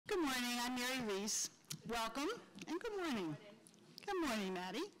morning. I'm Mary Reese. Welcome and good morning. Good morning,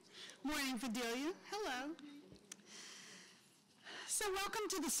 Maddie. Morning, Fidelia. Hello. So welcome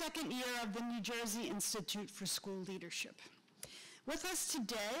to the second year of the New Jersey Institute for School Leadership. With us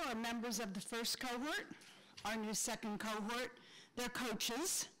today are members of the first cohort, our new second cohort, their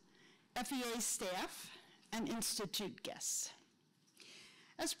coaches, FEA staff, and Institute guests.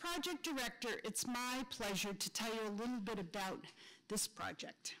 As project director, it's my pleasure to tell you a little bit about this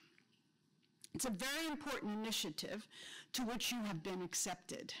project. It's a very important initiative to which you have been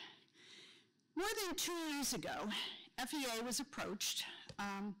accepted. More than 2 years ago, FEA was approached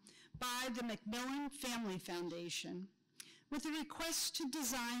by the Macmillan Family Foundation with a request to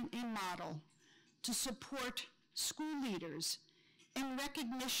design a model to support school leaders in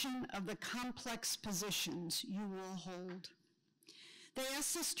recognition of the complex positions you will hold. They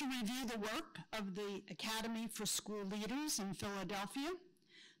asked us to review the work of the Academy for School Leaders in Philadelphia,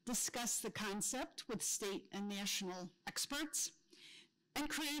 discuss the concept with state and national experts, and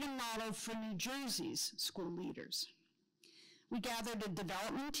create a model for New Jersey's school leaders. We gathered a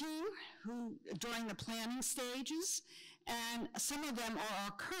development team who, during the planning stages, and some of them are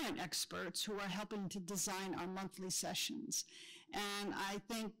our current experts who are helping to design our monthly sessions. And I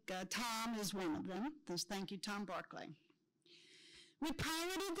think Tom is one of them. Thank you, Tom Barclay. We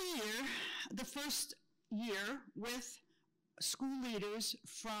piloted the first year with school leaders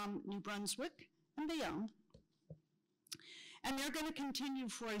from New Brunswick and beyond, and they're going to continue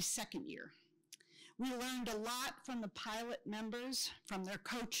for a second year. We learned a lot from the pilot members, from their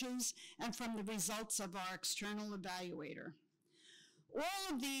coaches, and from the results of our external evaluator.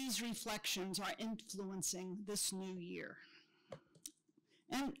 All of these reflections are influencing this new year.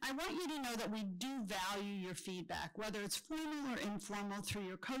 And I want you to know that we do value your feedback, whether it's formal or informal, through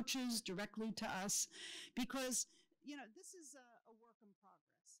your coaches, directly to us, because, you know, this is a work in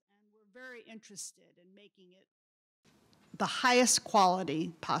progress, and we're very interested in making it the highest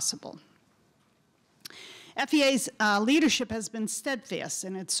quality possible. FEA's leadership has been steadfast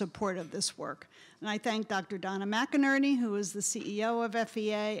in its support of this work. And I thank Dr. Donna McInerney, who is the CEO of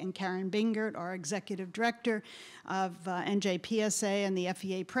FEA, and Karen Bingert, our executive director of NJPSA and the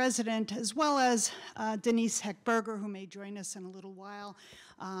FEA president, as well as Denise Heckberger, who may join us in a little while,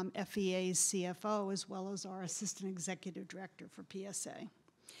 FEA's CFO, as well as our assistant executive director for PSA.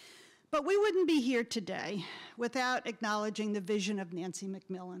 But we wouldn't be here today without acknowledging the vision of Nancy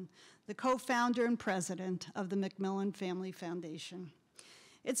Macmillan, the co-founder and president of the Macmillan Family Foundation.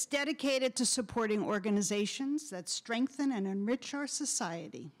 It's dedicated to supporting organizations that strengthen and enrich our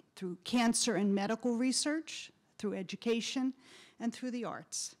society through cancer and medical research, through education, and through the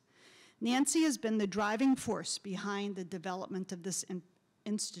arts. Nancy has been the driving force behind the development of this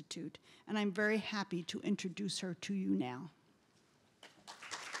institute, and I'm very happy to introduce her to you now.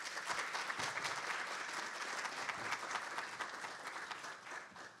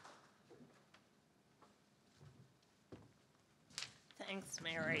 Thanks,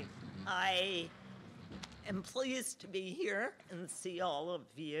 Mary. I am pleased to be here and see all of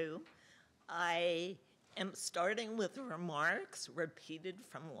you. I am starting with remarks repeated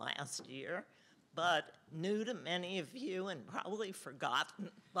from last year, but new to many of you and probably forgotten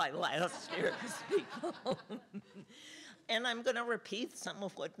by last year's people. And I'm going to repeat some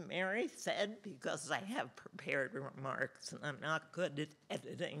of what Mary said because I have prepared remarks and I'm not good at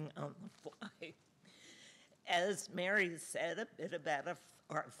editing on the fly. As Mary said a bit about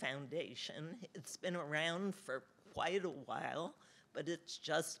our foundation, it's been around for quite a while, but it's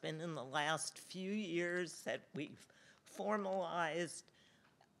just been in the last few years that we've formalized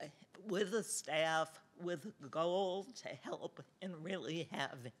with the staff with a goal to help and really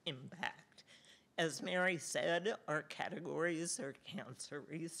have impact. As Mary said, our categories are cancer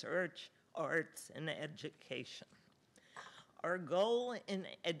research, arts, and education. Our goal in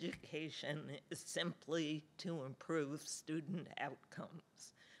education is simply to improve student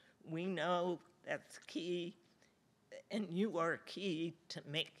outcomes. We know that's key, and you are key to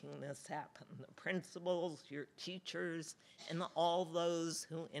making this happen. The principals, your teachers, and all those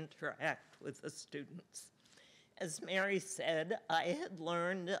who interact with the students. As Mary said, I had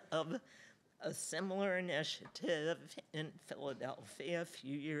learned of a similar initiative in Philadelphia a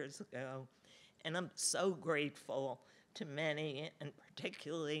few years ago, and I'm so grateful to many, and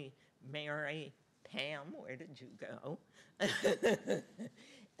particularly Mary, Pam, where did you go?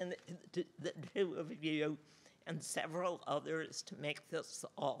 And the two of you and several others to make this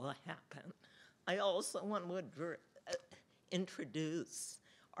all happen. I also want to introduce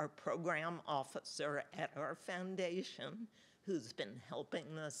our program officer at our foundation, who's been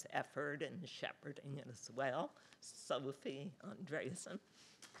helping this effort and shepherding it as well, Sophie Andresen.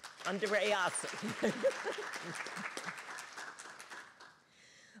 Andreassi.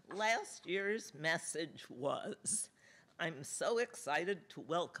 Last year's message was, I'm so excited to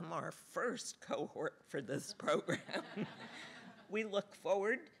welcome our first cohort for this program. We look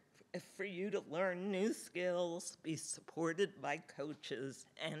forward for you to learn new skills, be supported by coaches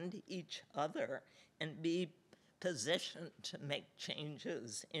and each other, and be positioned to make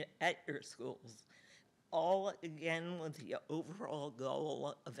changes at your schools, all again with the overall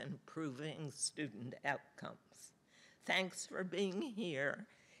goal of improving student outcomes. Thanks for being here.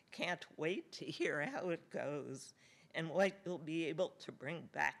 Can't wait to hear how it goes and what you'll be able to bring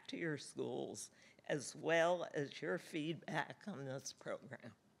back to your schools, as well as your feedback on this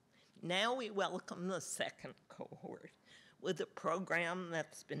program. Now we welcome the second cohort with a program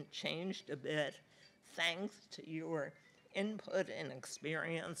that's been changed a bit thanks to your input and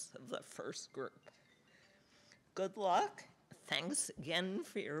experience of the first group. Good luck. Thanks again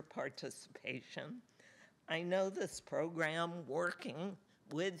for your participation. I know this program, working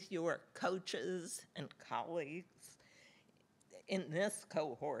with your coaches and colleagues in this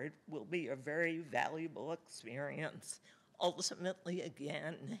cohort, will be a very valuable experience, ultimately,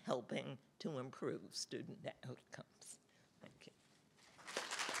 again, helping to improve student outcomes. Thank you.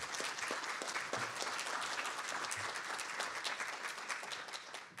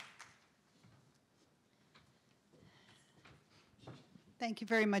 Thank you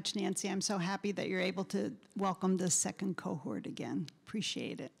very much, Nancy. I'm so happy that you're able to welcome this second cohort again.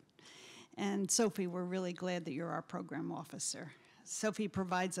 Appreciate it. And Sophie, we're really glad that you're our program officer. Sophie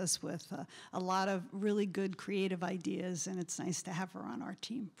provides us with a lot of really good creative ideas, and it's nice to have her on our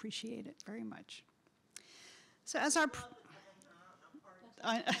team. Appreciate it very much. So as our...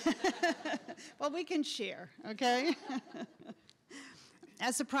 well, we can share, okay?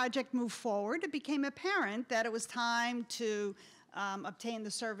 As the project moved forward, it became apparent that it was time to obtain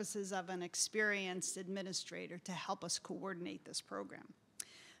the services of an experienced administrator to help us coordinate this program.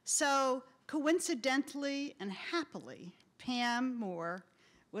 So coincidentally and happily, Pam Moore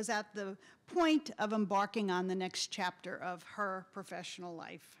was at the point of embarking on the next chapter of her professional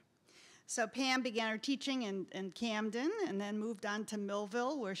life. So Pam began her teaching in Camden and then moved on to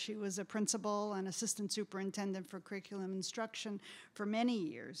Millville, where she was a principal and assistant superintendent for curriculum instruction for many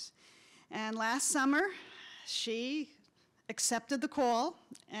years. And last summer, she accepted the call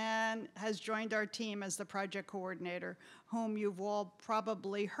and has joined our team as the project coordinator, whom you've all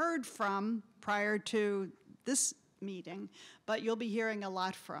probably heard from prior to this meeting, but you'll be hearing a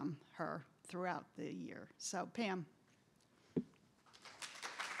lot from her throughout the year. So, Pam.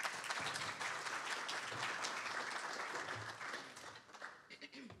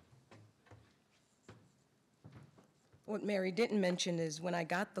 What Mary didn't mention is when I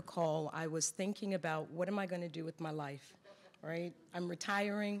got the call, I was thinking about what am I going to do with my life, right? I'm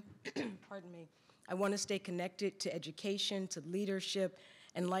retiring, pardon me. I want to stay connected to education, to leadership,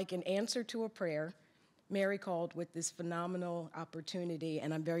 and like an answer to a prayer, Mary called with this phenomenal opportunity,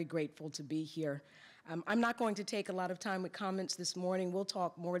 and I'm very grateful to be here. I'm not going to take a lot of time with comments this morning. We'll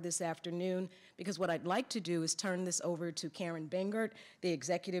talk more this afternoon, because what I'd like to do is turn this over to Karen Bengert, the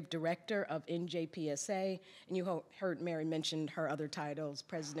Executive Director of NJPSA, and you heard Mary mention her other titles,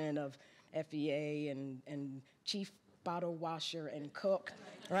 President of FEA and Chief Bottle Washer and Cook,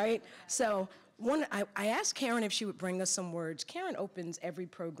 right? So I asked Karen if she would bring us some words. Karen opens every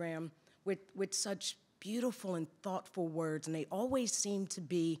program with such beautiful and thoughtful words, and they always seem to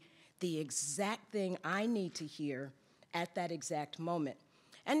be the exact thing I need to hear at that exact moment.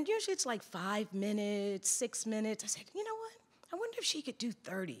 And usually it's like 5 minutes, 6 minutes. I said, you know what? I wonder if she could do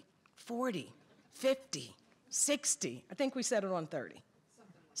 30, 40, 50, 60. I think we settled on 30.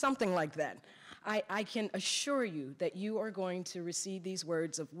 Something like that. I can assure you that you are going to receive these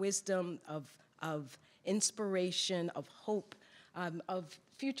words of wisdom, of inspiration, of hope, of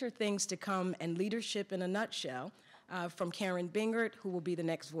future things to come, and leadership in a nutshell, from Karen Bengert, who will be the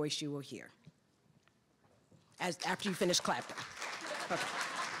next voice you will hear after you finish clapping. Okay.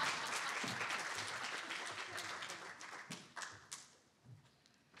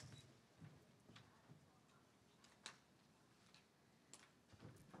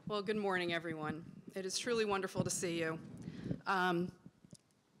 Well, good morning, everyone. It is truly wonderful to see you.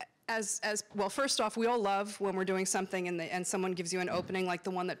 Well, first off, we all love when we're doing something and someone gives you an opening like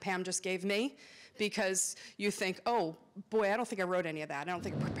the one that Pam just gave me, because you think, oh, boy, I don't think I wrote any of that. I don't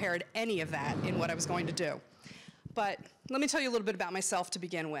think I prepared any of that in what I was going to do. But let me tell you a little bit about myself to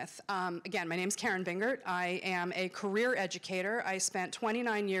begin with. Again, my name's Karen Bingert. I am a career educator. I spent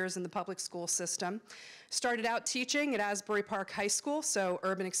 29 years in the public school system. Started out teaching at Asbury Park High School, so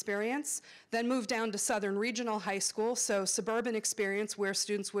urban experience. Then moved down to Southern Regional High School, so suburban experience where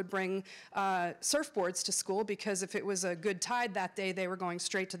students would bring surfboards to school because if it was a good tide that day, they were going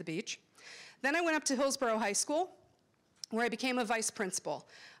straight to the beach. Then I went up to Hillsborough High School, where I became a vice principal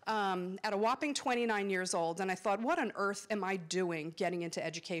at a whopping 29 years old, and I thought, what on earth am I doing getting into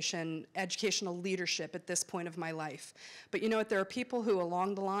educational leadership at this point of my life? But you know what, there are people who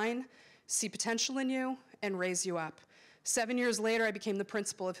along the line see potential in you and raise you up. 7 years later, I became the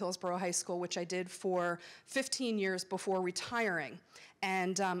principal of Hillsborough High School, which I did for 15 years before retiring.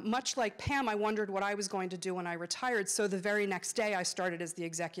 And much like Pam, I wondered what I was going to do when I retired, so the very next day I started as the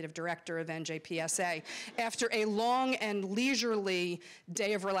executive director of NJPSA after a long and leisurely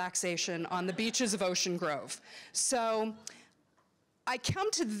day of relaxation on the beaches of Ocean Grove. So I come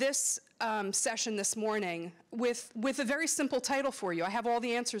to this session this morning with a very simple title for you. I have all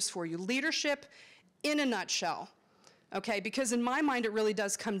the answers for you. Leadership in a nutshell. Okay, because in my mind it really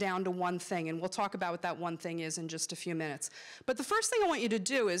does come down to one thing, and we'll talk about what that one thing is in just a few minutes. But the first thing I want you to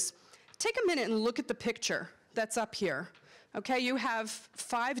do is take a minute and look at the picture that's up here. Okay, you have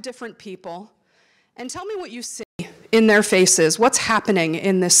 5 different people, and tell me what you see in their faces. What's happening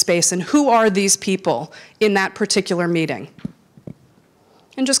in this space, and who are these people in that particular meeting?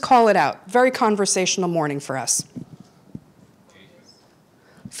 And just call it out. Very conversational morning for us.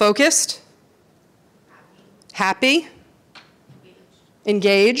 Focused? Happy?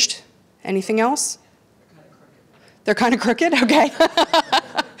 Engaged? Anything else? They're kind of crooked? Okay.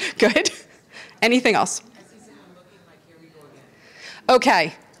 Good. Anything else?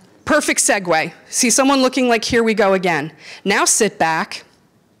 Okay. Perfect segue. See someone looking like here we go again. Now sit back.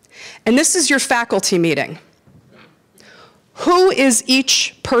 And this is your faculty meeting. Who is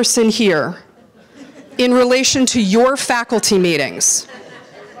each person here in relation to your faculty meetings?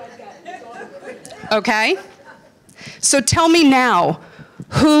 Okay? So tell me now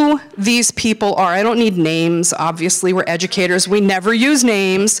who these people are. I don't need names, obviously, we're educators, we never use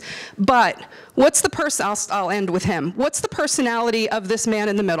names, but what's the person, I'll end with him. What's the personality of this man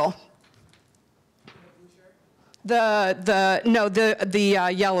in the middle? The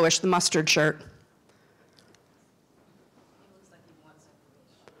yellowish, the mustard shirt.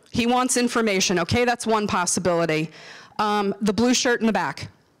 He wants information, okay, that's one possibility. The blue shirt in the back.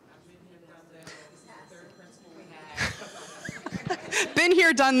 Been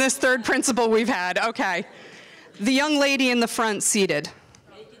here, done this, third principal we've had, okay. The young lady in the front seated.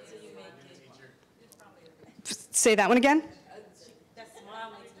 Say that one again?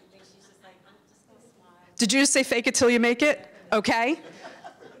 Did you just say fake it till you make it? Okay.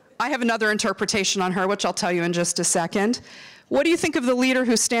 I have another interpretation on her, which I'll tell you in just a second. What do you think of the leader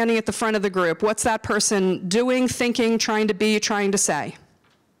who's standing at the front of the group? What's that person doing, thinking, trying to be, trying to say?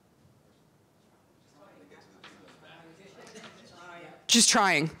 She's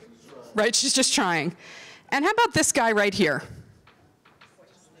trying, right? She's just trying. And how about this guy right here?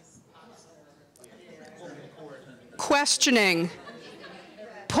 Questioning,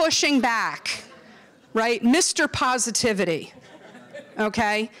 pushing back, right? Mr. Positivity,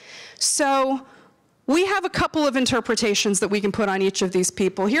 okay? So we have a couple of interpretations that we can put on each of these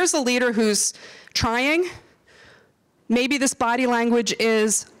people. Here's a leader who's trying. Maybe this body language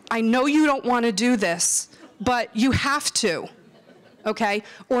is, I know you don't want to do this, but you have to. Okay?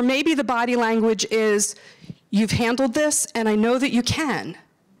 Or maybe the body language is, you've handled this and I know that you can.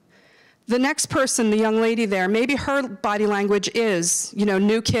 The next person, the young lady there, maybe her body language is, you know,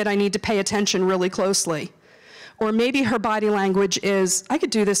 new kid, I need to pay attention really closely. Or maybe her body language is, I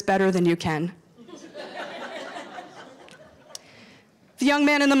could do this better than you can. The young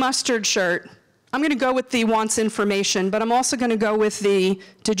man in the mustard shirt, I'm going to go with the wants information, but I'm also going to go with the,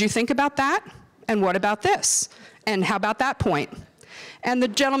 did you think about that? And what about this? And how about that point? And the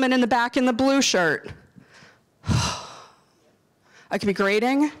gentleman in the back in the blue shirt. I could be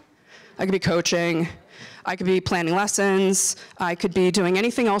grading, I could be coaching, I could be planning lessons, I could be doing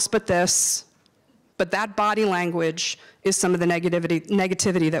anything else but this. But that body language is some of the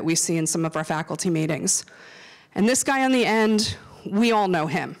negativity that we see in some of our faculty meetings. And this guy on the end, we all know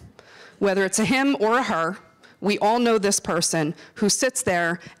him. Whether it's a him or a her, we all know this person who sits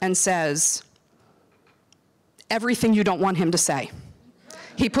there and says everything you don't want him to say.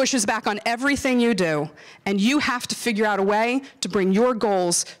 He pushes back on everything you do, and you have to figure out a way to bring your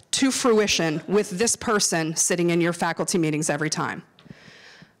goals to fruition with this person sitting in your faculty meetings every time.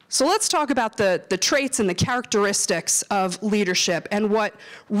 So let's talk about the traits and the characteristics of leadership and what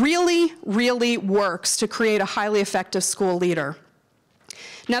really, really works to create a highly effective school leader.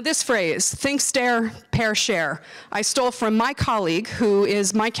 Now this phrase, think, stare, pair, share, I stole from my colleague who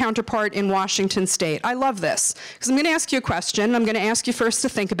is my counterpart in Washington State. I love this, because I'm going to ask you a question. I'm going to ask you first to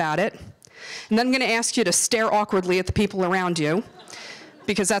think about it, and then I'm going to ask you to stare awkwardly at the people around you,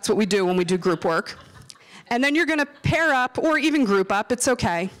 because that's what we do when we do group work. And then you're going to pair up, or even group up, it's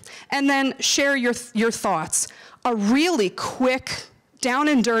okay, and then share your thoughts. A really quick, down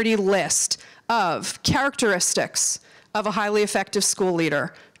and dirty list of characteristics of a highly effective school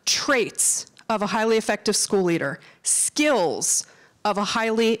leader, traits of a highly effective school leader, skills of a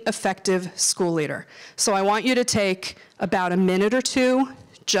highly effective school leader. So I want you to take about a minute or two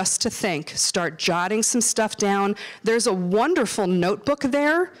just to think. Start jotting some stuff down. There's a wonderful notebook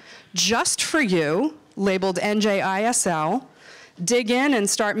there just for you, labeled NJISL. Dig in and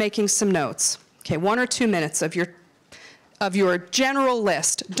start making some notes. Okay, 1 or 2 minutes of your general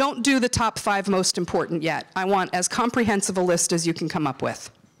list. Don't do the top 5 most important yet. I want as comprehensive a list as you can come up with.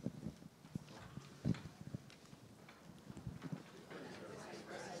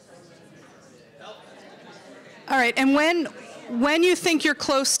 All right, and when you think you're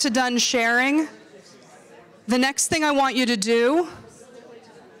close to done sharing, the next thing I want you to do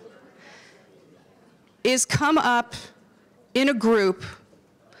is come up in a group.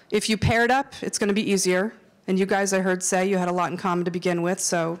 If you paired up, it's going to be easier. And you guys, I heard say, you had a lot in common to begin with,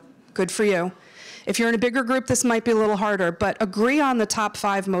 so good for you. If you're in a bigger group, this might be a little harder, but agree on the top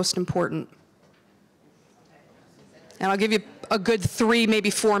 5 most important. And I'll give you a good 3,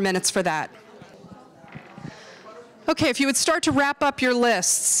 maybe 4 minutes for that. Okay, if you would start to wrap up your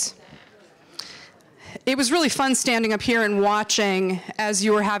lists. It was really fun standing up here and watching as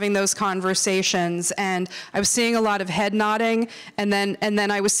you were having those conversations, and I was seeing a lot of head nodding, and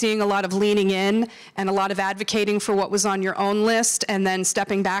then I was seeing a lot of leaning in and a lot of advocating for what was on your own list, and then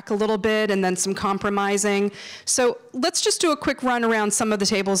stepping back a little bit, and then some compromising. So let's just do a quick run around some of the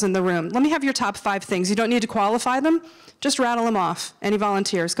tables in the room. Let me have your top 5 things. You don't need to qualify them, just rattle them off. Any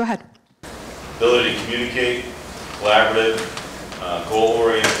volunteers? Go ahead. Ability to communicate, collaborative,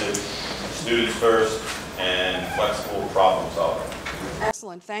 goal-oriented, students first, and flexible problem solving.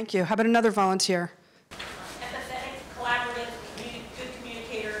 Excellent, thank you. How about another volunteer? Empathetic, collaborative, good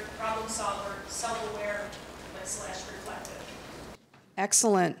communicator, problem solver, self-aware, but / reflective.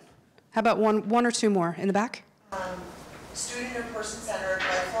 Excellent. How about one or 2 more in the back? Student or person-centered,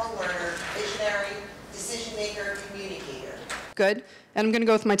 lifelong learner, visionary, decision maker, communicator. Good. And I'm going to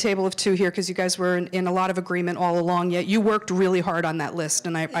go with my table of 2 here because you guys were in a lot of agreement all along, yet you worked really hard on that list,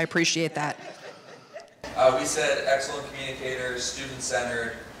 and I appreciate that. We said excellent communicator,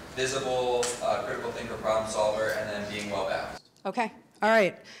 student-centered, visible, critical thinker, problem solver, and then being well-balanced. Okay. All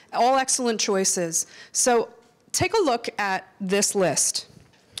right. All excellent choices. So take a look at this list.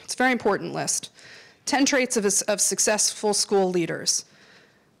 It's a very important list. 10 traits of successful school leaders.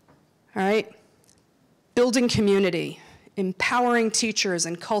 All right. Building community, empowering teachers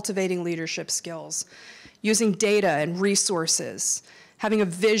and cultivating leadership skills, using data and resources, having a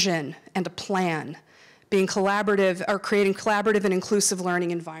vision and a plan, being collaborative or creating collaborative and inclusive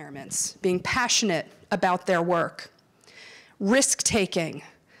learning environments, being passionate about their work, risk-taking,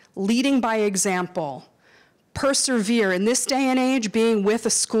 leading by example, persevere, in this day and age, being with a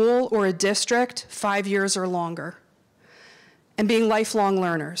school or a district 5 years or longer, and being lifelong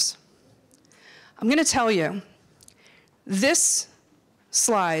learners. I'm going to tell you, this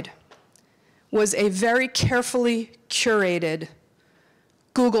slide was a very carefully curated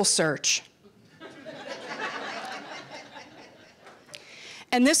Google search.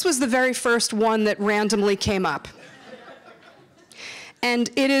 And this was the very first one that randomly came up. And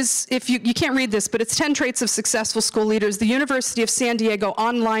it is, if you can't read this, but it's 10 traits of successful school leaders, the University of San Diego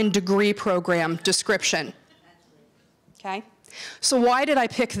online degree program description. Okay? So why did I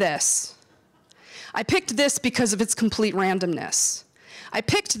pick this? I picked this because of its complete randomness. I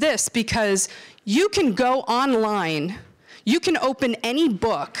picked this because you can go online, you can open any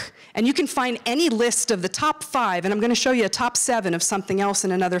book, and you can find any list of the top 5, and I'm going to show you a top 7 of something else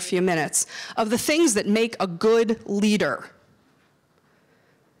in another few minutes, of the things that make a good leader.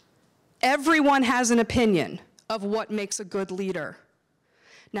 Everyone has an opinion of what makes a good leader.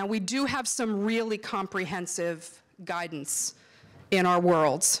 Now, we do have some really comprehensive guidance in our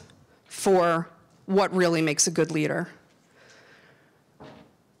worlds for what really makes a good leader.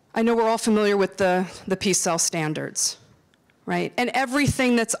 I know we're all familiar with the P-cell standards, right? And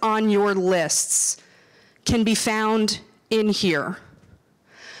everything that's on your lists can be found in here.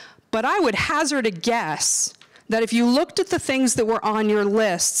 But I would hazard a guess that if you looked at the things that were on your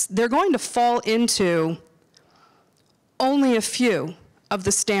lists, they're going to fall into only a few of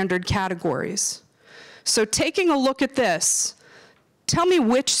the standard categories. So taking a look at this, tell me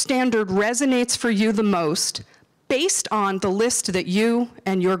which standard resonates for you the most based on the list that you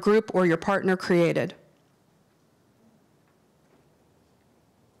and your group or your partner created.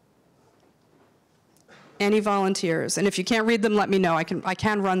 Any volunteers? And if you can't read them, let me know. I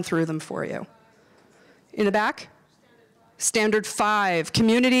can run through them for you. In the back? Standard 5,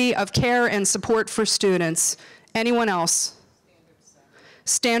 community of care and support for students. Anyone else?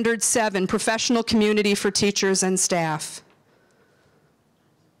 Standard 7, professional community for teachers and staff.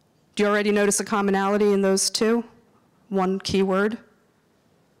 Do you already notice a commonality in those two? One key word?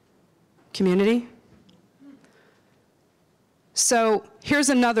 Community. So here's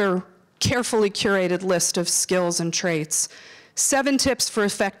another carefully curated list of skills and traits. 7 tips for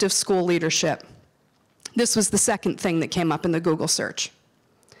effective school leadership. This was the second thing that came up in the Google search.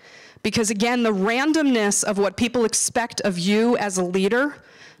 Because again, the randomness of what people expect of you as a leader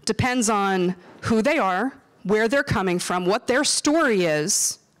depends on who they are, where they're coming from, what their story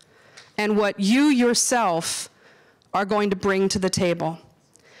is, and what you yourself are going to bring to the table.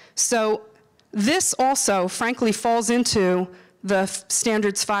 So this also, frankly, falls into the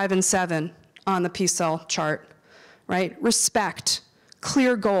standards 5 and 7 on the PCEL chart, right? Respect,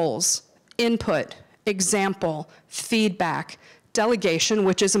 clear goals, input, example, feedback, delegation,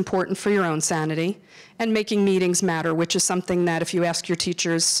 which is important for your own sanity, and making meetings matter, which is something that if you ask your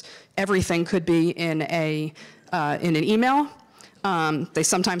teachers, everything could be in an email. They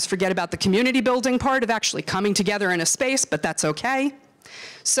sometimes forget about the community building part of actually coming together in a space, but that's okay.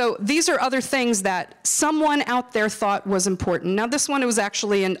 So these are other things that someone out there thought was important. Now this one was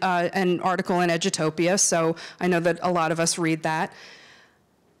actually an article in Edutopia, so I know that a lot of us read that.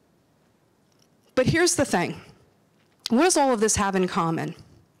 But here's the thing. What does all of this have in common?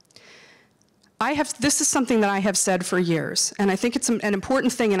 This is something that I have said for years, and I think it's an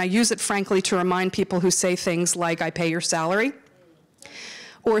important thing, and I use it frankly to remind people who say things like, I pay your salary,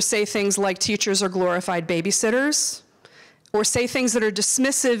 or say things like teachers are glorified babysitters, or say things that are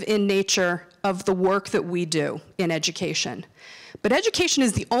dismissive in nature of the work that we do in education. But education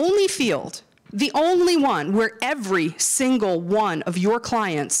is the only field, the only one where every single one of your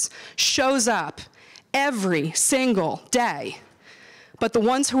clients shows up every single day. But the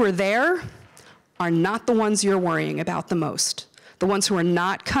ones who are there are not the ones you're worrying about the most. The ones who are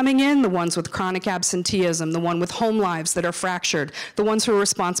not coming in, the ones with chronic absenteeism, the one with home lives that are fractured, the ones who are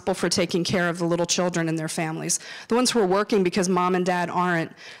responsible for taking care of the little children and their families, the ones who are working because mom and dad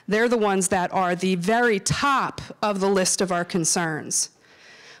aren't, they're the ones that are the very top of the list of our concerns.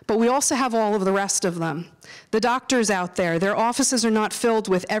 But we also have all of the rest of them. The doctors out there, their offices are not filled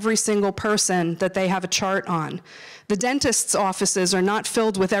with every single person that they have a chart on. The dentist's offices are not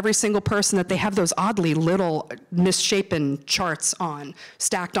filled with every single person that they have those oddly little misshapen charts on,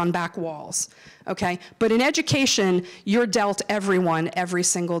 stacked on back walls, okay? But in education, you're dealt everyone every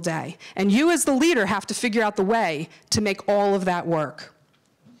single day. And you as the leader have to figure out the way to make all of that work.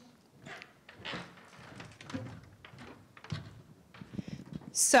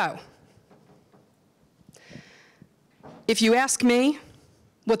 So, if you ask me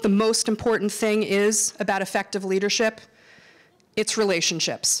what the most important thing is about effective leadership, it's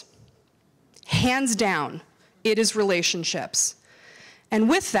relationships. Hands down, it is relationships. And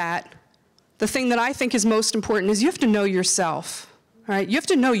with that, the thing that I think is most important is you have to know yourself, right? You have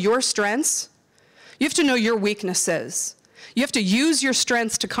to know your strengths. You have to know your weaknesses. You have to use your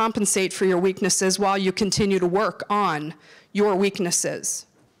strengths to compensate for your weaknesses while you continue to work on your weaknesses.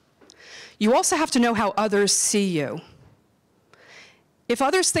 You also have to know how others see you. If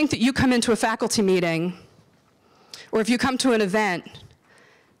others think that you come into a faculty meeting, or if you come to an event,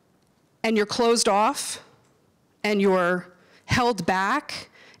 and you're closed off, and you're held back,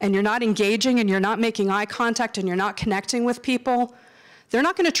 and you're not engaging, and you're not making eye contact, and you're not connecting with people, they're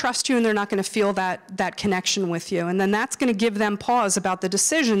not going to trust you, and they're not going to feel that connection with you. And then that's going to give them pause about the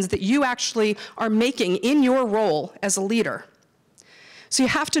decisions that you actually are making in your role as a leader. So you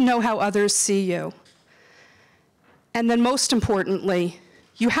have to know how others see you. And then most importantly,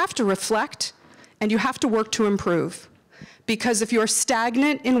 you have to reflect and you have to work to improve. Because if you're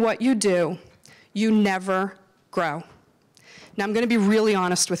stagnant in what you do, you never grow. Now I'm going to be really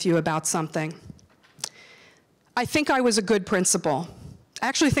honest with you about something. I think I was a good principal. I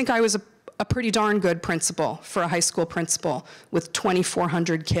actually think I was a pretty darn good principal for a high school principal with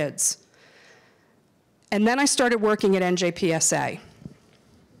 2,400 kids. And then I started working at NJPSA.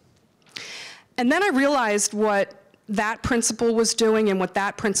 And then I realized what that principal was doing and what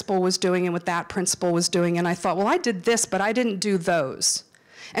that principal was doing and what that principal was doing, and I thought, well, I did this, but I didn't do those.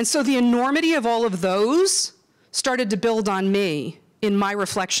 And so the enormity of all of those started to build on me in my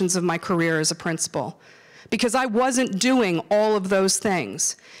reflections of my career as a principal, because I wasn't doing all of those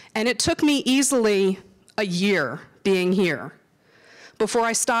things. And it took me easily a year being here before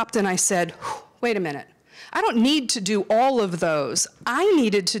I stopped and I said, wait a minute, I don't need to do all of those. I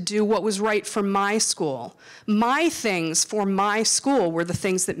needed to do what was right for my school. My things for my school were the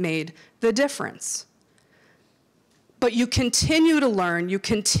things that made the difference. But you continue to learn, you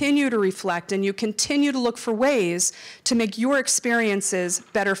continue to reflect, and you continue to look for ways to make your experiences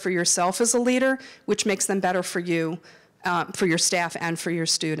better for yourself as a leader, which makes them better for you, for your staff, and for your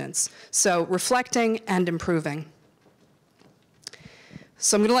students. So reflecting and improving.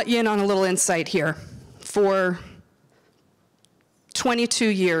 So I'm going to let you in on a little insight here. For 22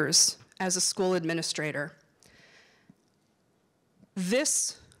 years as a school administrator,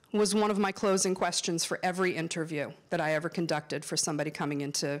 this was one of my closing questions for every interview that I ever conducted for somebody coming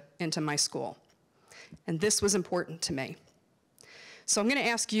into my school. And this was important to me. So I'm going to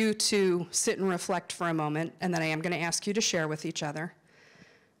ask you to sit and reflect for a moment, and then I am going to ask you to share with each other.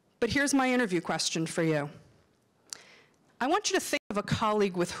 But here's my interview question for you. I want you to think of a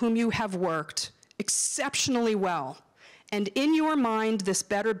colleague with whom you have worked exceptionally well, and in your mind, this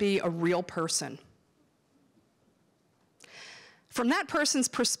better be a real person. From that person's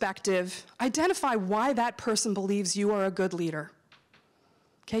perspective, identify why that person believes you are a good leader.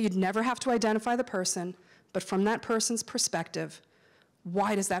 Okay, you'd never have to identify the person, but from that person's perspective,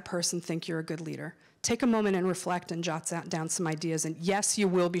 why does that person think you're a good leader? Take a moment and reflect and jot down some ideas, and yes, you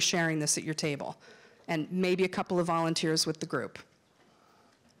will be sharing this at your table, and maybe a couple of volunteers with the group.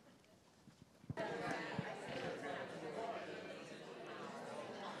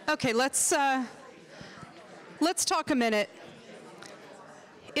 Okay, let's talk a minute.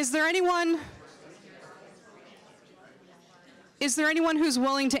 Is there anyone who's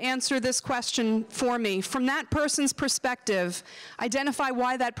willing to answer this question for me? From that person's perspective, identify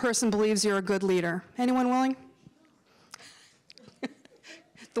why that person believes you're a good leader. Anyone willing?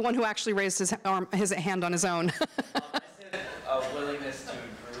 The one who actually raised his hand on his own. I said a willingness to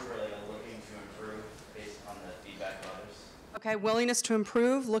improve, or like a looking to improve based on the feedback of others. Okay, willingness to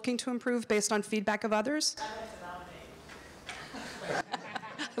improve, looking to improve based on feedback of others.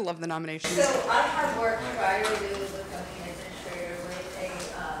 I love the nominations. So I have worked prior to becoming an administrator with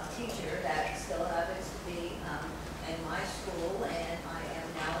a teacher that still happens to be in my school, and I am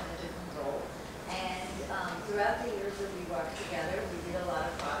now in a different role. And throughout the years that we worked together, we did a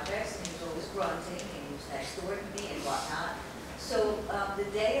lot of projects, and he was always grunting, and he was next door to me and whatnot. So the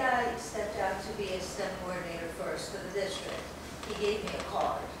day I stepped out to be a STEM coordinator first for the district, he gave me a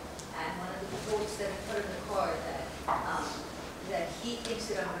card. And one of the quotes that he put in the card that he thinks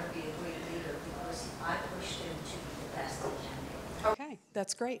that I'm going to be a great leader because I pushed him to be the best he can be. Okay,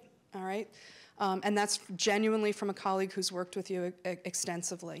 that's great. All right. And that's genuinely from a colleague who's worked with you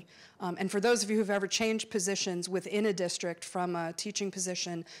extensively. And for those of you who've ever changed positions within a district from a teaching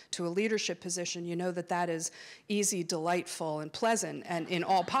position to a leadership position, you know that that is easy, delightful, and pleasant, and in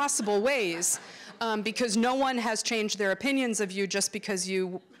all possible ways, because no one has changed their opinions of you just because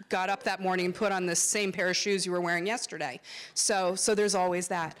you got up that morning and put on the same pair of shoes you were wearing yesterday. So there's always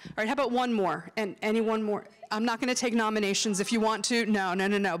that. All right, how about one more? And anyone more? I'm not going to take nominations if you want to.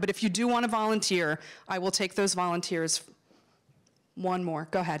 No. But if you do want to volunteer, I will take those volunteers. One more.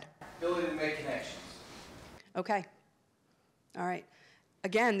 Go ahead. Ability to make connections. Okay. All right.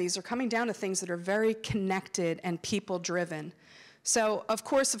 Again, these are coming down to things that are very connected and people-driven. So, of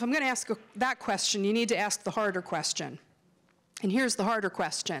course, if I'm going to ask that question, you need to ask the harder question. And here's the harder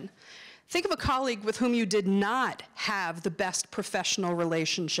question. Think of a colleague with whom you did not have the best professional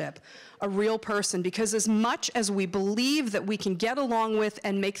relationship, a real person, because as much as we believe that we can get along with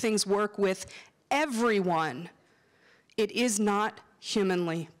and make things work with everyone, it is not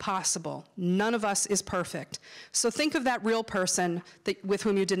humanly possible. None of us is perfect. So think of that real person with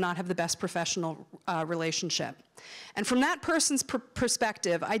whom you did not have the best professional relationship. And from that person's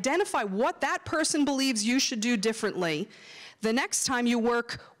perspective, identify what that person believes you should do differently the next time you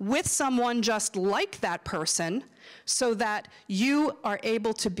work with someone just like that person, so that you are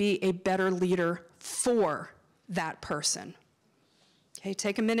able to be a better leader for that person. Okay,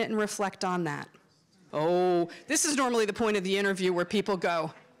 take a minute and reflect on that. Oh, this is normally the point of the interview where people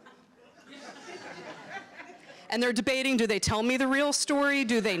go. And they're debating, do they tell me the real story?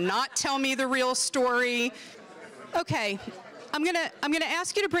 Do they not tell me the real story? Okay, I'm gonna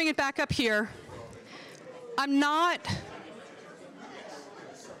ask you to bring it back up here.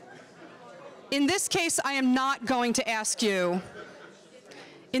 In this case, I am not going to ask you.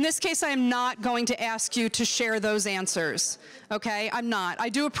 In this case, I am not going to ask you to share those answers, okay? I'm not. I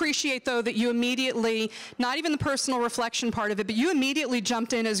do appreciate, though, that you immediately, not even the personal reflection part of it, but you immediately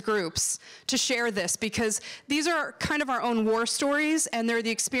jumped in as groups to share this, because these are kind of our own war stories, and they're the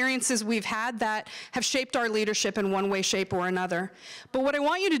experiences we've had that have shaped our leadership in one way, shape, or another. But what I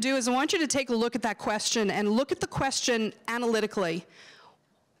want you to do is I want you to take a look at that question and look at the question analytically.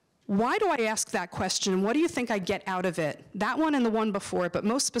 Why do I ask that question? What do you think I get out of it? That one and the one before it, but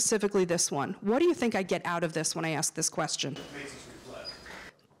most specifically this one. What do you think I get out of this when I ask this question? It makes us reflect.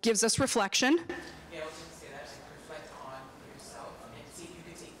 Gives us reflection. Yeah, I was going to say that, reflect on yourself and see if you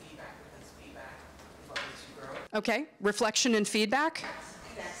can take feedback, because feedback is what makes you grow. Okay, reflection and feedback.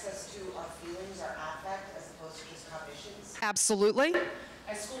 Connects us to our feelings, our affect, as opposed to just cognitions. Absolutely.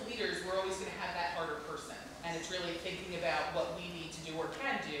 As school leaders, we're always going to have that harder person, and it's really thinking about what we need to do or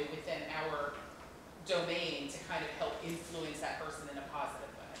can do within our domain to kind of help influence that person in a positive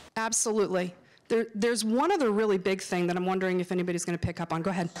way. Absolutely. There's one other really big thing that I'm wondering if anybody's going to pick up on.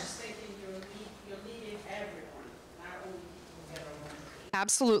 Go ahead. Just thinking you're leading everyone, not only people that are on.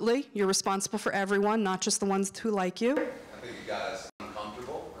 Absolutely. You're responsible for everyone, not just the ones who like you. I think you guys are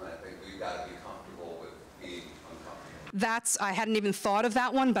uncomfortable, and I think we got to be comfortable with being uncomfortable. I hadn't even thought of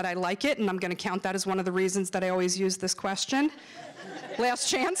that one, but I like it, and I'm going to count that as one of the reasons that I always use this question. Last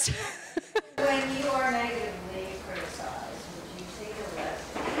chance. When you are negatively criticized, would you take a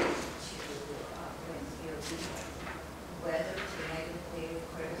left to bring your feedback, whether to negatively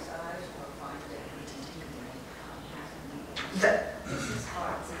criticize or find that you this is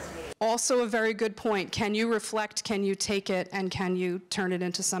hard to take. Also a very good point. Can you reflect, can you take it, and can you turn it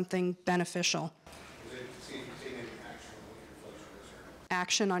into something beneficial?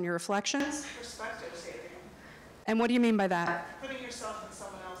 Action on your reflections? Perspective saving. And what do you mean by that? Putting yourself in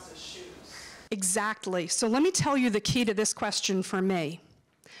someone else's shoes. Exactly. So let me tell you the key to this question for me.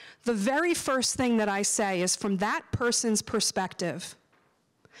 The very first thing that I say is from that person's perspective.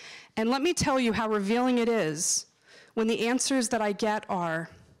 And let me tell you how revealing it is when the answers that I get are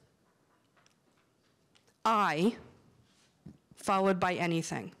I, followed by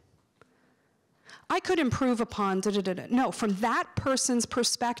anything. I could improve upon, No, from that person's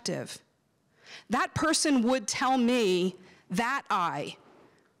perspective, that person would tell me that I.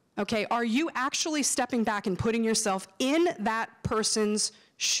 Okay, are you actually stepping back and putting yourself in that person's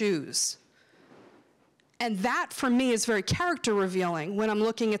shoes? And that, for me, is very character revealing when I'm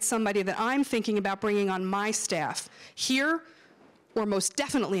looking at somebody that I'm thinking about bringing on my staff, here or most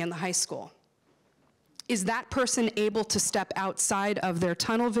definitely in the high school. Is that person able to step outside of their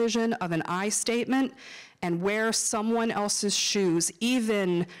tunnel vision of an I statement and wear someone else's shoes,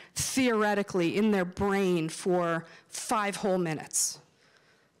 even theoretically in their brain, for 5 whole minutes?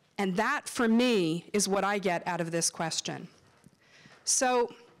 And that, for me, is what I get out of this question.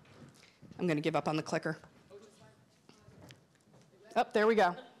 So, I'm going to give up on the clicker. Oh, there we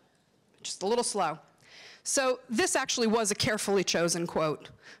go. Just a little slow. So this actually was a carefully chosen quote,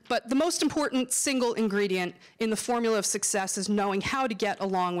 but the most important single ingredient in the formula of success is knowing how to get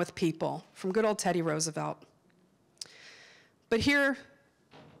along with people, from good old Teddy Roosevelt. But here,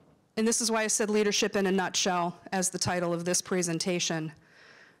 and this is why I said leadership in a nutshell as the title of this presentation,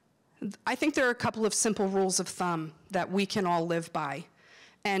 I think there are a couple of simple rules of thumb that we can all live by.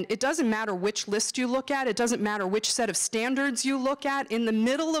 And it doesn't matter which list you look at, it doesn't matter which set of standards you look at, in the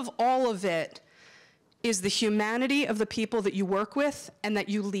middle of all of it is the humanity of the people that you work with and that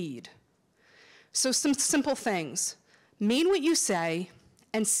you lead. So some simple things. Mean what you say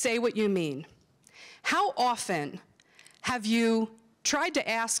and say what you mean. How often have you tried to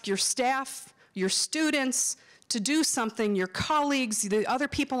ask your staff, your students to do something, your colleagues, the other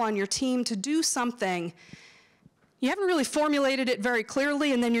people on your team to do something? You haven't really formulated it very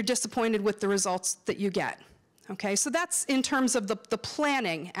clearly, and then you're disappointed with the results that you get. Okay, so that's in terms of the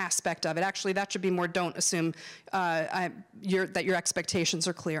planning aspect of it. Actually, that should be more don't assume that your expectations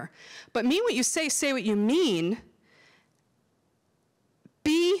are clear. But mean what you say what you mean.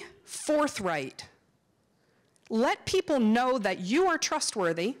 Be forthright. Let people know that you are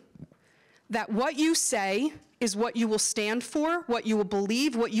trustworthy, that what you say is what you will stand for, what you will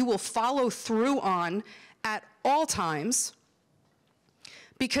believe, what you will follow through on at all times,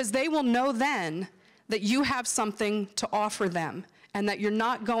 because they will know then that you have something to offer them and that you're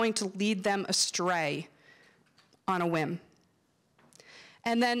not going to lead them astray on a whim.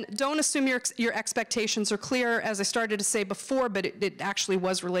 And then don't assume your expectations are clear, as I started to say before, but it actually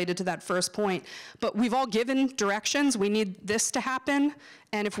was related to that first point. But we've all given directions. We need this to happen.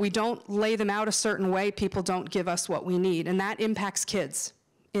 And if we don't lay them out a certain way, people don't give us what we need. And that impacts kids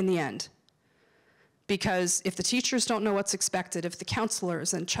in the end. Because if the teachers don't know what's expected, if the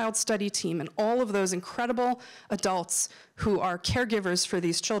counselors and child study team and all of those incredible adults who are caregivers for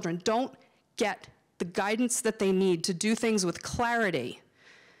these children don't get the guidance that they need to do things with clarity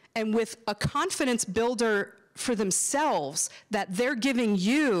and with a confidence builder for themselves that they're giving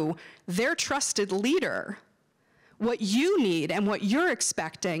you, their trusted leader, what you need and what you're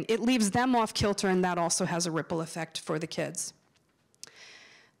expecting, it leaves them off kilter, and that also has a ripple effect for the kids.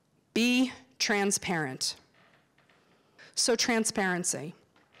 Be transparent. So transparency.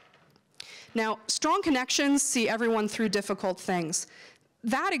 Now, strong connections see everyone through difficult things.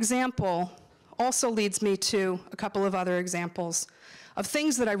 That example also leads me to a couple of other examples of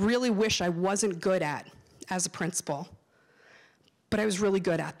things that I really wish I wasn't good at as a principal, but I was really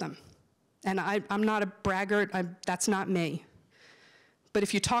good at them. And I'm not a braggart, that's not me. But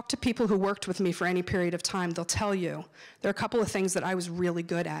if you talk to people who worked with me for any period of time, they'll tell you there are a couple of things that I was really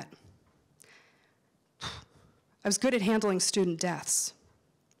good at. I was good at handling student deaths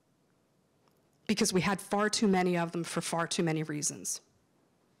because we had far too many of them for far too many reasons.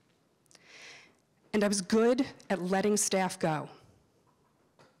 And I was good at letting staff go.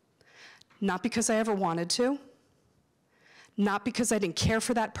 Not because I ever wanted to, not because I didn't care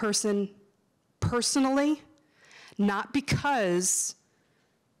for that person personally, not because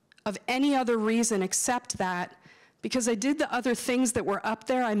of any other reason except that because I did the other things that were up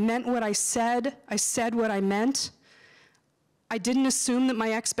there. I meant what I said what I meant. I didn't assume that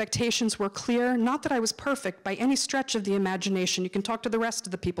my expectations were clear. Not that I was perfect by any stretch of the imagination. You can talk to the rest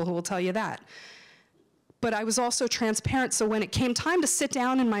of the people who will tell you that. But I was also transparent, so when it came time to sit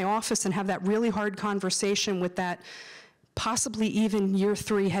down in my office and have that really hard conversation with that possibly even year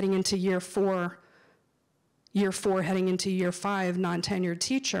 3 heading into year 4 heading into year 5 non-tenured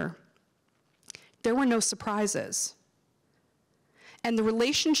teacher, there were no surprises. And the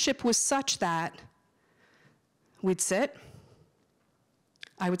relationship was such that we'd sit,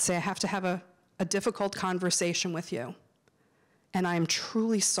 I would say, I have to have a difficult conversation with you, and I am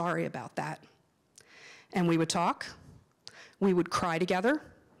truly sorry about that. And we would talk, we would cry together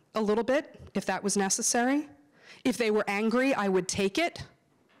a little bit if that was necessary. If they were angry, I would take it,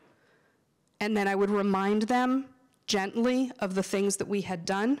 and then I would remind them gently of the things that we had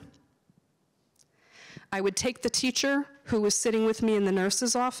done. I would take the teacher who was sitting with me in the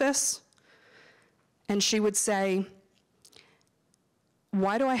nurse's office, and she would say,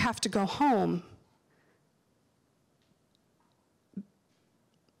 "Why do I have to go home?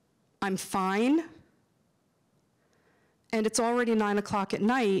 I'm fine, and it's already 9 o'clock at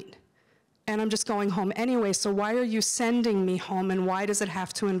night, and I'm just going home anyway, so why are you sending me home, and why does it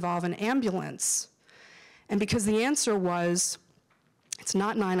have to involve an ambulance?" And because the answer was, it's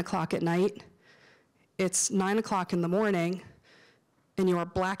not 9 o'clock at night, it's 9 o'clock in the morning, and you are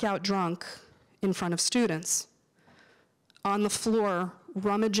blackout drunk in front of students, on the floor,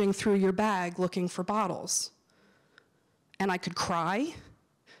 rummaging through your bag looking for bottles. And I could cry,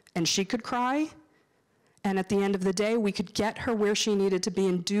 and she could cry, and at the end of the day, we could get her where she needed to be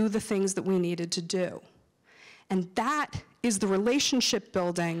and do the things that we needed to do. And that is the relationship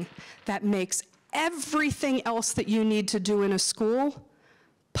building that makes everything else that you need to do in a school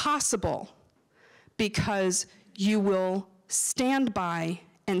possible, because you will stand by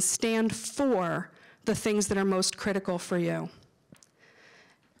and stand for the things that are most critical for you.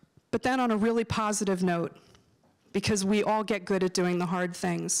 But then on a really positive note, because we all get good at doing the hard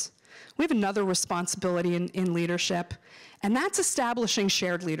things, we have another responsibility in leadership, and that's establishing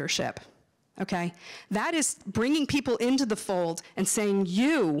shared leadership, okay? That is bringing people into the fold and saying,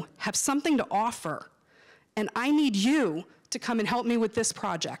 you have something to offer, and I need you to come and help me with this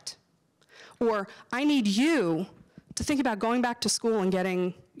project. Or I need you to think about going back to school and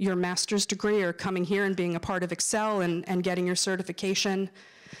getting your master's degree, or coming here and being a part of Excel and getting your certification.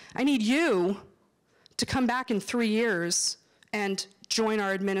 I need you to come back in 3 years and join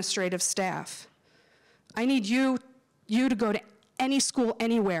our administrative staff. I need you to go to any school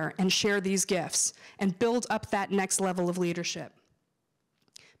anywhere and share these gifts and build up that next level of leadership.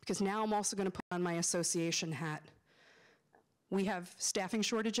 Because now I'm also going to put on my association hat. We have staffing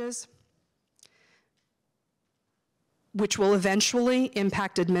shortages, which will eventually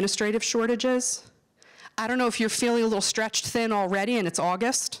impact administrative shortages. I don't know if you're feeling a little stretched thin already and it's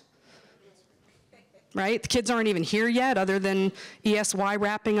August, right? The kids aren't even here yet, other than ESY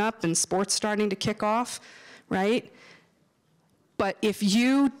wrapping up and sports starting to kick off, right? But if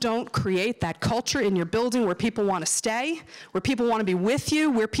you don't create that culture in your building where people want to stay, where people want to be with you,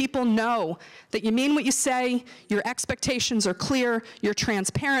 where people know that you mean what you say, your expectations are clear, you're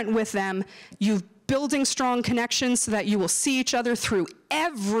transparent with them, you've building strong connections so that you will see each other through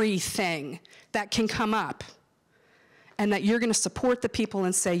everything that can come up, and that you're going to support the people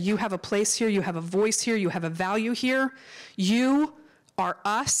and say, you have a place here, you have a voice here, you have a value here. You are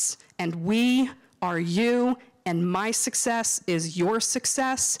us, and we are you, and my success is your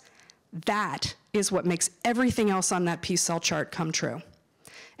success. That is what makes everything else on that Peace Cell chart come true.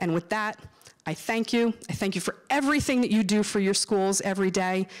 And with that, I thank you. I thank you for everything that you do for your schools every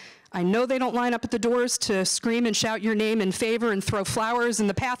day. I know they don't line up at the doors to scream and shout your name in favor and throw flowers in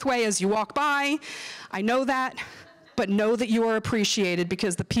the pathway as you walk by. I know that, but know that you are appreciated,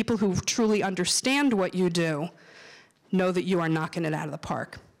 because the people who truly understand what you do know that you are knocking it out of the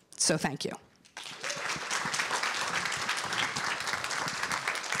park. So thank you.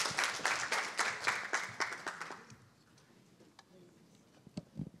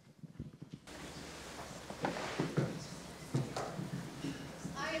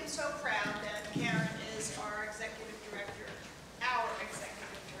 I am so proud that Karen is our executive director,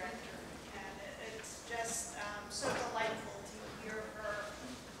 and it's just so delightful to hear her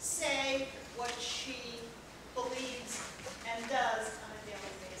say what she believes and does on a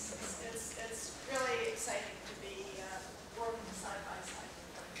daily basis. It's really exciting to be working side by side.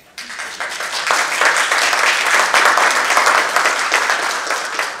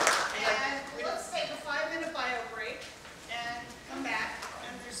 And let's take a 5-minute bio break and come back.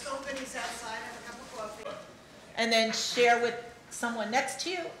 And there's still goodies outside and a cup of coffee. And then share with someone next to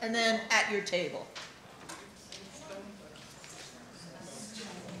you, and then at your table.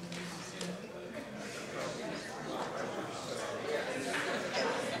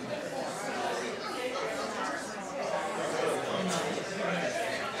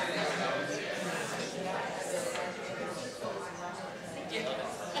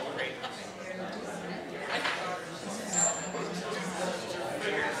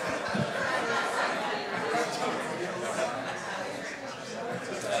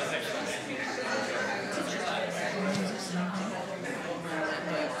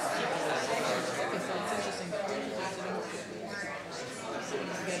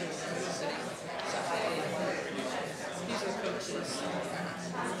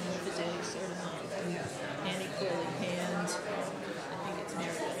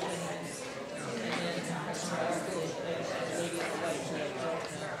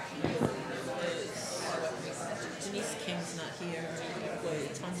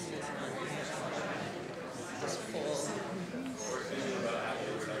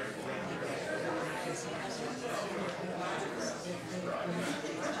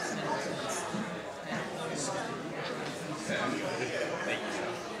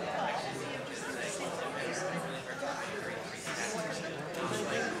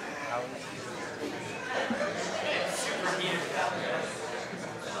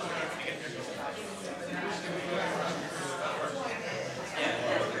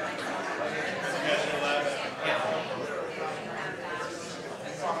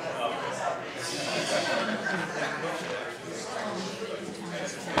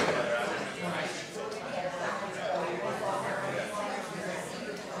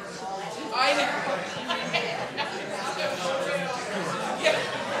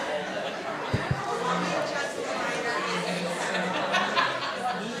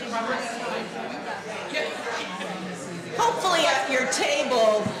 Hopefully at your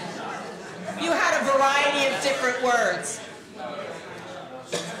table, you had a variety of different words.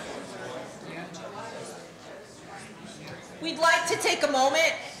 We'd like to take a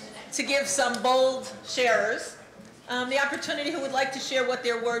moment to give some bold sharers the opportunity who would like to share what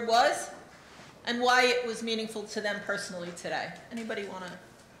their word was and why it was meaningful to them personally today. Anybody want to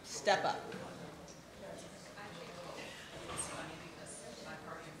step up?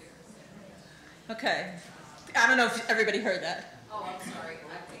 Okay. I don't know if everybody heard that. Oh, I'm sorry.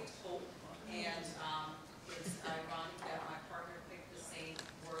 I picked hope, and it's ironic that my partner picked the same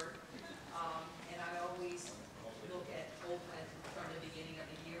word. And I always look at hope from the beginning of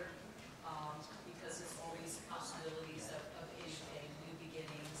the year, because it's always possibilities of anything, new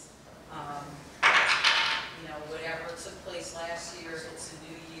beginnings. You know, whatever took place last year, it's a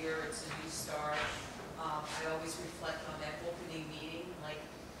new year, it's a new start. I always reflect on that opening meeting, like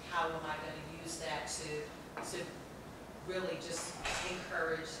how am I going to use that to really just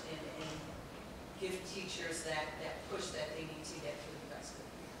encourage and give teachers that push that they need to get through the rest of the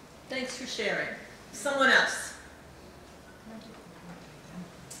year. Thanks for sharing. Someone else.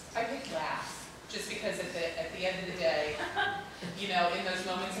 I picked laugh, just because at the end of the day, you know, in those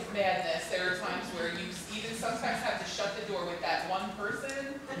moments of madness, there are times where you even sometimes have to shut the door with that one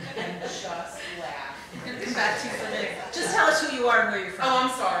person and just laugh. I'm going to come back to you for a minute. Just tell us who you are and where you're from. Oh, I'm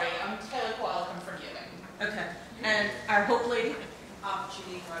sorry. I'm Taylor Koala. I'm from you. Okay. And our Hope Lady?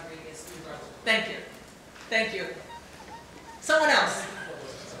 Judy Rodriguez, New Brunswick. Thank you. Thank you. Someone else?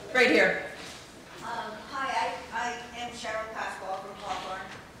 Right here. Hi, I am Cheryl Pasquale from Hawthorne,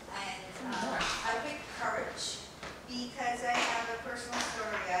 and I picked courage because I have a personal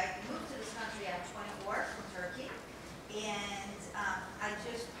story. I moved to this country at 24 from Turkey, and I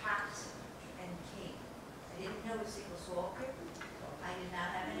just packed and came. I didn't know a single soul crib. I did not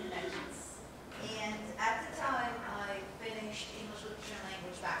have any connections. And at the time, I finished English Literature and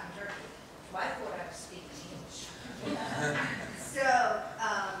Language back in Turkey. So I thought I was speaking English. So,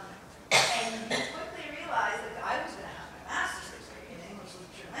 and quickly realized that I was going to have my master's degree in English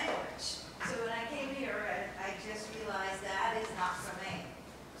Literature and Language. So when I came here, I just realized that is not for me.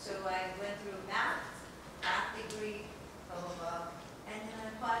 So I went through math degree, blah, blah, blah. And then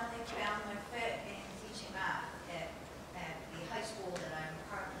I finally found my fit in teaching math at the high school that I'm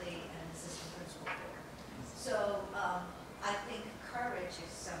currently an assistant principal for. So I think courage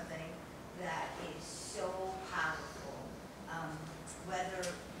is something that is so powerful. Whether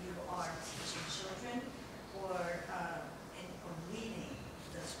you are teaching children or leading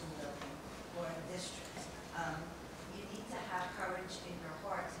the school building or a district, you need to have courage in your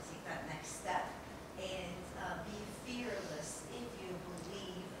heart to take that next step and be fearless if you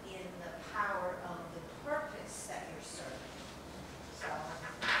believe in the power of the purpose that you're serving. So,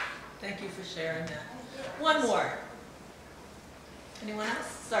 Thank you for sharing that. One more. Anyone else?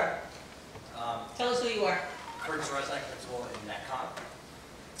 Sir. Tell us who you are. Curtis Resnick, principal in NetCon.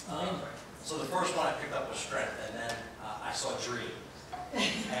 So the first one I picked up was strength, and then I saw dream.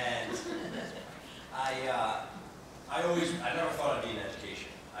 And I never thought I'd be in education.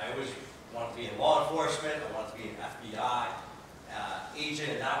 I always wanted to be in law enforcement. I wanted to be an FBI agent,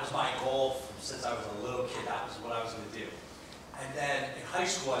 and that was my goal since I was a little kid. That was what I was going to do. And then in high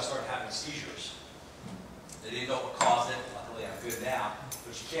school, I started having seizures. They didn't know what caused it. Luckily, I'm good now.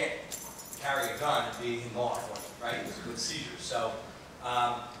 But you can't carry a gun and be in law enforcement, right? With seizures. So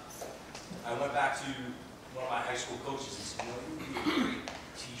I went back to one of my high school coaches and said, you know, you would be a great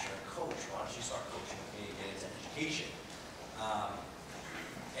teacher and coach. Why don't you start coaching with me and get into education?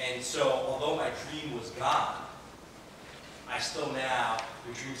 And so although my dream was gone, I still now,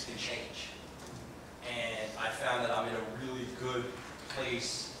 your dreams can change. And I found that I'm in a really good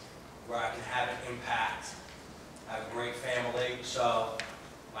place where I can have an impact, have a great family. So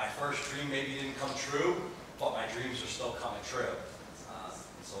my first dream maybe didn't come true, but my dreams are still coming true.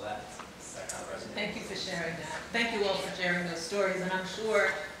 So that kind of resonates. Thank you for sharing that. Thank you all for sharing those stories, and I'm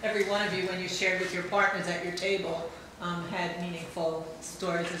sure every one of you, when you shared with your partners at your table, had meaningful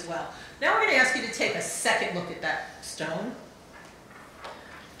stories as well. Now we're going to ask you to take a second look at that stone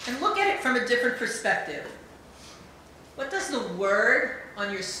and look at it from a different perspective. What does the word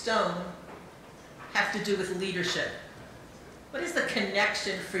on your stone have to do with leadership? What is the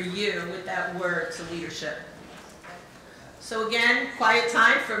connection for you with that word to leadership? So again, quiet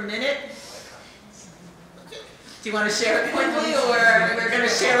time for a minute. Do you want to share it quickly, or we're going to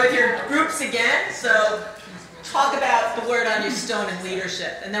share with your groups again? So talk about the word on your stone and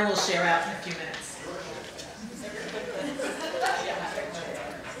leadership, and then we'll share out in a few minutes.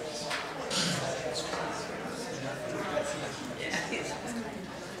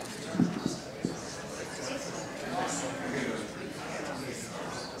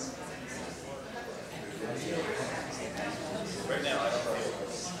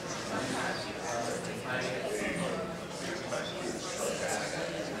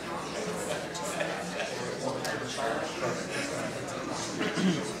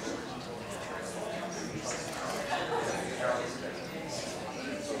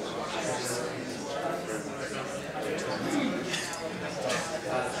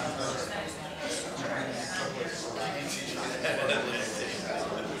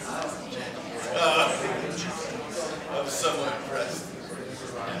 I'm somewhat impressed.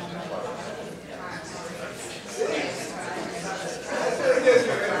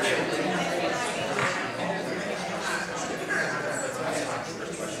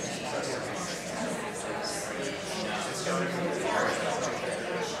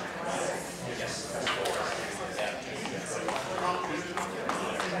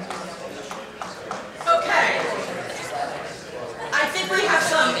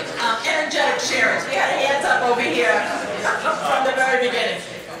 Energetic sharers. We had hands up over here from the very beginning.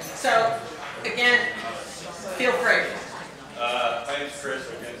 So, again, feel free. My name is Chris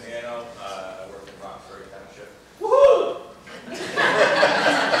Organziano. I work in Roxbury Township. Woohoo!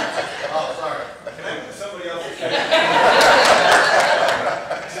 Oh, sorry. Can I move somebody else?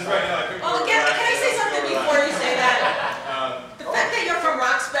 Right now, Well, again, can I say something before you say that? The fact that you're from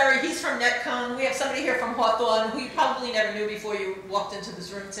Roxbury, he's from NetCon, we have somebody here from walked into this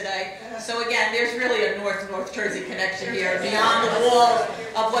room today. So again, there's really a North Jersey connection here beyond the walls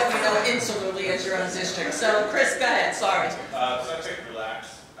of what you know insularly as your own district. So Chris, go ahead, sorry. So I picked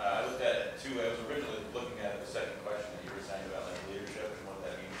relax. I looked at it too. I was originally looking at the second question that you were saying about like leadership and what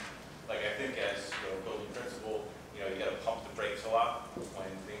that means. Like I think as building principal, you got to pump the brakes a lot when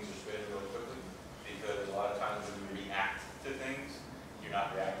things are spinning really quickly, because a lot of times when you react to things, you're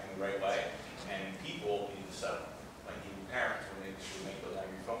not reacting the right way, and people need to settle. Like even parents, when they make those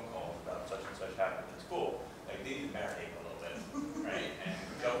angry phone calls about such and such happened at school, like they need to marinate a little bit, right? And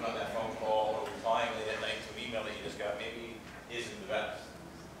jumping on that phone call or replying late at night to an email that you just got maybe isn't the best.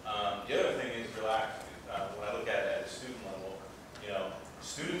 The other thing is relax. When I look at it at a student level,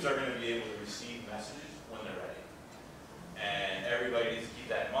 students are going to be able to receive messages when they're ready. And everybody needs to keep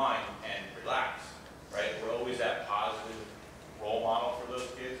that in mind and relax, right? We're always that positive role model for those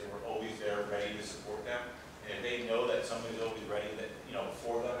kids, and we're always there ready to support them. And if they know that somebody's always ready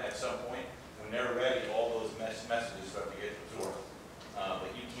for them at some point, when they're ready, all those messages start to get absorbed.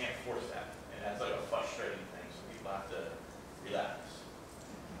 But you can't force that. And that's like a frustrating thing, so people have to relax.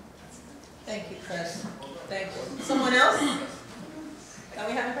 Thank you, Chris. Thank you. Someone else that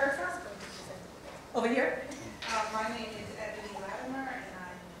we haven't heard from? Over here? My name is Ebony Latimer, and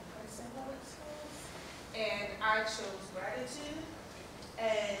I'm in Princeton Public Schools. And I chose gratitude,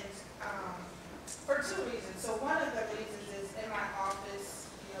 and for two reasons. So one of the reasons is in my office,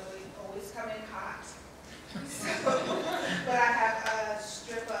 they always come in hot. But I have a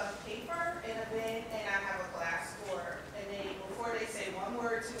strip of paper in a bin, and I have a glass door. And before they say one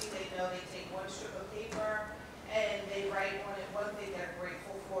word to me, they know they take one strip of paper and they write on it one thing they're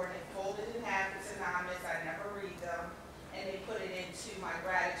grateful for, and they fold it in half. It's anonymous. I never read them, and they put it into my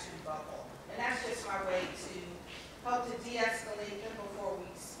gratitude bubble. And that's just my way to help to de-escalate them before we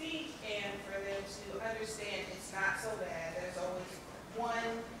speak, and for them to understand it's not so bad. There's always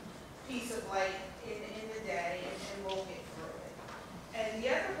one piece of light in the day, and we'll get through it. And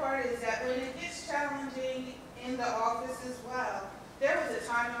the other part is that when it gets challenging in the office as well, there was a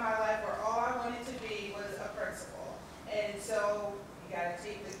time in my life where all I wanted to be was a principal. And so you got to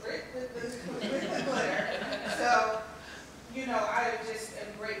take the grit with the glitter. So, I just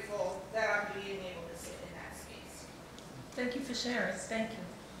am grateful that I'm being able to sit in that space. Thank you for sharing. Thank you.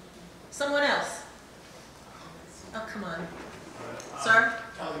 Someone else? Oh, come on. Sir?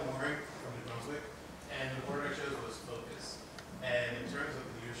 Kelly Mooring from New Brunswick, and the word I chose was focus. And in terms of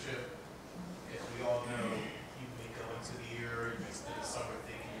leadership, as we all know, you may go into the year, you spend the summer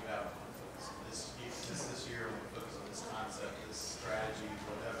thinking about this year, I'm going to focus on this concept, this strategy,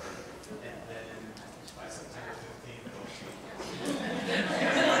 whatever, and then by September 15th, it'll change.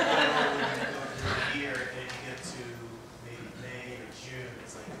 Year, and you get to maybe May or June,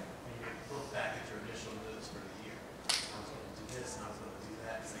 it's like when you look back at your initial notes for the year. I was going to do this, and I was going to do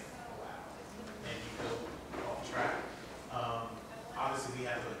that. It's like, oh, wow. And you go off track. Obviously, we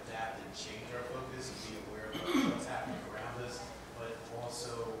have to adapt and change our focus and be aware of what's happening around us, but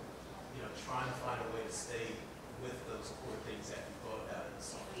also, trying to find a way to stay with those core things that you thought about in the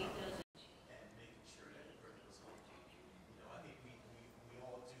summer. And making sure that you bring those home. I think we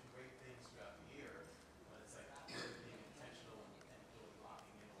all do great things throughout the year, but it's like really being intentional and really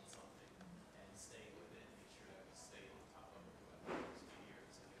locking in on something and staying with it and make sure that we stay on top of it throughout the next few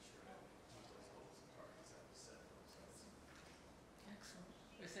years and make sure that we keep those goals and targets that we set for ourselves. Excellent.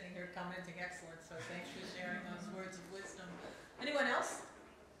 We're sitting here commenting excellent, so thanks for sharing those words of wisdom. Anyone else?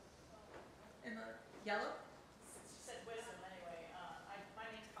 In the yellow? Said wisdom anyway. My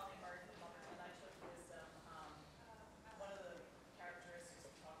name's Colleen Murray from Lumberton. I took wisdom. One of the characteristics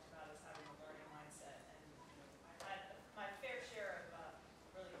we talked about is having a learning mindset. And I've had my fair share of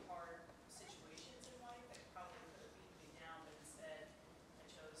really hard situations in life that probably could have beaten me down, but instead I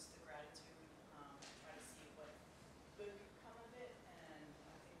chose the gratitude, try to see what good could come of it. And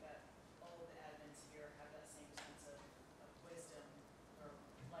I think that all of the admins here have that same sense of wisdom or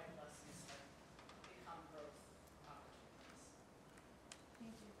life lessons that become growth opportunities.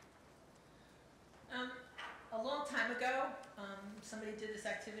 Thank you. A long time ago, somebody did this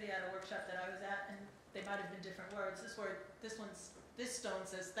activity at a workshop that I was at, and they might have been different words. This stone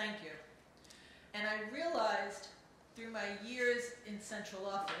says thank you. And I realized through my years in central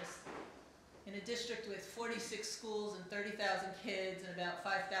office, in a district with 46 schools and 30,000 kids and about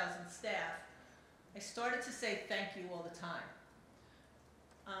 5,000 staff, I started to say thank you all the time.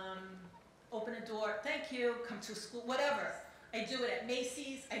 Open a door, thank you, come to school, whatever. I do it at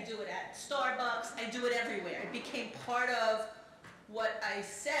Macy's, I do it at Starbucks, I do it everywhere. It became part of what I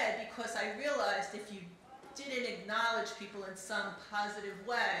said because I realized if you didn't acknowledge people in some positive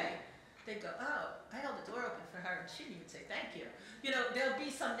way, they'd go, oh, I held the door open for her and she didn't even say thank you. You know, there'll be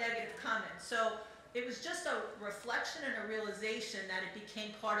some negative comments. So it was just a reflection and a realization that it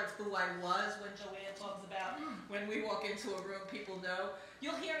became part of who I was. When Joanne talks about when we walk into a room, people know.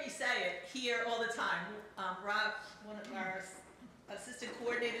 You'll hear me say it here all the time. Rob, one of our assistant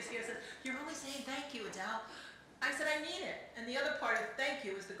coordinators here, said, you're only saying thank you, Adele. I said, I mean it. And the other part of thank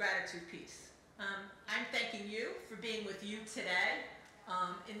you is the gratitude piece. I'm thanking you for being with you today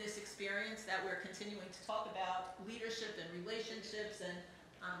in this experience that we're continuing to talk about leadership and relationships and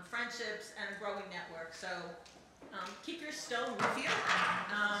friendships and a growing network. So keep your stone with you.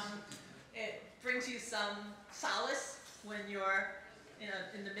 It brings you some solace when you're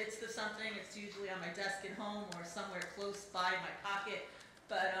in the midst of something. It's usually on my desk at home or somewhere close by my pocket.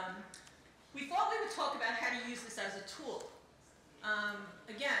 But we thought we would talk about how to use this as a tool.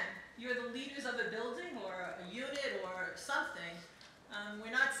 Again, you're the leaders of a building or a unit or something.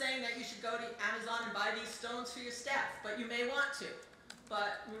 We're not saying that you should go to Amazon and buy these stones for your staff, but you may want to.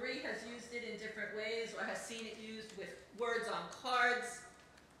 But Marie has used it in different ways or has seen it used with words on cards,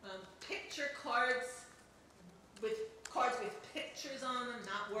 picture cards with pictures on them,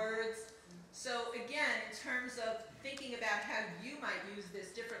 not words. So again, in terms of thinking about how you might use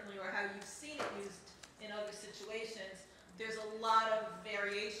this differently or how you've seen it used in other situations, there's a lot of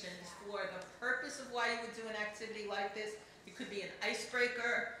variations for the purpose of why you would do an activity like this. It could be an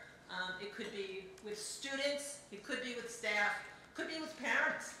icebreaker, it could be with students, it could be with staff, it could be with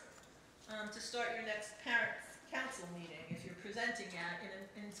parents, to start your next parents' council meeting if you're presenting that in an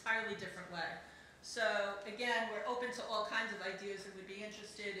entirely different way. So again, we're open to all kinds of ideas and would be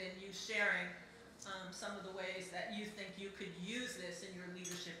interested in you sharing some of the ways that you think you could use this in your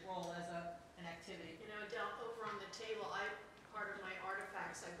leadership role as an activity. You know, Adele, over on the table, part of my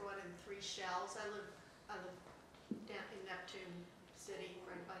artifacts, I brought in 3 shells. I live down in Neptune City,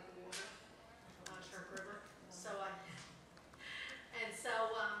 right by the water, Shark River. So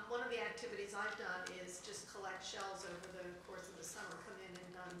one of the activities I've done is just collect shells over the course of the summer, come in and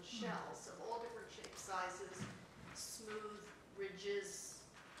done shells of all different shapes, sizes, smooth ridges,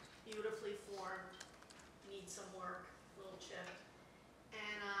 beautifully formed, need some work, a little chipped.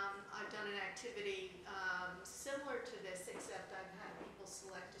 And I've done an activity similar to this, except I've had people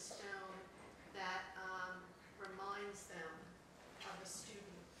select a stone that reminds them of a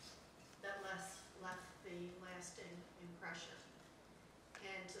student that left the lasting impression.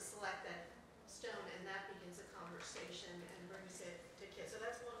 And to select that stone, and that begins a conversation and brings it to kids. So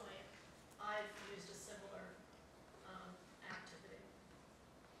that's one way I've used a similar activity.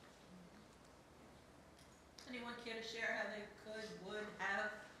 Anyone care to share how they could, would,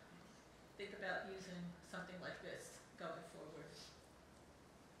 have, think about using something like this going forward?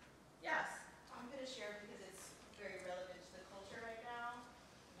 Yes? I'm going to share because it's very relevant to the culture right now.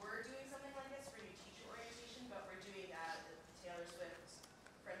 We're doing something like this for new teacher orientation, but we're doing the Taylor Swift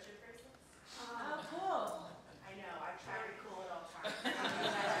friendship bracelets. Oh, cool. I know, I try to be cool at all times.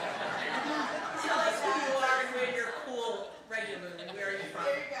 Tell us who you are and where you're cool regularly. Where are you from?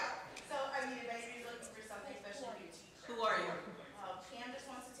 There you go. So, I mean, if anybody's looking for something, especially a new teacher. Who are you? Pam just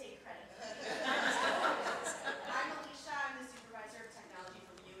wants to take credit. I'm Alicia. I'm the supervisor of technology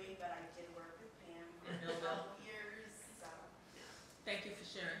for viewing, but I did work with Pam for 12 years. So. Thank you for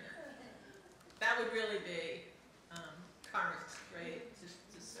sharing that. That would really be current, right?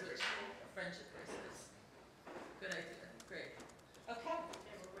 To switch friendship bracelets. Good idea. Great. Okay.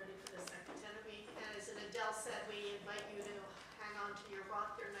 Okay, we're ready for the second enemy. And as Adele said, we invite you to hang on to your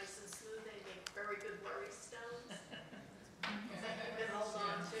rock. They're nice and smooth. They make very good worry stones. That you can hold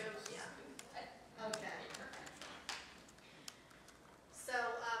on to. Yeah. Okay. So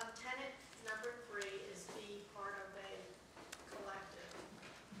tenet number 3 is be part of a collective.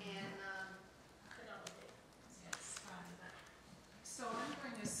 And so I'm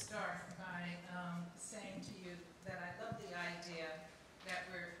going to start by saying to you that I love the idea that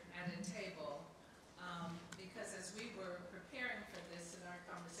we're at a table because as we were preparing for this in our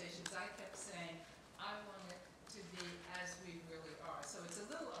conversations, I kept saying, I want it to be as we really are. So it's a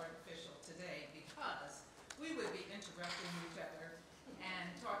little artificial today because we would be interrupting each other and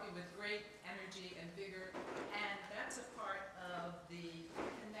talking with great energy and vigor, and that's a part of the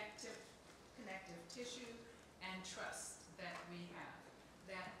connective tissue and trust that we have.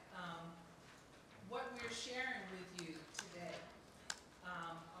 That what we're sharing with you today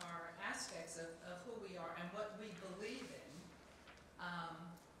are aspects of who we are and what we believe in,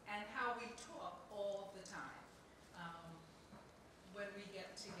 and how we talk all the time. When we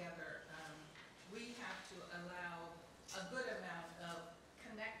get together, we have to allow a good amount of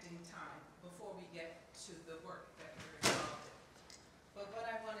connecting time before we get to the work that we're involved in. But what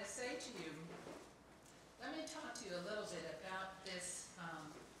I want to say to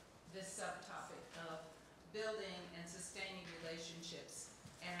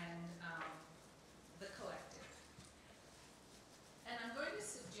and the collective. And I'm going to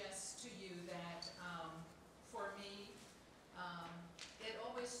suggest to you that for me, it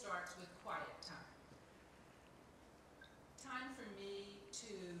always starts with quiet time. Time for me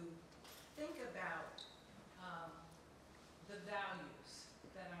to think about the values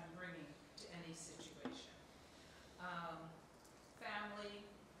that I'm bringing to any situation. Family,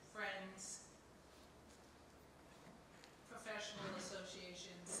 friends, professional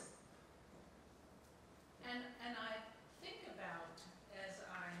associations. And I think about, as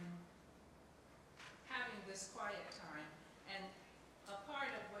I'm having this quiet time, and a part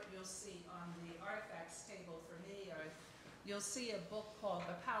of what you'll see on the artifacts table for me are, you'll see a book called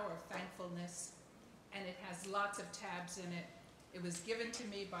The Power of Thankfulness, and it has lots of tabs in it. It was given to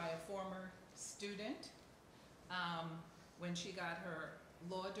me by a former student when she got her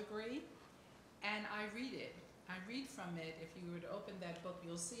law degree, and I read it. I read from it. If you were to open that book,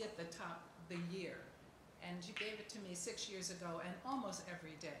 you'll see at the top the year. And she gave it to me 6 years ago, and almost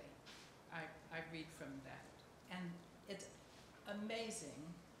every day I read from that. And it's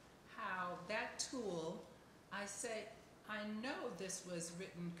amazing how that tool, I say, I know this was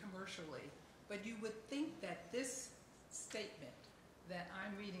written commercially, but you would think that this statement that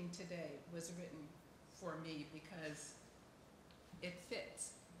I'm reading today was written for me because it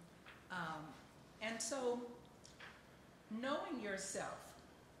fits. And so, knowing yourself,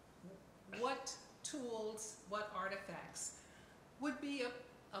 what tools, what artifacts would be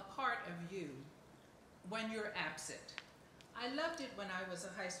a part of you when you're absent. I loved it when I was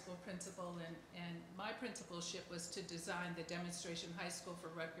a high school principal, and my principalship was to design the demonstration high school for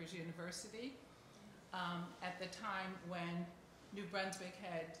Rutgers University at the time when New Brunswick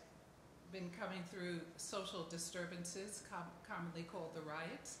had been coming through social disturbances, commonly called the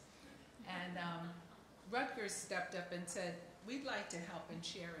riots. And Rutgers stepped up and said, we'd like to help and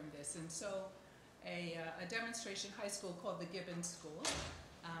share in this. And so a demonstration high school called the Gibbons School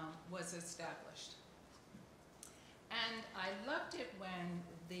was established. And I loved it when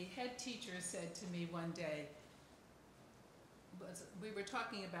the head teacher said to me one day, we were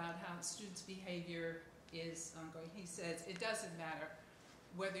talking about how students' behavior is ongoing. He says, it doesn't matter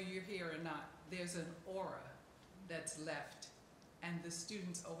whether you're here or not. There's an aura that's left, and the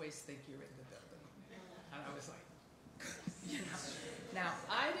students always think you're in the building. And I was like, you know. Now,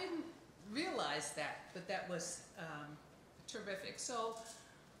 I didn't realize that, but that was terrific. So,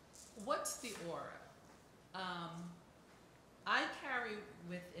 what's the aura? I carry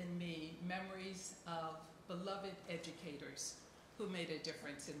within me memories of beloved educators who made a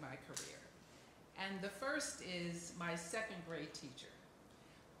difference in my career. And the first is my second grade teacher,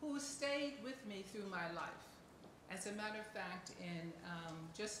 who stayed with me through my life. As a matter of fact, in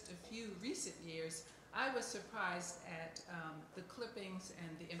just a few recent years, I was surprised at the clippings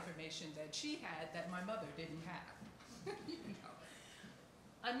and the information that she had that my mother didn't have. You know.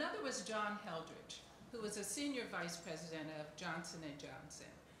 Another was John Heldridge, who was a senior vice president of Johnson & Johnson.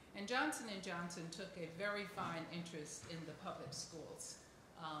 And Johnson & Johnson took a very fine interest in the public schools,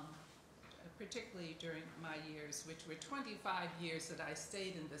 particularly during my years, which were 25 years that I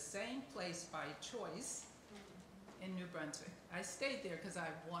stayed in the same place by choice in New Brunswick. I stayed there because I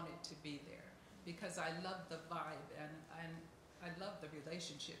wanted to be there, because I loved the vibe and I loved the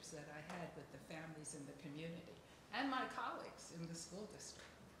relationships that I had with the families in the community and my colleagues in the school district.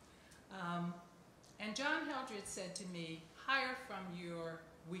 And John Heldridge said to me, hire from your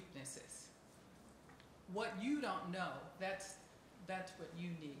weaknesses. What you don't know, that's what you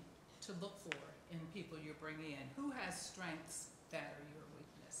need to look for in people you're bringing in. Who has strengths that are your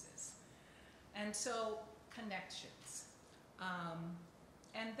weaknesses? And so, connections.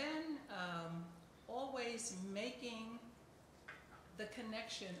 And then always making the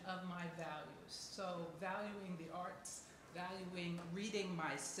connection of my values. So valuing the arts, valuing reading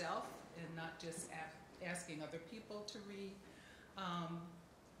myself and not just asking other people to read,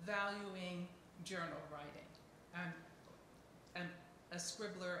 valuing journal writing. I'm a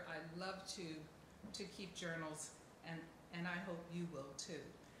scribbler. I love to keep journals, and I hope you will too.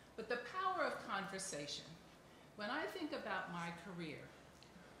 But the power of conversation. When I think about my career,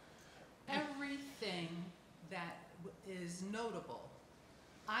 everything that is notable,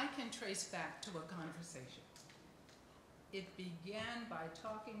 I can trace back to a conversation. It began by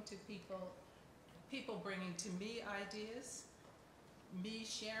talking to people bringing to me ideas, me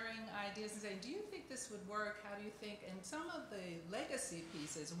sharing ideas and saying, do you think this would work? How do you think? And some of the legacy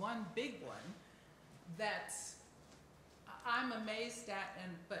pieces, one big one that's I'm amazed at,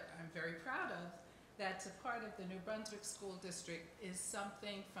 but I'm very proud of, that's a part of the New Brunswick School District, is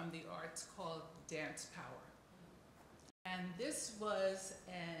something from the arts called Dance Power. And this was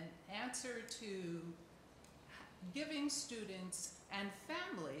answer to giving students and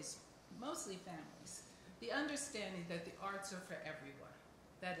families, mostly families, the understanding that the arts are for everyone,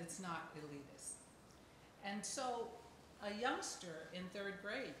 that it's not elitist. And so a youngster in 3rd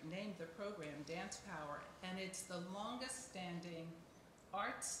grade named the program Dance Power, and it's the longest standing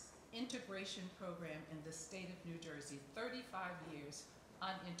arts integration program in the state of New Jersey, 35 years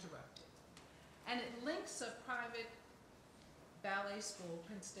uninterrupted. And it links a private ballet school,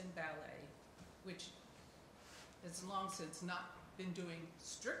 Princeton Ballet, which has long since not been doing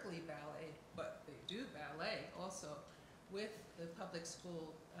strictly ballet, but they do ballet also, with the public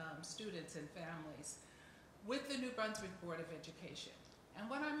school students and families, with the New Brunswick Board of Education. And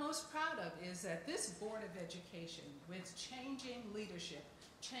what I'm most proud of is that this Board of Education, with changing leadership,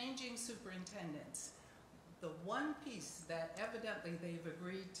 changing superintendents, the one piece that evidently they've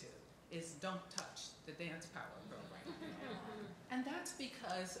agreed to is don't touch the Dance Power program. And that's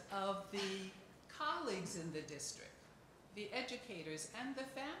because of the colleagues in the district, the educators and the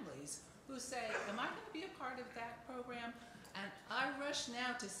families who say, am I going to be a part of that program? And I rush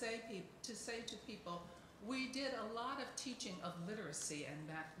now to say to people, we did a lot of teaching of literacy and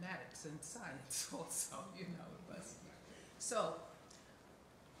mathematics and science also, you know, it was. So,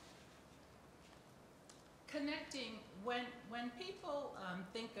 connecting, when people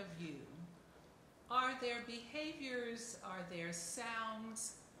think of you, are there behaviors, are there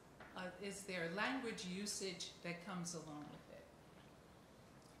sounds, is there language usage that comes along with it?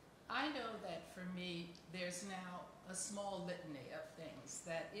 I know that for me, there's now a small litany of things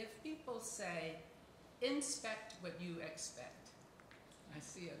that if people say, inspect what you expect. I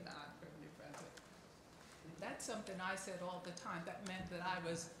see a nod from New Brunswick. That's something I said all the time. That meant that I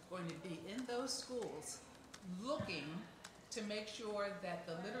was going to be in those schools looking to make sure that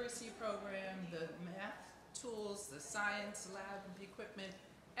the literacy program, the math tools, the science lab equipment,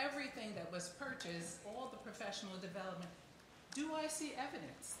 everything that was purchased, all the professional development, do I see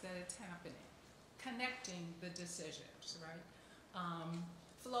evidence that it's happening? Connecting the decisions, right?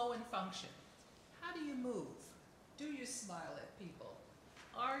 Flow and function. How do you move? Do you smile at people?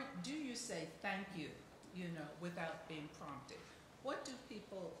 Do you say thank you, without being prompted? What do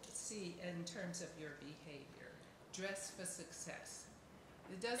people see in terms of your behavior? Dress for success.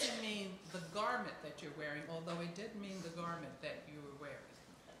 It doesn't mean the garment that you're wearing, although it did mean the garment that you were wearing.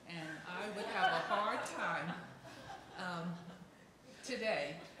 And I would have a hard time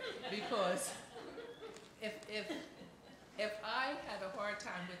today, because if I had a hard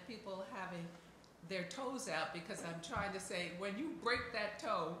time with people having their toes out, because I'm trying to say, when you break that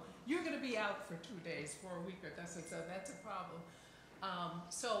toe, you're going to be out for 2 days, for a week, or so that's a problem.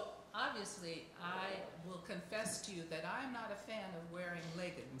 So obviously, I will confess to you that I'm not a fan of wearing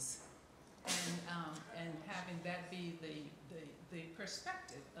leggings and having that be the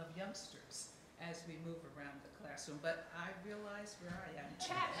perspective of youngsters as we move around the classroom. But I realize where I am.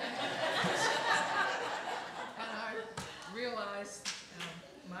 Chat! And I realize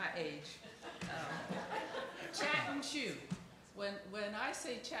my age. Chat and chew. When I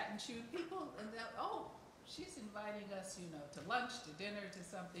say chat and chew, people, oh, she's inviting us, to lunch, to dinner, to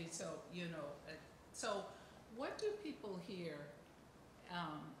something. So, so what do people hear?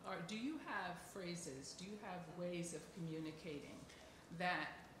 Or do you have phrases? Do you have ways of communicating that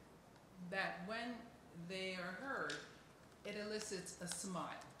when they are heard, it elicits a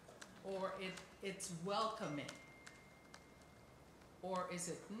smile, or it's welcoming, or is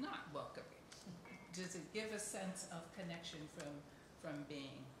it not welcoming? Does it give a sense of connection from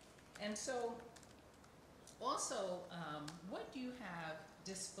being? And so, also, what do you have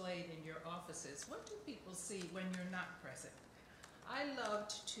displayed in your offices? What do people see when you're not present? I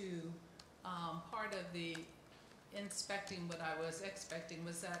loved to, part of the inspecting what I was expecting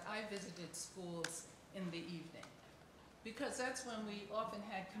was that I visited schools in the evening, because that's when we often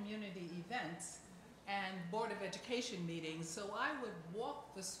had community events and Board of Education meetings. So I would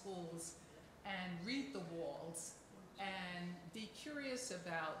walk the schools and read the walls and be curious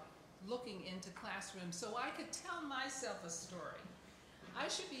about looking into classrooms so I could tell myself a story. I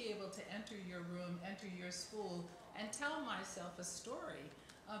should be able to enter your room, enter your school, and tell myself a story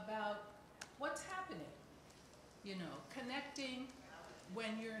about what's happening. Connecting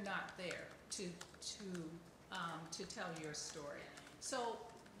when you're not there to tell your story. So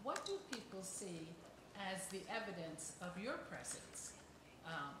what do people see as the evidence of your presence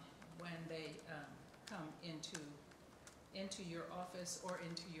when they come into your office or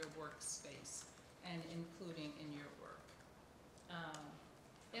into your workspace, and including in your work?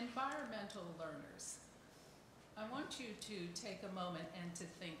 Environmental learners. I want you to take a moment and to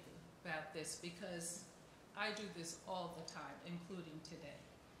think about this, because I do this all the time, including today.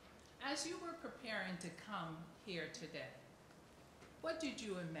 as you were preparing to come here today, what did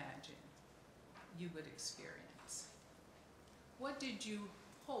you imagine you would experience? What did you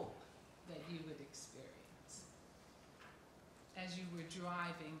hope that you would experience as you were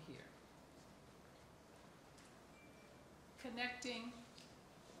driving here? Connecting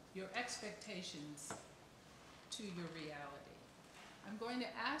your expectations to your reality. I'm going to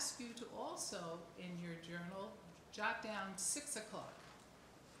ask you to also, in your journal, jot down 6 o'clock.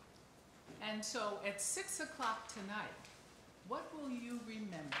 And so at 6 o'clock tonight, what will you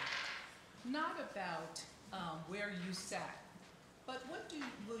remember? Not about where you sat, but what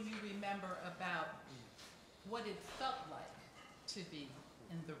will you remember about what it felt like to be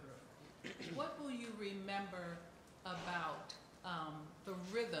in the room? What will you remember about the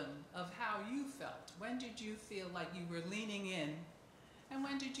rhythm of how you felt? When did you feel like you were leaning in? And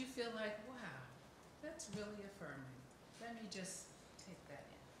when did you feel like, wow, that's really affirming. Let me just take that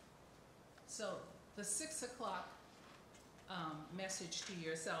in. So the 6 o'clock message to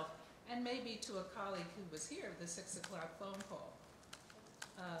yourself, and maybe to a colleague who was here, the 6 o'clock phone call.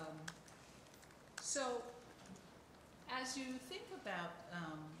 So as you think about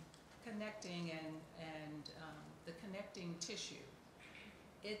connecting and the connecting tissue,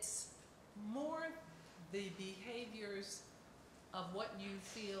 it's more the behaviors of what you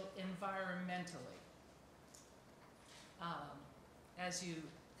feel environmentally as you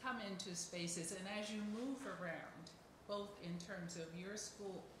come into spaces and as you move around, both in terms of your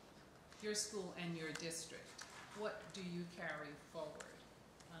school and your district. What do you carry forward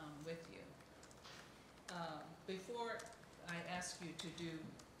with you? Before I ask you to do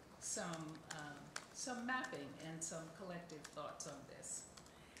some mapping and some collective thoughts on this,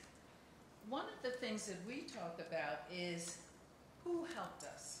 one of the things that we talk about is who helped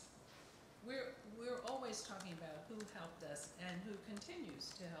us. We're always talking about who helped us and who continues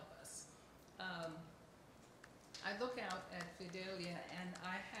to help us. I look out at Fidelia and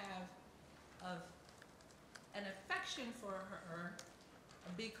I have an affection for her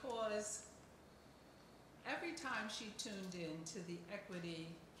because every time she tuned in to the Equity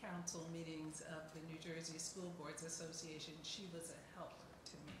Council meetings of the New Jersey School Boards Association, she was a helper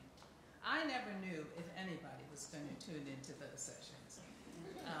to me. I never knew if anybody was going to tune into those sessions.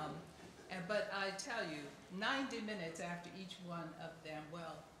 But I tell you, 90 minutes after each one of them,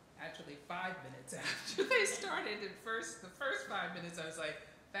 well, actually 5 minutes after they started, the first 5 minutes, I was like,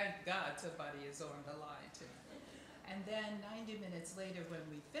 thank God somebody is on the line tonight. And then 90 minutes later when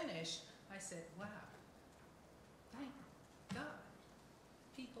we finished, I said, wow, thank God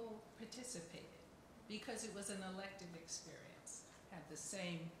people participated, because it was an elective experience. Had the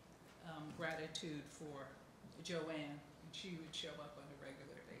same gratitude for Joanne, and she would show up on a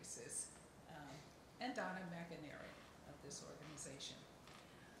regular basis, and Donna McInerney of this organization.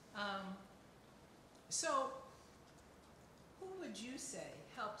 So who would you say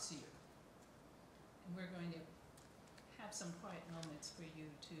helps you? And we're going to have some quiet moments for you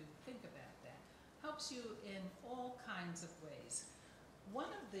to think about that. Helps you in all kinds of ways. One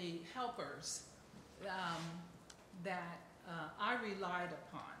of the helpers that I relied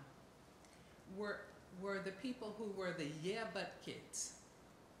upon were the people who were the yeah but kids.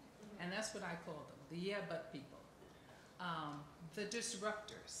 And that's what I call them, the yeah but people. The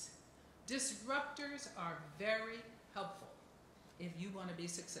disruptors. Disruptors are very helpful if you want to be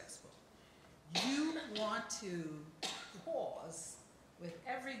successful. You want to pause with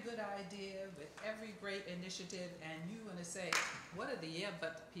every good idea, with every great initiative, and you want to say, what are the yeah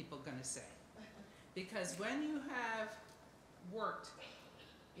but people going to say? Because when you have worked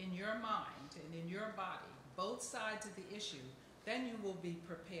in your mind and in your body, both sides of the issue, then you will be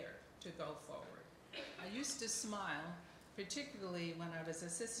prepared to go forward. I used to smile, particularly when I was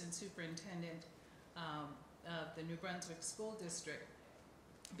assistant superintendent of the New Brunswick School District,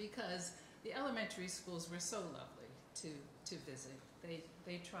 because the elementary schools were so lovely to visit.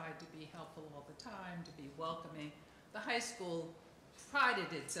 They tried to be helpful all the time, to be welcoming. The high school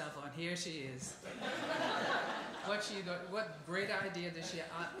prided itself on, here she is. What great idea does she have?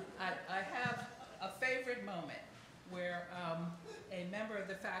 I have a favorite moment where a member of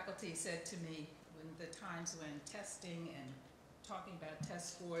the faculty said to me, when the times when testing and talking about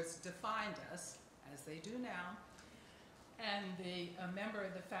test scores defined us, as they do now, and a member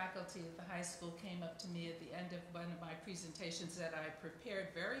of the faculty at the high school came up to me at the end of one of my presentations that I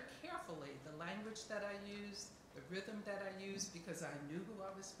prepared very carefully, the language that I used, the rhythm that I used, because I knew who I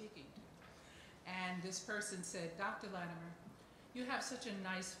was speaking to. And this person said, Dr. Latimer, you have such a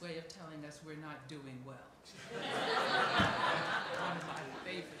nice way of telling us we're not doing well. One of my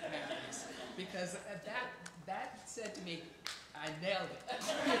favorite memories, because that said to me, I nailed it.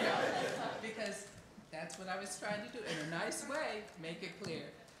 because that's what I was trying to do in a nice way, make it clear.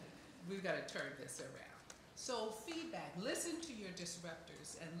 We've got to turn this around. So feedback, listen to your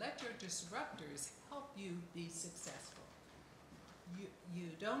disruptors and let your disruptors help you be successful. You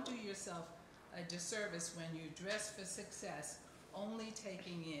don't do yourself a disservice when you dress for success, only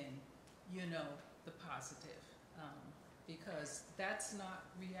taking in, you know, the positive, because that's not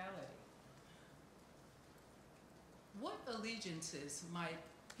reality. What allegiances might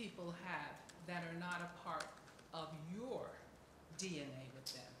people have that are not a part of your DNA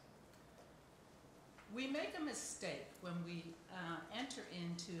with them? We make a mistake when we enter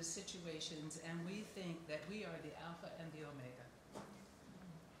into situations and we think that we are the Alpha and the Omega.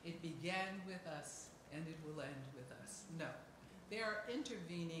 It began with us and it will end with us. No. There are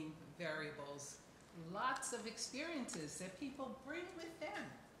intervening variables, lots of experiences that people bring with them.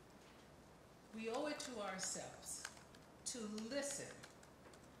 We owe it to ourselves to listen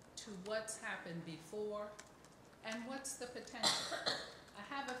to what's happened before and what's the potential.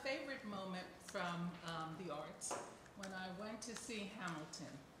 I have a favorite moment from the arts when I went to see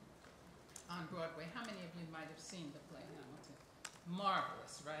Hamilton on Broadway. How many of you might have seen the play Hamilton?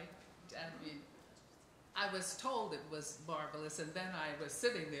 Marvelous, right? I mean, I was told it was marvelous, and then I was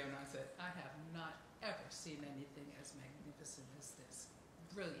sitting there and I said, I have not ever seen anything as magnificent as this.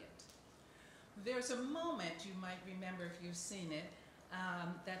 Brilliant. There's a moment you might remember if you've seen it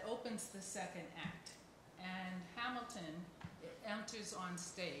that opens the second act. And Hamilton enters on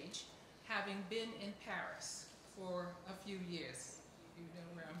stage having been in Paris for a few years. You know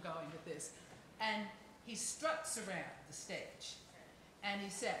where I'm going with this. And he struts around the stage and he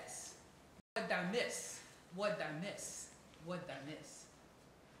says, what did I miss? What did I miss? What did I miss?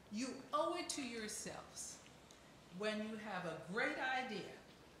 You owe it to yourselves when you have a great idea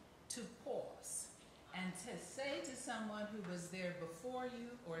to pause and to say to someone who was there before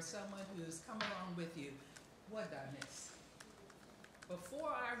you or someone who's come along with you, what did I miss? Before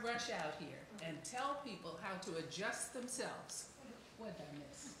I rush out here and tell people how to adjust themselves, what did I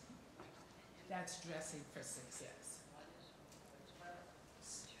miss? That's dressing for success.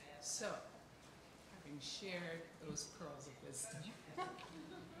 So, having shared those pearls of wisdom,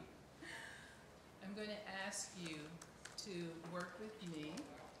 I'm going to ask you to work with me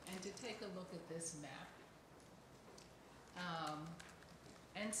and to take a look at this map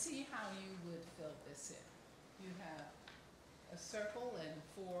and see how you would fill this in. You have a circle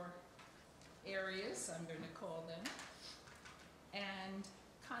and 4 areas, I'm going to call them, and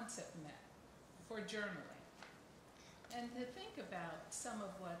concept map for journaling. And to think about some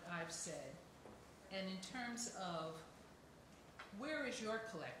of what I've said, and in terms of where is your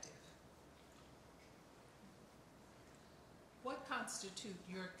collective? What constitutes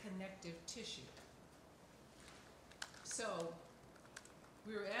your connective tissue? So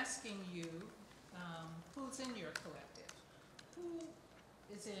we're asking you, who's in your collective? Who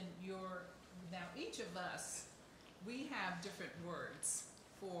is in your, now each of us, we have different words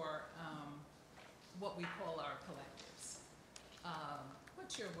for what we call our collectives.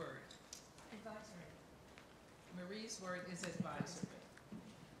 What's your word? Advisory. Marie's word is advisory.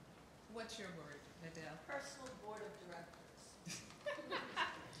 What's your word, Adele? Personal board of directors.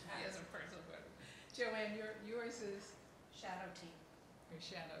 Yes, a personal board. Joanne, yours is? Shadow team. Your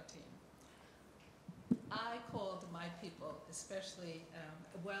shadow team. I called my people, especially,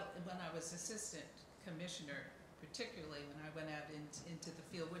 well, when I was assistant commissioner, particularly when I went out into the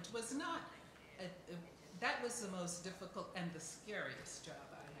field, which was not, that was the most difficult and the scariest job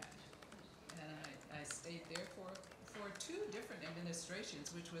I had. And I stayed there for 2 different administrations,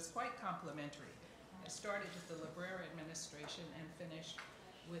 which was quite complimentary. I started with the Librera administration and finished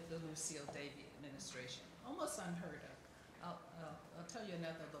with the Lucille Davy administration. Almost unheard of. I'll tell you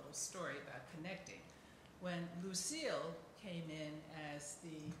another little story about connecting. When Lucille came in as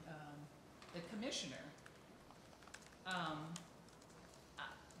the commissioner,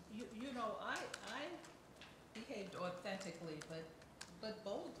 you know, I behaved authentically, but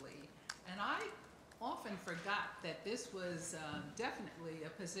boldly, and I often forgot that this was definitely a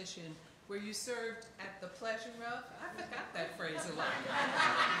position where you served at the pleasure of. I forgot that phrase a lot.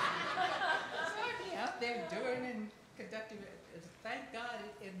 So I'd be out there doing and conducting it. Thank God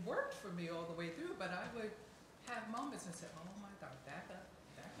it worked for me all the way through, but I would have moments and say, oh my God, back up,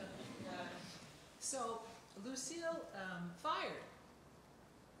 back up. So Lucille fired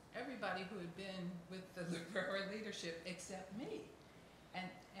everybody who had been with the Librera leadership except me.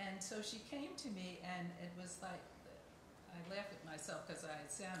 And so she came to me, and it was like, I laugh at myself because I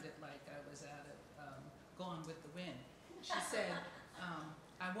sounded like I was out of Gone with the Wind. She said,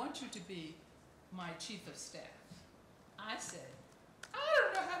 I want you to be my chief of staff. I said, I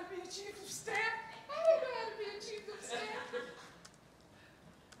don't know how to be a chief of staff.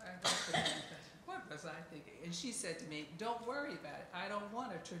 she said to me, don't worry about it. I don't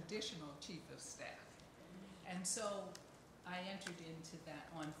want a traditional chief of staff. And so I entered into that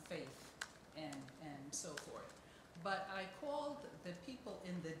on faith and so forth. But I called the people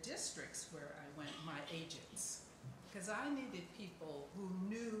in the districts where I went my agents, because I needed people who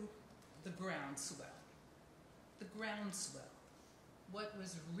knew the groundswell, what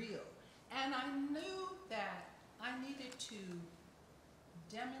was real. And I knew that I needed to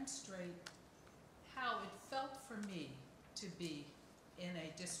demonstrate how it felt for me to be in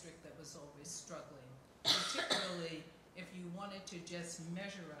a district that was always struggling, particularly if you wanted to just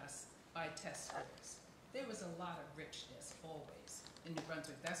measure us by test scores. There was a lot of richness always in New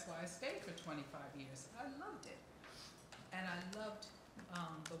Brunswick. That's why I stayed for 25 years. I loved it. And I loved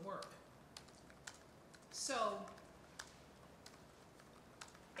the work. So,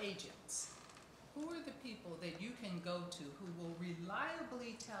 agents. Who are the people that you can go to who will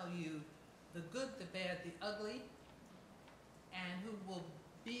reliably tell you the good, the bad, the ugly, and who will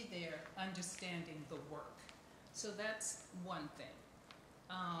be there understanding the work? So that's one thing.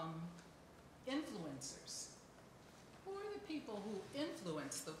 Influencers. Who are the people who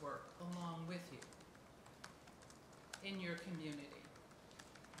influence the work along with you in your community?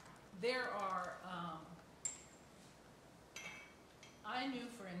 There are, I knew,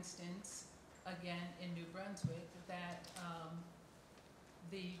 for instance, again in New Brunswick, that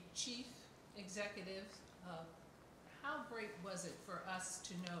the chief executive, how great was it for us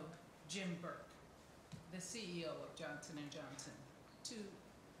to know Jim Burke, the CEO of Johnson & Johnson,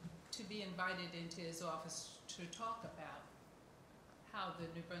 to be invited into his office to talk about how the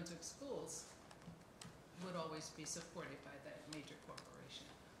New Brunswick schools would always be supported by that major corporation.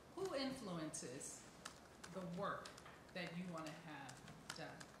 Who influences the work that you want to have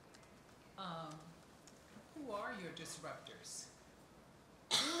done? Who are your disruptors?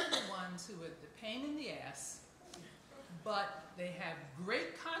 Who are the ones who are the pain in the ass, but they have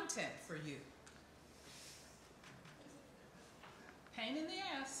great content for you? Pain in the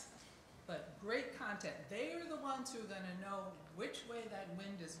ass, but great content. They are the ones who are going to know which way that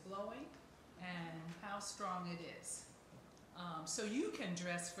wind is blowing and how strong it is. So you can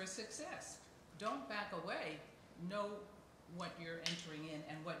dress for success. Don't back away. Know what you're entering in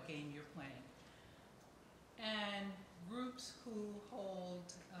and what game you're playing. And groups who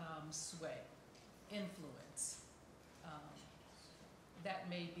hold sway, influence. That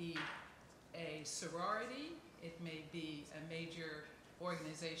may be a sorority. It may be a major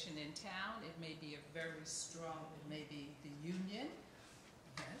organization in town. It may be a very strong, it may be the union.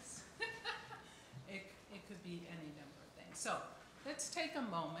 Yes. It could be any number of things. So let's take a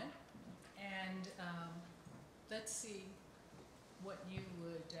moment and let's see what you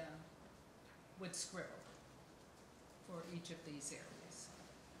would scribble for each of these areas.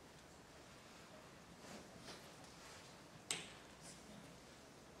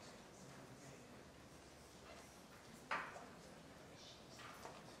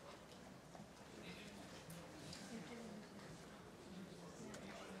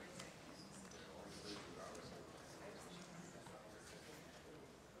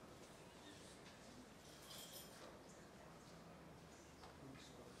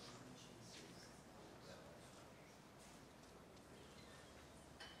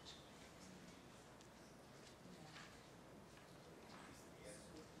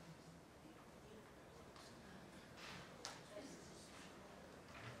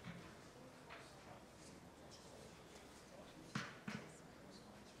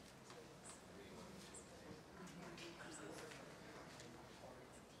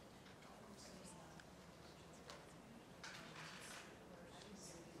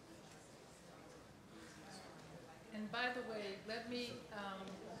 And by the way, let me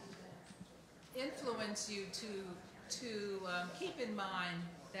influence you to keep in mind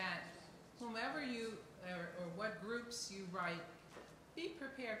that whomever you, or what groups you write, be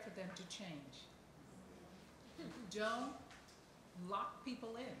prepared for them to change. Don't lock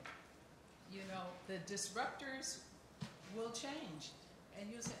people in. You know, the disruptors will change.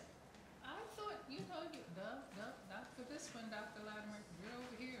 And you say, I thought, you know, no, not for this one, Dr. Latimer, you're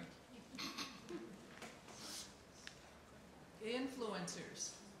over here.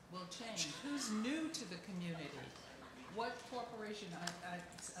 Influencers will change. Who's new to the community? What corporation?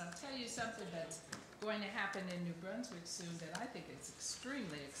 I'll tell you something that's going to happen in New Brunswick soon that I think is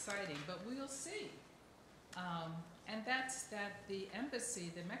extremely exciting, but we'll see. And that's that the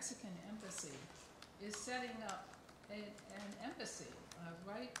embassy, the Mexican embassy, is setting up an embassy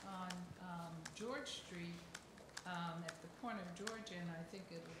right on George Street at the corner of Georgia, and I think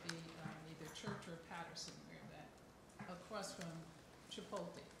it will be either Church or Patterson, across from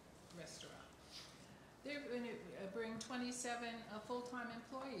Chipotle restaurant. they're going to bring 27 full-time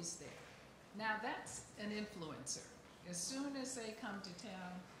employees there. Now that's an influencer. As soon as they come to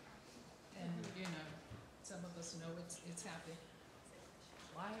town, and you know, some of us know it's happening,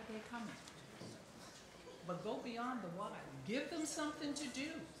 why are they coming? But go beyond the why. Give them something to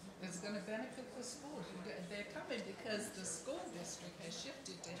do. It's going to benefit the schools. They're coming because the school district has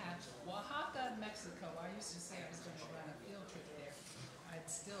shifted to have Oaxaca, Mexico. I used to say I was going to run a field trip there. I'd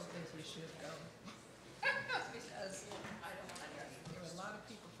still think we should go. Because there are a lot of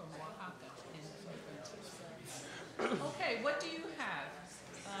people from Oaxaca in the footprint. Okay, what do you have?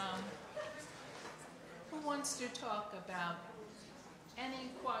 Who wants to talk about any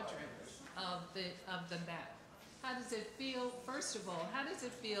quadrant of the map? How does it feel, first of all, how does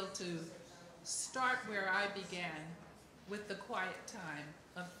it feel to start where I began with the quiet time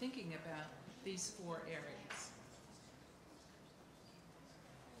of thinking about these 4 areas?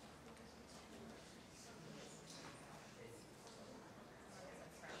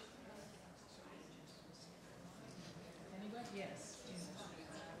 Anyone? Yes.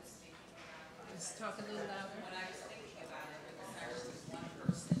 Just talk a little louder. When I was thinking about it, there was actually one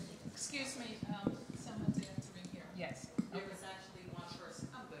person. Excuse me, someone's answering here. Yes. There was actually one person,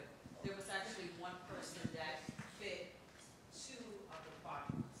 I'm good. There was actually one person that fit 2 of the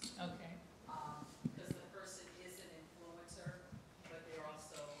quadrants. Okay. Because the person is an influencer, but they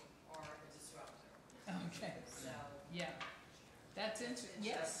also are a disruptor. Okay. So. Yeah. That's interesting.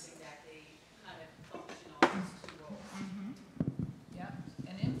 Yes. Interesting that they kind of function on those 2 roles. Mm-hmm. Yep.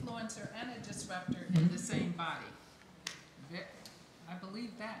 An influencer and a disruptor in the same body. I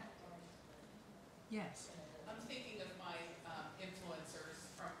believe that. Yes. I'm thinking of my influencers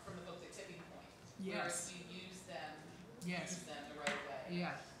from the book The Tipping Point. Yes. Where if you use them the right way,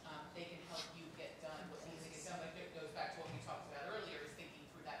 Yeah. they can help you get done what needs to get done. Like it goes back to what we talked about earlier, is thinking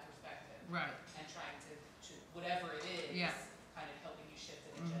through that perspective. Right. And trying to whatever it is, Yeah. kind of helping you shift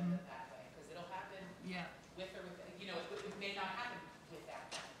an agenda that way. Because it'll happen with or without, you know, it may not happen without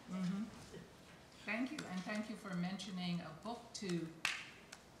that. Mm-hmm. Thank you, and thank you for mentioning a book to,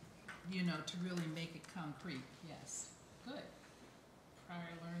 you know, to really make it concrete. Yes, good.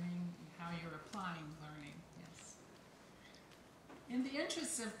 Prior learning, how you're applying learning, yes. In the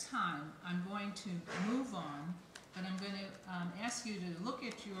interest of time, I'm going to move on, but I'm going to ask you to look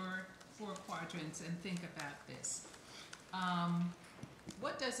at your 4 quadrants and think about this.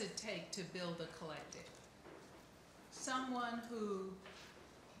 What does it take to build a collective? Someone who,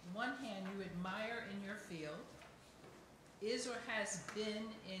 on one hand, you admire in your field, is or has been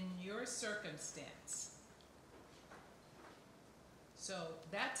in your circumstance. So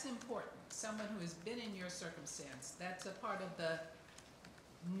that's important. Someone who has been in your circumstance. That's a part of the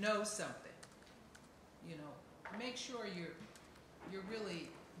know something. You know, make sure you're really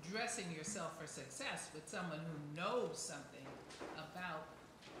dressing yourself for success with someone who knows something about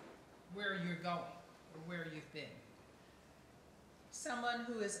where you're going or where you've been. Someone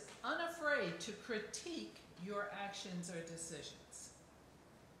who is unafraid to critique your actions or decisions.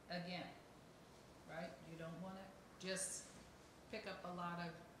 Again, right? You don't want to just pick up a lot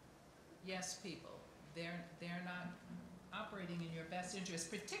of yes people. They're not operating in your best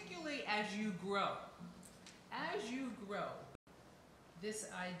interest, particularly as you grow. As you grow, this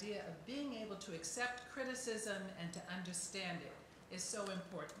idea of being able to accept criticism and to understand it is so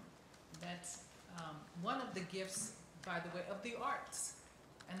important. That's one of the gifts, by the way, of the arts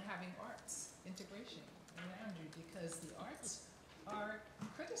and having arts integration around you, because the arts are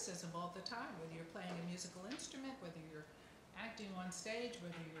criticism all the time, whether you're playing a musical instrument, whether you're acting on stage,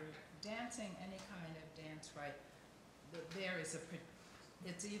 whether you're dancing, any kind of dance, right?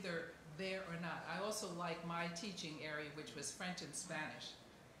 It's either there or not. I also like my teaching area, which was French and Spanish,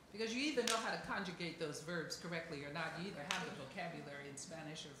 because you either know how to conjugate those verbs correctly or not. You either have the vocabulary in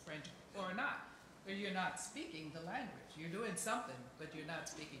Spanish or French or not, or you're not speaking the language. You're doing something, but you're not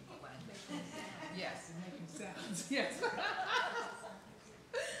speaking the language. Yes, and making sounds. Yes.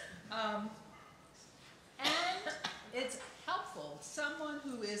 And it's helpful, someone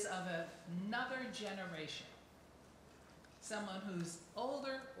who is of another generation, someone who's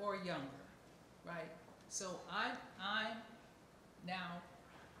older or younger, right? So I'm now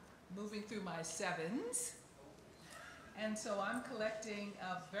moving through my 7s, and so I'm collecting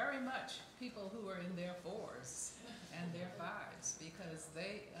very much people who are in their 4s and their 5s, because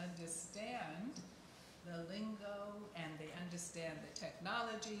they understand the lingo and they understand the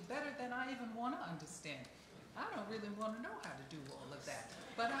technology better than I even want to understand. I don't really want to know how to do all of that,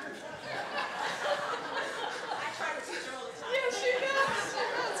 but I try to teach her all the time. Yes, she does. She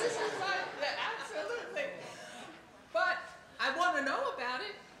does. This is right. Yeah, absolutely. But I want to know about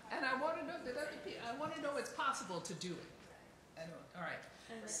it, and I want to know that other people. I want to do it. All right.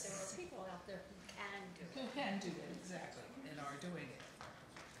 Unless there are people out there who can do it. Who can do it, exactly, and are doing it.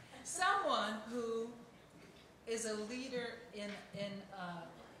 Someone who is a leader in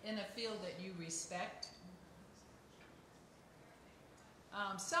a field that you respect.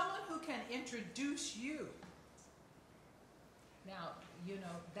 Someone who can introduce you. Now, you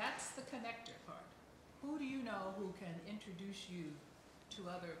know, that's the connector part. Who do you know who can introduce you to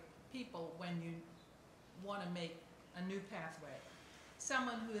other people when you want to make a new pathway?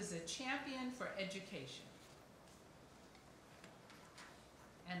 Someone who is a champion for education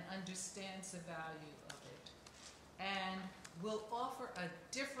and understands the value of it and will offer a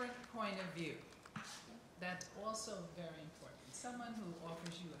different point of view. That's also very important. Someone who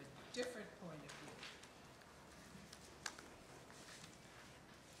offers you a different point of view.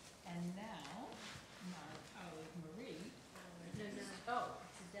 And now, my colleague Marie. Oh.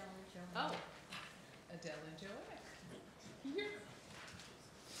 Adele and Joanne. Oh, Adele and Joanne. Here.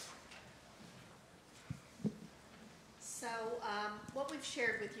 So what we've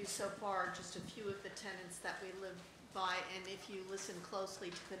shared with you so far, just a few of the tenets that we live by, and if you listen closely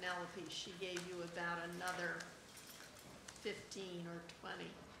to Penelope, she gave you about another 15 or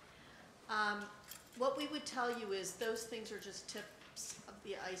 20. What we would tell you is those things are just tips of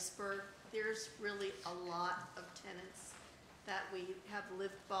the iceberg. There's really a lot of tenets that we have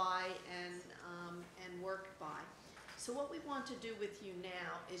lived by and worked by. So what we want to do with you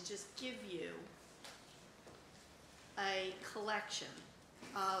now is just give you a collection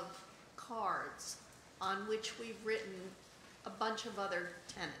of cards on which we've written a bunch of other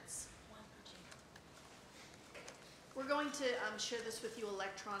tenets. We're going to share this with you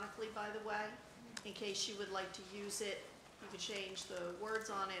electronically, by the way, in case you would like to use it. You could change the words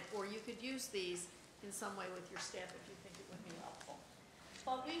on it, or you could use these in some way with your staff if you think it would be helpful.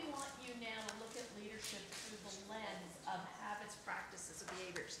 But we want you now to look at leadership through the lens of habits, practices, and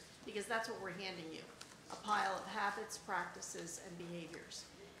behaviors, because that's what we're handing you, a pile of habits, practices, and behaviors.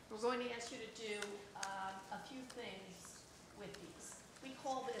 We're going to ask you to do a few things with these. We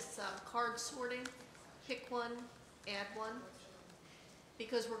call this card sorting. Pick one, add one,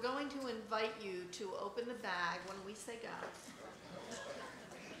 because we're going to invite you to open the bag when we say go.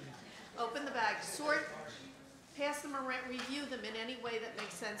 Open the bag, sort, pass them around, review them in any way that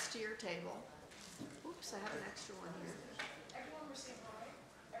makes sense to your table. Oops, I have an extra one here. Everyone received one,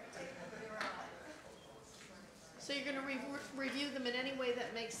 right? Every table, they were on. So you're going to review them in any way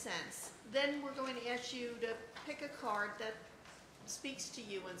that makes sense. Then we're going to ask you to pick a card that speaks to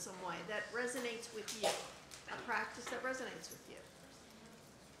you in some way, that resonates with you, a practice that resonates with you.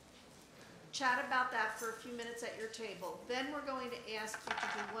 Chat about that for a few minutes at your table. Then we're going to ask you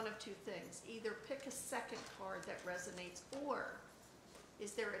to do one of two things. Either pick a second card that resonates, or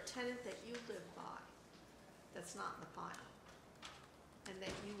is there a tenet that you live by that's not in the pile and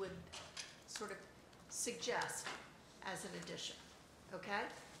that you would sort of suggest as an addition, okay?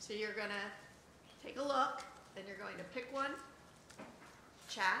 So you're going to take a look, then you're going to pick one,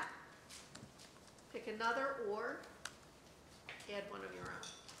 chat, pick another, or add one of your own.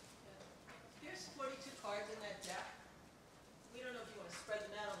 There's 42 cards in that deck. We don't know if you want to spread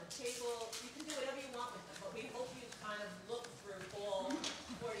them out on the table. You can do whatever you want with them, but we hope you kind of look through all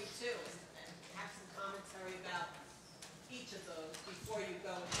 42 and have some commentary about each of those before you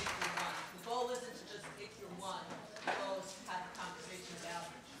go and pick your one. The goal isn't to just pick your one. The goal is to have a conversation about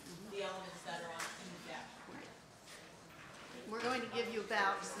the elements that are on in the deck. We're going to give you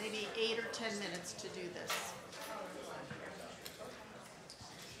about maybe 8 or 10 minutes to do this.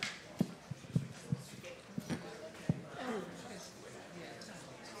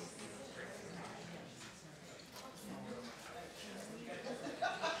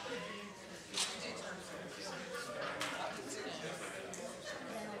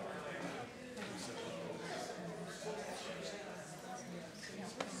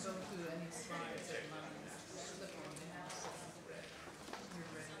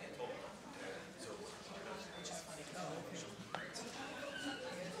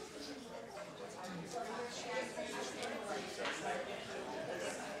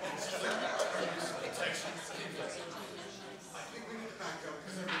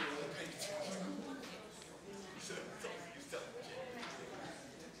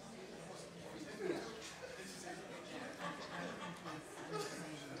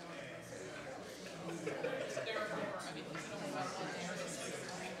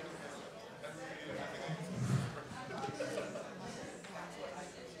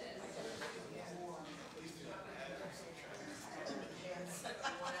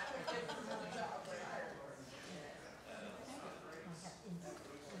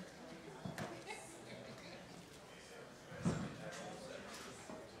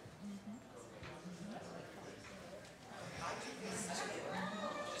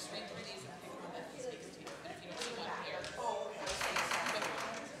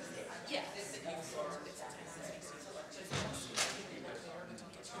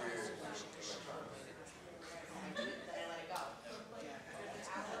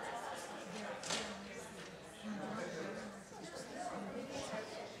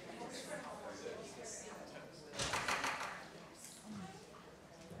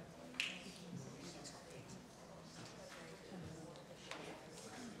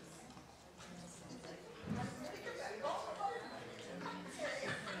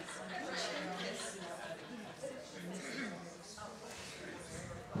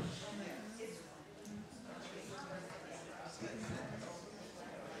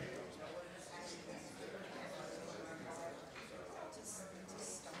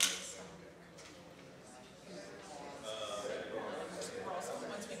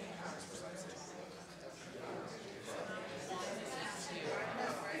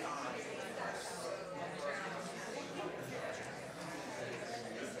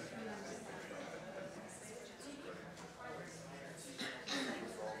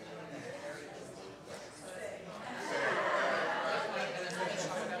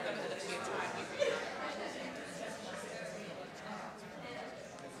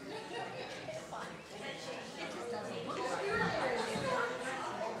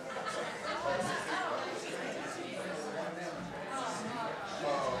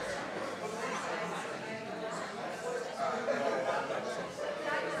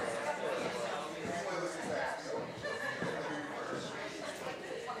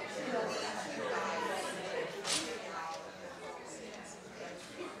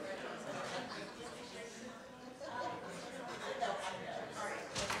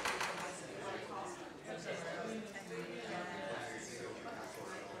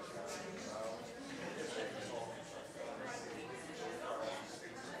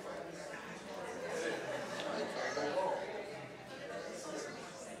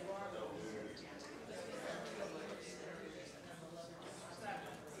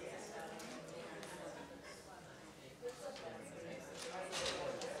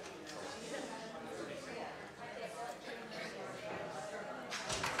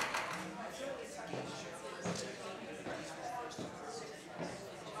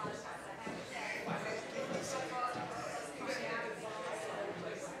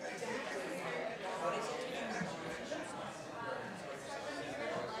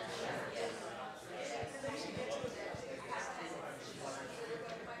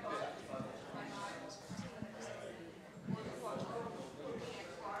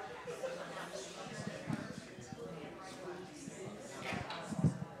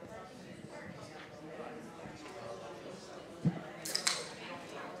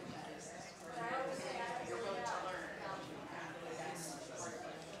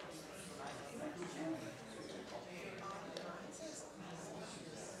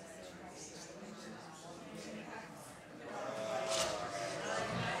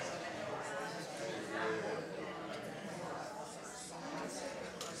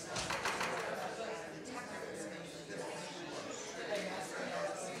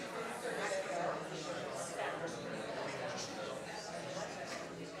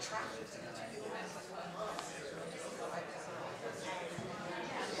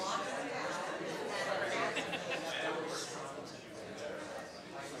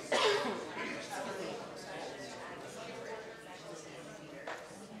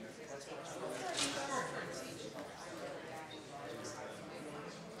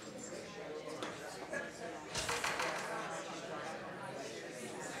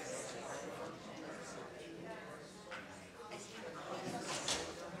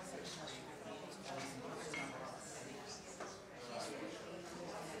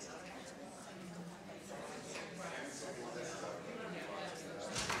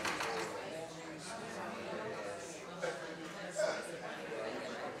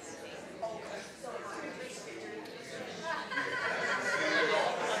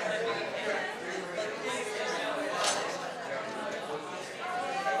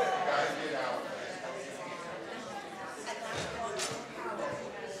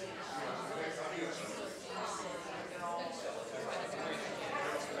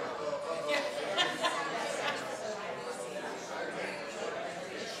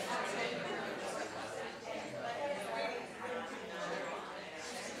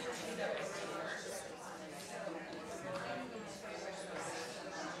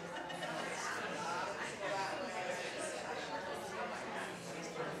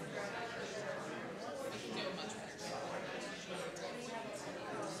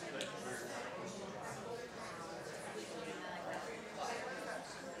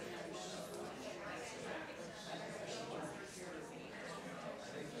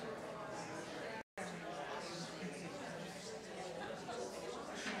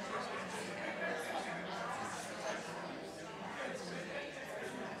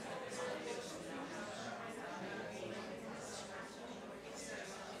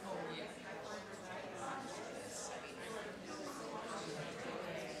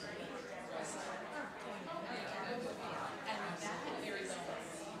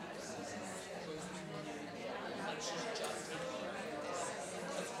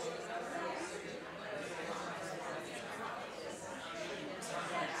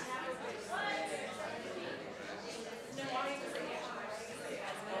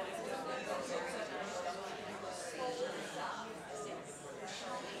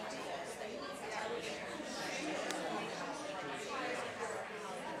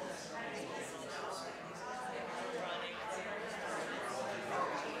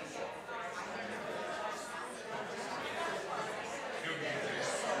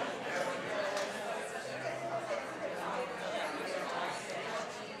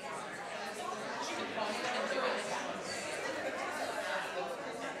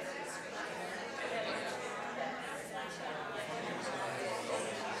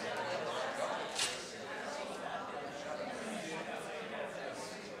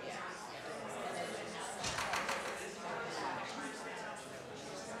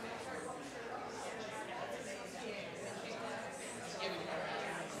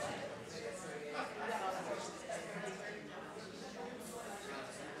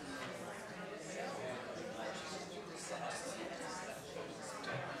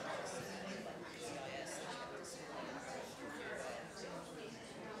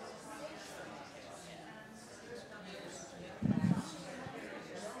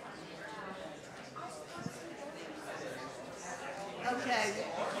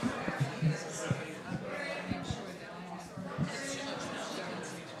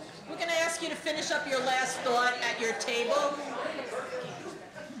 We're going to ask you to finish up your last thought at your table.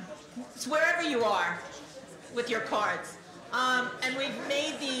 It's wherever you are with your cards. And we've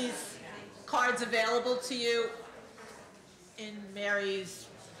made these cards available to you in Mary's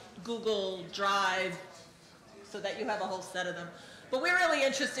Google Drive so that you have a whole set of them. But we're really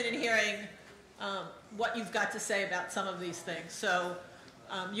interested in hearing what you've got to say about some of these things. So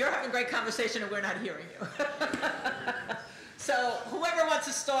you're having a great conversation and we're not hearing you. So whoever wants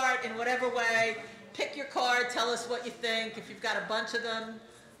to start in whatever way, pick your card, tell us what you think. If you've got a bunch of them,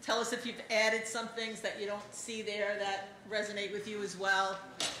 tell us if you've added some things that you don't see there that resonate with you as well.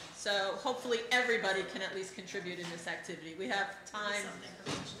 So hopefully everybody can at least contribute in this activity. We have time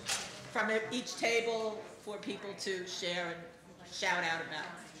from each table for people to share and shout out about.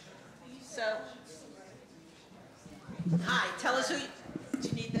 So, hi, tell us who you, do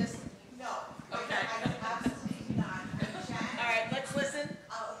you need this? No. Okay. Absolutely not. All right, let's listen.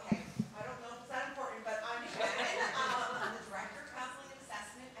 Oh, okay. I don't know if it's that important, but I'm Shannon. I'm the Director of Counseling and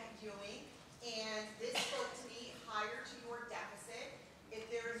Assessment at Ewing, and this spoke to me, higher to your deficit. If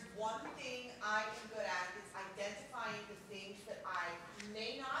there is one thing I am good at, it's identifying the things that I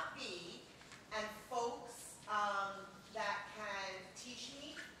may not be, and folks that can teach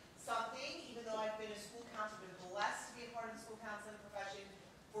me something, even though I've been a school counselor, been blessed to be a part of the school counseling profession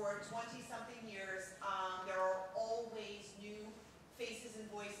for 20-something years. There are always new faces and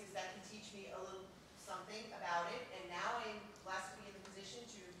voices that can teach me a little something about it, and now I'm blessed to be in the position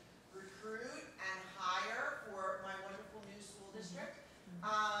to recruit and hire for my wonderful new school district.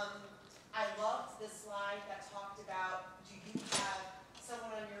 I loved the slide that talked about, do you have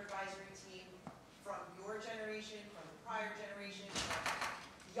someone on your advisory team from your generation, from the prior generation, from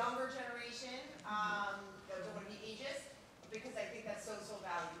younger generation, don't want to be ageist, because I think that's so, so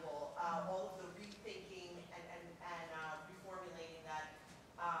valuable. All of the rethinking and reformulating that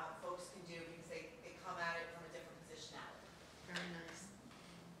folks can do, because they come at it from a different positionality. Very nice.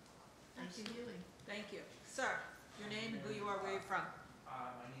 Thank you. Thank you. Sir, your name and who you are, where you're from.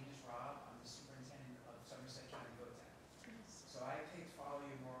 My name is Rob. I'm the superintendent of Somerset County GoTech. So I picked follow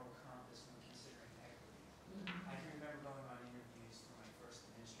your moral compass when considering equity. I can remember going on interviews for my first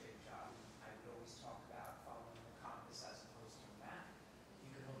administrative job. I would always talk about following the compass as opposed to a map.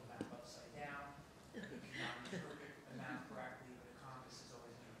 You could hold the map upside down. You could not interpret the map correctly, but a compass is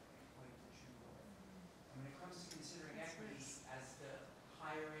always going to point the true north. And when it comes to considering equity as the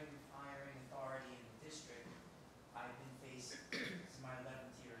hiring, firing authority in the district, I've been faced, this is my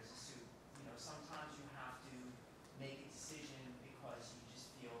 11th year as a suit. You know, sometimes you have to make a decision because you just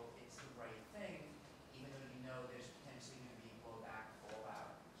feel it's the right thing, even though you know there's potentially going to be blowback,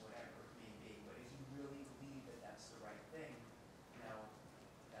 fallout, whatever it may be. But if you really believe that that's the right thing, you know,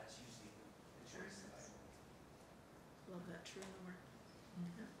 that's usually the choice that I make. Love that, true north.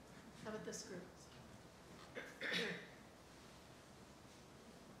 How about this group?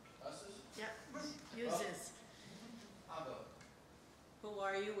 Yep, uses. I'll go. Who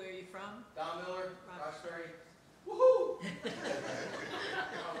are you? Where are you from? Don Miller, Roxbury. Woohoo!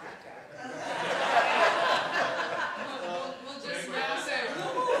 We'll just now say,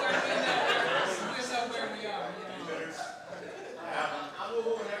 woo-hoo, where we know where we are. I'm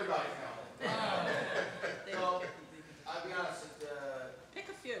woohooing everybody now. So, I'll be honest, pick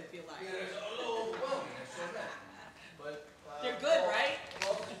a few if you like. yeah, there's a little overwhelming, there's so many. But, They're good, right?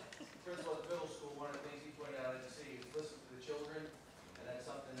 Well, principal at the middle school, one of the things he pointed out at the city is listen to the children, and that's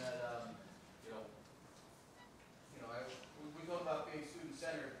something that, we talk about being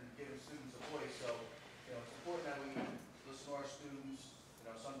student-centered and giving students a voice, so, it's important that we listen to our students.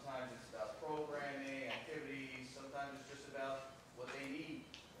 Sometimes it's about programming, activities, sometimes it's just about what they need,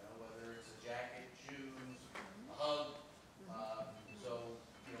 whether it's a jacket, shoes, a hug. So,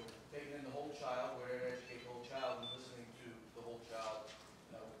 taking in the whole child, we're there to educate the whole child and listening to the whole child.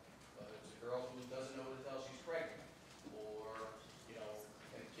 Whether it's a girl who doesn't know what to tell she's pregnant, or,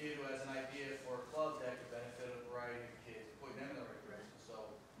 a kid who has an idea for a club that could benefit a variety of kids, putting them in the right direction. So,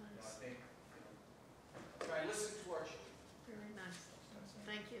 I think, try and listen to our children. Very nice.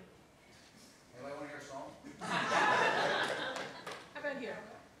 Thank you. Anybody want to hear a song? How about here?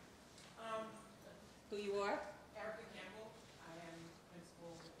 Who you are? Erica Campbell. I am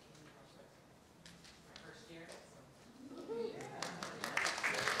principal in my first year.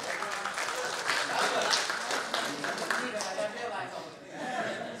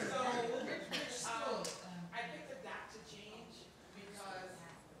 I picked Adapt to Change because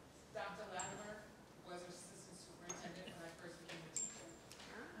Dr. Latimer was assistant superintendent when I first became a teacher.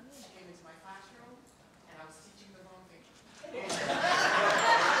 She came into my classroom and I was teaching the wrong thing.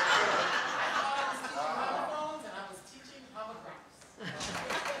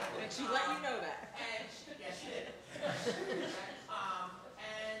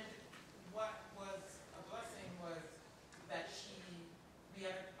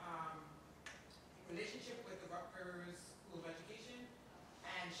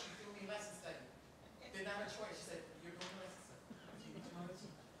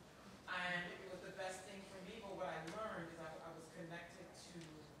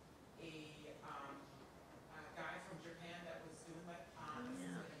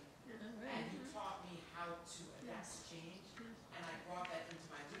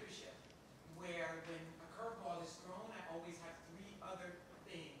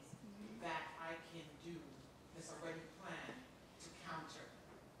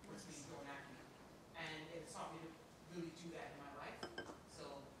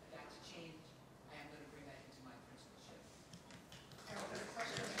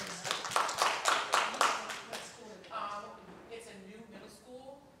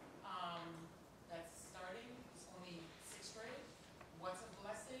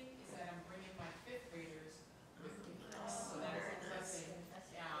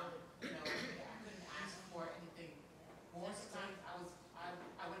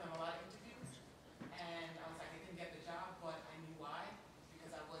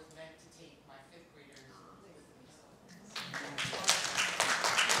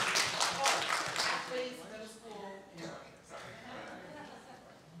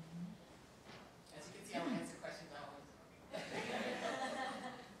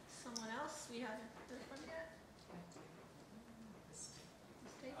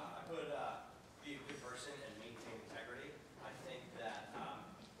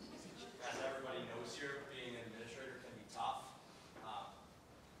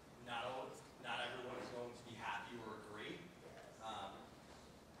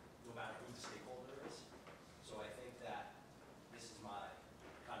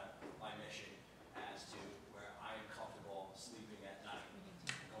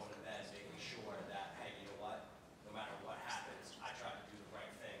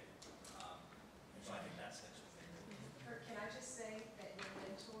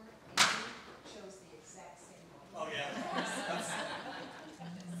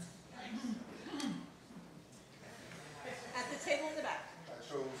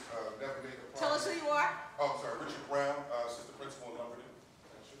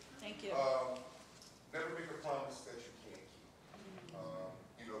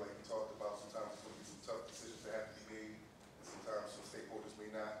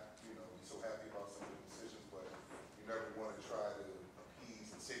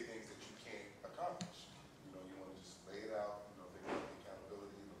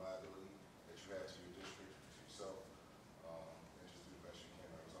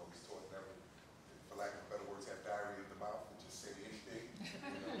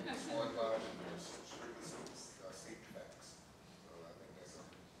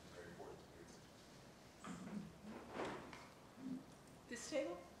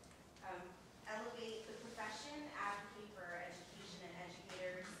 advocate for education and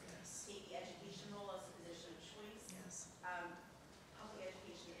educators, take the education role as a position of choice. Public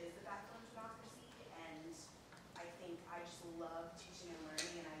education is the backbone of democracy, and I think I just love teaching and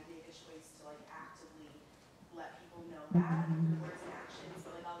learning, and I make a choice to like actively let people know that through words and actions.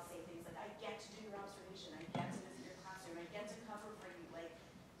 So like I'll say things like, I get to do your observation, I get to visit your classroom, I get to cover for you. Like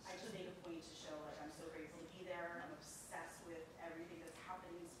I just make a point to show like I'm so grateful to be there. I'm obsessed with everything that's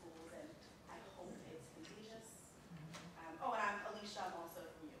happening in schools, and I hope it's contagious. Oh, and I'm Alicia, I'm also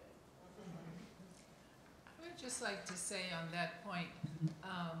from Ewing. I would just like to say on that point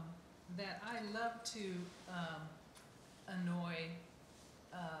that I love to annoy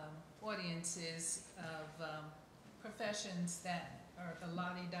audiences of professions that are the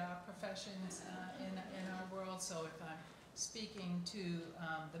la-di-da professions in our world. So if I'm speaking to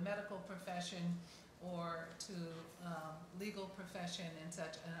the medical profession or to legal profession and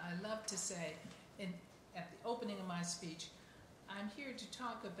such, and I love to say at the opening of my speech, I'm here to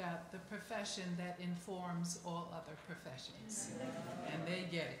talk about the profession that informs all other professions. And they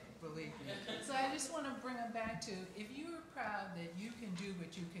get it, believe me. So I just want to bring them back to, if you are proud that you can do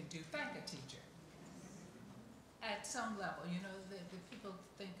what you can do, thank a teacher. At some level, you know, the people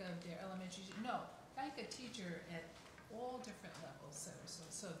think of their elementary, no, thank a teacher at all different levels.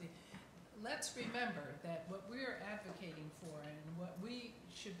 Let's remember that what we're advocating for and what we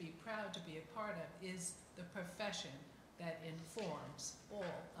should be proud to be a part of is the profession that informs all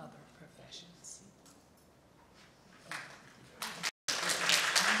other professions.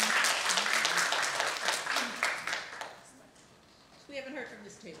 We haven't heard from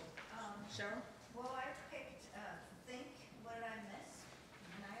this table. Cheryl? Well, I picked Think, What Did I Miss?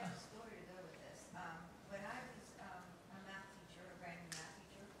 And I have a story to go with this. When I was a math teacher, a brand new math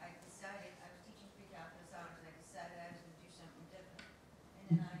teacher, I decided, I was teaching pre-calculus honors, and I decided I was going to do something different.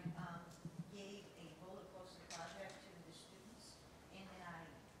 And then I gave a roller coaster project to the students, and then I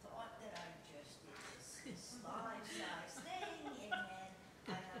thought that I just did this life-size thing, and then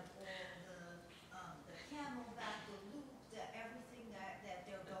I have all the camelback, the loop, everything that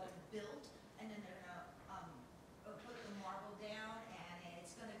they're going to build, and then they're going to put the marble down, and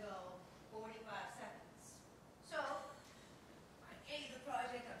it's going to go 45 seconds. So I gave the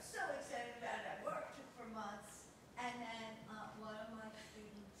project, I'm so excited about it, I worked for months, and then one of my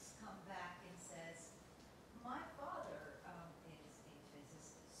students come back and says, my father is a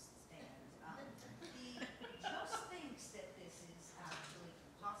physicist, and he just thinks that this is actually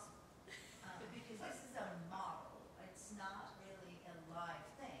impossible, because this is a model. It's not really a live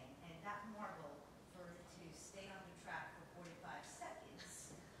thing, and that marble, for it to stay on the track for 45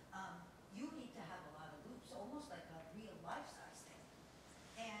 seconds, you need to have a lot of loops, almost like a real life-size thing.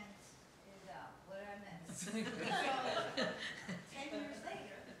 And what I meant. So 10 years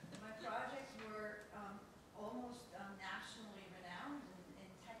later, my projects were almost nationally renowned in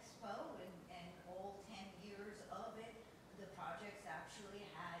Texpo, and all 10 years of it, the projects actually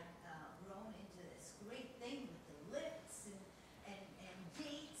had grown into this great thing with the lifts and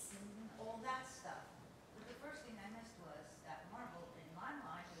gates and all that stuff. But the first thing I missed was that marble, in my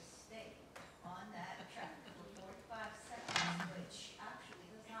mind, was staying on that track for 45 seconds, which actually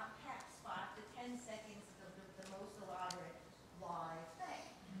does not pass 5 to 10 seconds of the most elaborate live thing.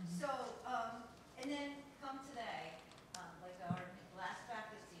 So, and then come today, like our last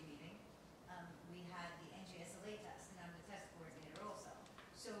faculty meeting, we had the NJISL test, and I'm the test coordinator also.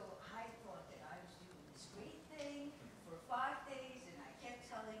 So I thought that I was doing this great thing for 5 days, and I kept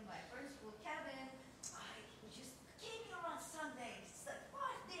telling my principal, Kevin, I just came here on Sundays, it's like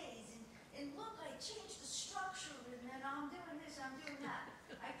 5 days, and look, I changed the structure, and then I'm doing this, I'm doing that.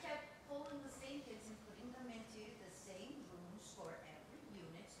 I kept pulling the same kids and putting them into the same rooms for every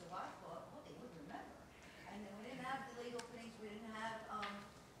unit, so I thought, well, they would remember. And then we didn't have the late openings, we didn't have,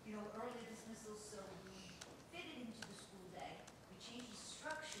 early dismissals, so we fit it into the school day. We changed the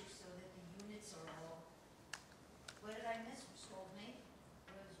structure so that the units are all, what did I miss, was told me,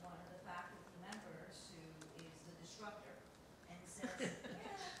 was one of the faculty members who is the disruptor, and says,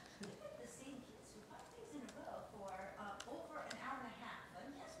 yeah, we had the same kids for 5 days in a row for over an hour and a half,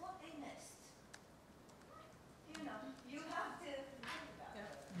 and guess what they missed? You have to think about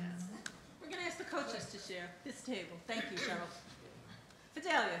it. We're going to ask the coaches to share this table. Thank you, Cheryl.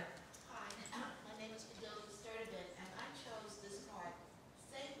 Fidelia. Hi, my name is Fidelia Sturdivant, and I chose this part,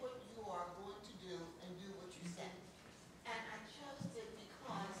 say what you are going to do and do what you say. And I chose it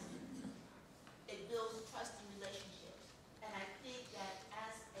because it builds trust and relationships. And I think that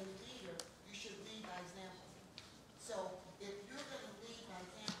as a leader, you should lead by example. So if you're going to lead by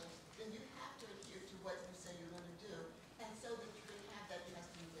example, then you have to adhere to what you say you're going to do, and so that you can have that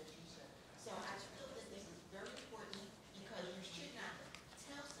trust and relationship. So I feel that this is very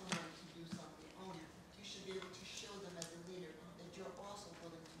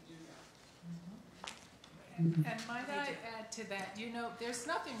And might I add to that, you know, there's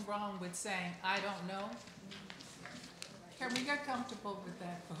nothing wrong with saying, I don't know. Can we get comfortable with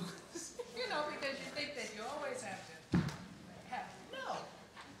that, folks? You know, because you think that you always have to have, no.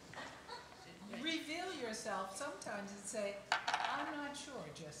 Reveal yourself sometimes and say, I'm not sure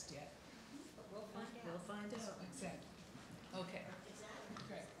just yet. But we'll find out. We'll find out. Exactly. Okay.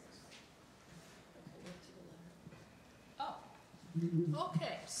 Great. Oh.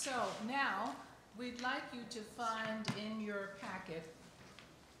 Okay, so now we'd like you to find in your packet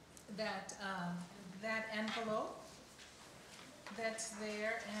that, that envelope that's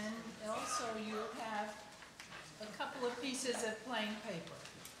there, and also you have a couple of pieces of plain paper.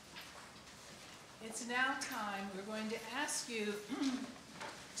 It's now time, we're going to ask you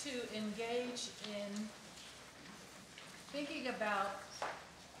to engage in thinking about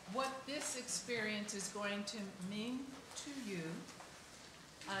what this experience is going to mean to you.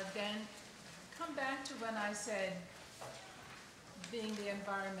 Then come back to when I said being the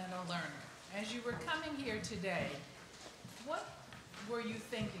environmental learner. As you were coming here today, what were you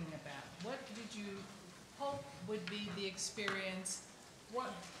thinking about? What did you hope would be the experience?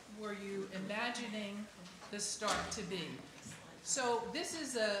 What were you imagining the start to be? So this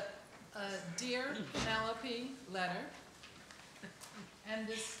is a Dear Penelope letter, and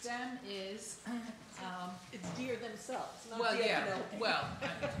the stem is It's dear themselves, not well, dear yeah, Penelope. well,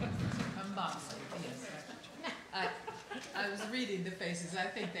 I'm bossy, yes. I was reading the faces. I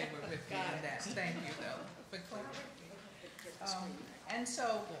think they were with me in that. Thank you, though, for clarifying. And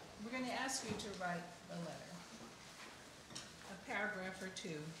so we're going to ask you to write a letter, a paragraph or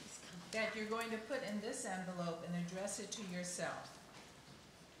two, that you're going to put in this envelope and address it to yourself.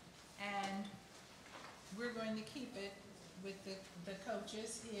 And we're going to keep it with the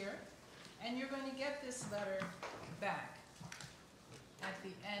coaches here, and you're going to get this letter back at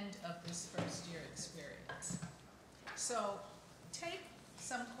the end of this first year experience. So take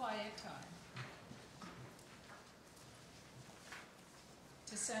some quiet time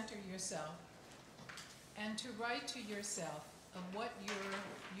to center yourself and to write to yourself of what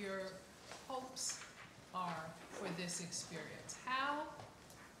your hopes are for this experience. How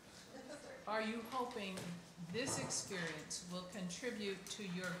are you hoping this experience will contribute to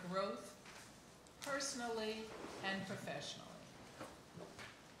your growth personally and professionally?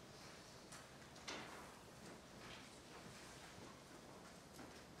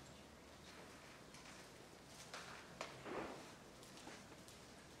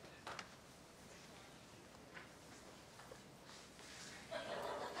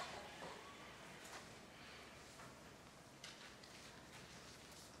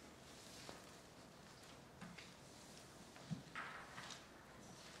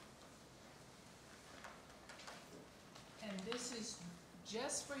 And this is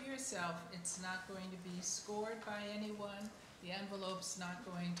just for yourself. It's not going to be scored by anyone. The envelope's not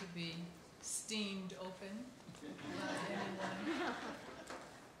going to be steamed open by anyone.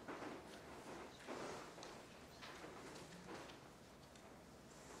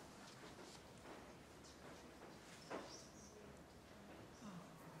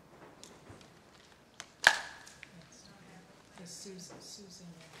 Susan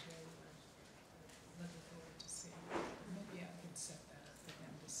and Jay were looking forward to seeing. Maybe I can set that up for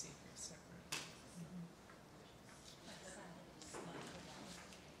them to see her separately.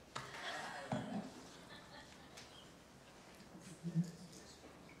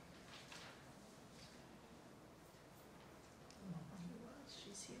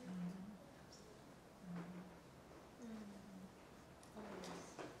 She's here.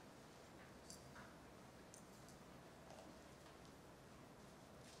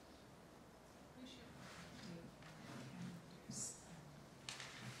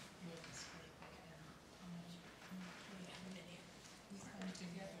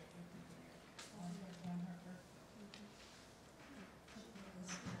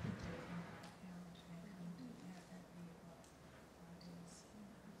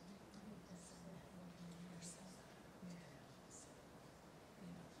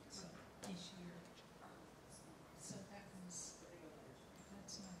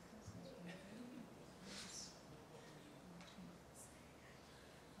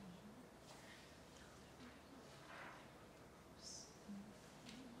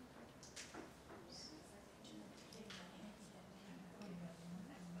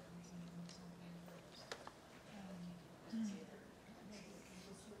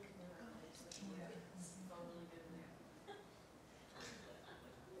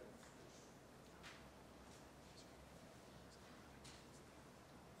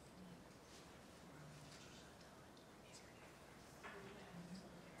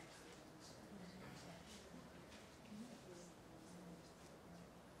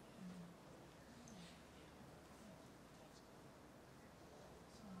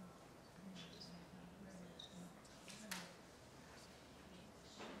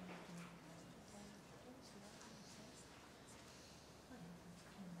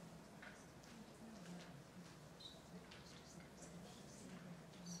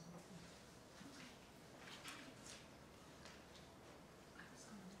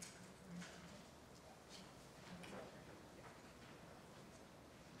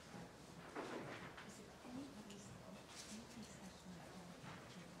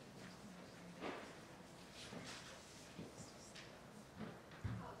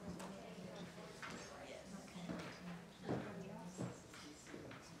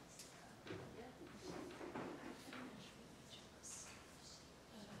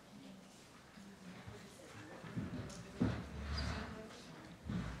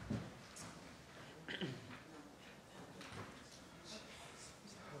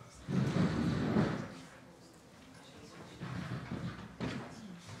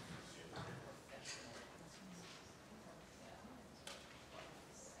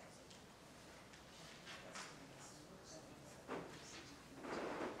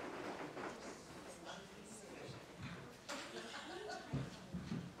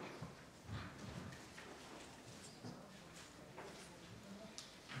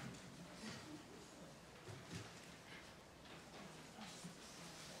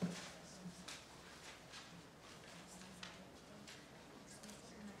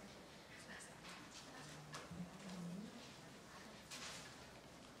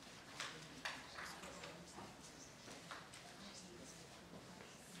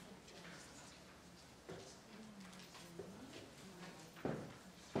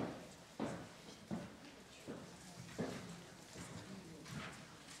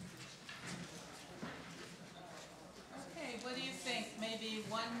 think? Maybe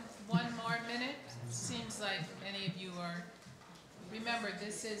one more minute? Seems like many of you are, remember,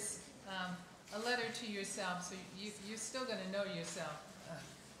 this is a letter to yourself, so you're still going to know yourself.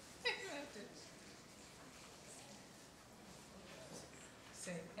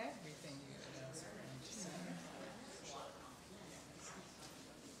 Say everything you know.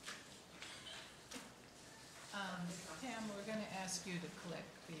 Pam, we're going to ask you to collect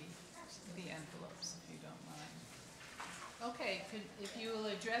the envelopes, if you don't mind. Okay, if you will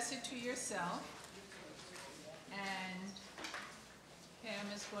address it to yourself, and Pam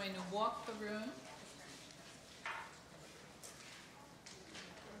is going to walk the room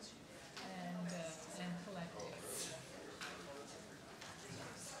and collect it.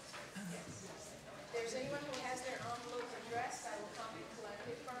 If there's anyone who has their envelope addressed, I will come and collect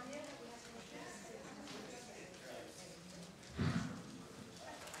it from you.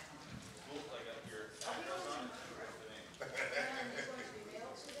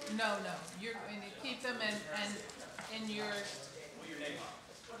 No, you're going to keep them in your...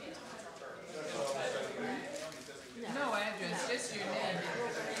 No address, just your name.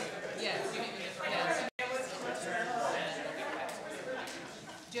 Yes,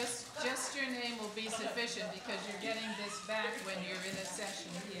 yes. Just your name will be sufficient because you're getting this back when you're in a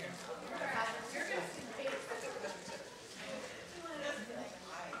session here.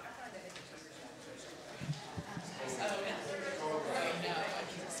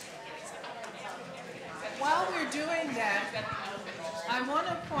 While we're doing that, I want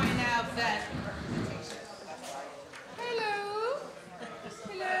to point out that, hello,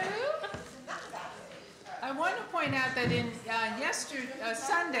 I want to point out that in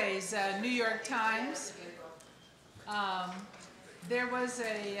Sunday's New York Times, there was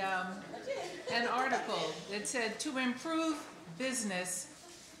an article that said, to improve business,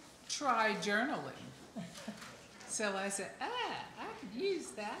 try journaling. So I said, I could use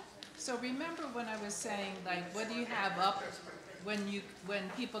that. So remember when I was saying, like, what do you have up when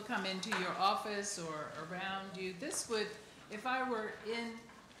people come into your office or around you? This would, if I were in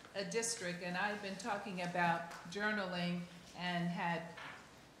a district and I'd been talking about journaling and had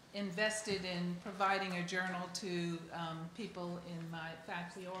invested in providing a journal to people in my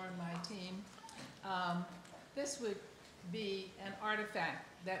faculty or in my team, this would be an artifact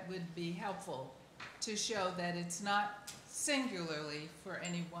that would be helpful to show that it's not singularly for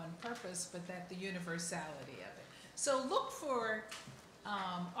any one purpose, but that the universality of it. So look for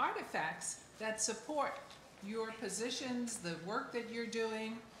artifacts that support your positions, the work that you're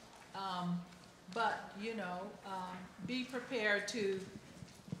doing, but be prepared to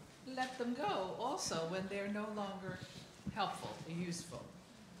let them go also when they're no longer helpful or useful.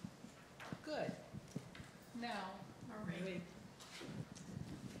 Good. Now, Marie.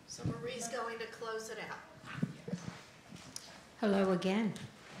 So Marie's going to close it out. Hello again.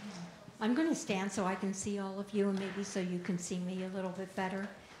 I'm going to stand so I can see all of you and maybe so you can see me a little bit better.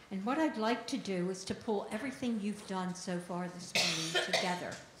 And what I'd like to do is to pull everything you've done so far this morning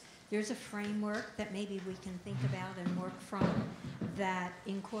together. There's a framework that maybe we can think about and work from that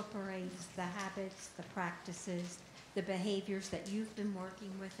incorporates the habits, the practices, the behaviors that you've been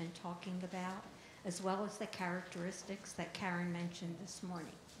working with and talking about, as well as the characteristics that Karen mentioned this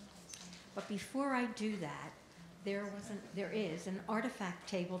morning. But before I do that, there is an artifact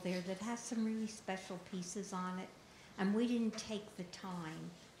table there that has some really special pieces on it, and we didn't take the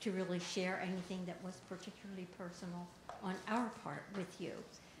time to really share anything that was particularly personal on our part with you.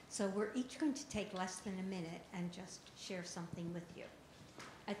 So we're each going to take less than a minute and just share something with you.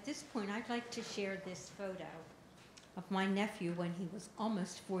 At this point, I'd like to share this photo of my nephew when he was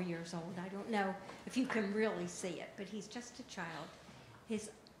almost 4 years old. I don't know if you can really see it, but he's just a child.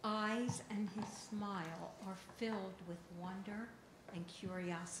 His eyes and his smile are filled with wonder and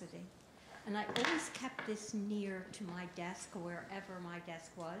curiosity. And I always kept this near to my desk, wherever my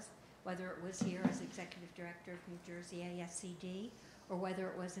desk was, whether it was here as Executive Director of New Jersey ASCD, or whether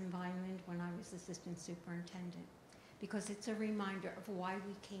it was in Vineland when I was Assistant Superintendent, because it's a reminder of why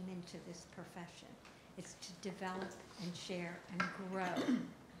we came into this profession. It's to develop and share and grow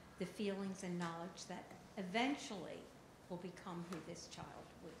the feelings and knowledge that eventually will become who this child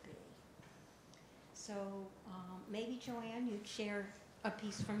would be. So maybe Joanne, you'd share a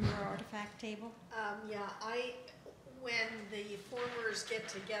piece from your artifact table? When the formers get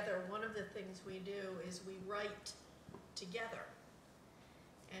together, one of the things we do is we write together.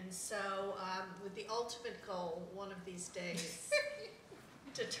 And so with the ultimate goal, one of these days,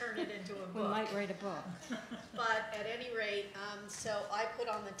 to turn it into a book. We might write a book. But at any rate, so I put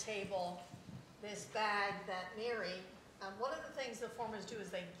on the table this bag that Mary, one of the things the formers do is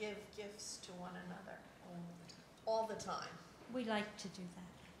they give gifts to one another all the time. We like to do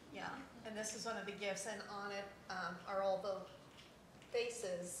that. Yeah, and this is one of the gifts, and on it are all the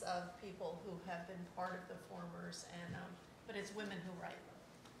faces of people who have been part of the formers, and but it's women who write.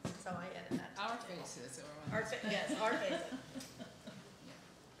 So I added that. Our faces. Yes, our faces.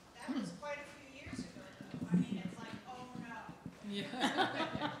 That was quite a few years ago, though. I mean, it's like, oh no. Yeah.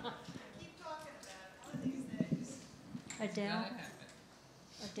 Keep talking about it one of these days. Adele?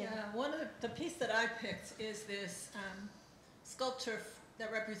 Yeah, one of the piece that I picked is this sculpture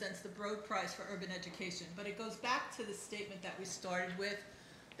that represents the Broad Prize for Urban Education, but it goes back to the statement that we started with,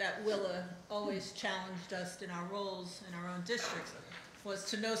 that Willa always challenged us in our roles in our own districts, was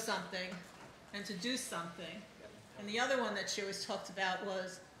to know something and to do something. And the other one that she always talked about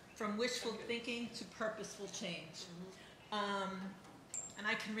was from wishful thinking to purposeful change. And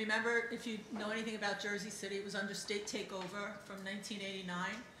I can remember, if you know anything about Jersey City, it was under state takeover from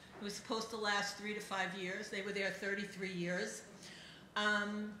 1989. It was supposed to last 3 to 5 years. They were there 33 years.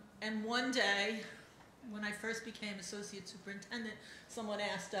 And one day, when I first became associate superintendent, someone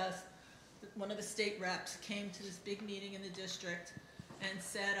asked us, one of the state reps came to this big meeting in the district and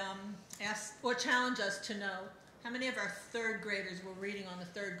said, asked or challenged us to know how many of our third graders were reading on the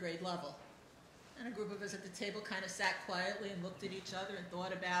third grade level. And a group of us at the table kind of sat quietly and looked at each other and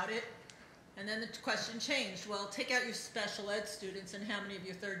thought about it. And then the question changed. Well, take out your special ed students and how many of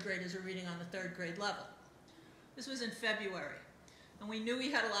your third graders are reading on the third grade level. This was in February. And we knew we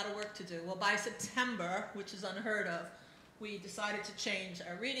had a lot of work to do. Well, by September, which is unheard of, we decided to change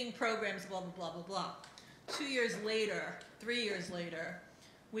our reading programs, blah, blah, blah, blah, blah. 2 years later, 3 years later,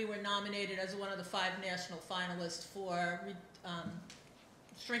 we were nominated as one of the 5 national finalists for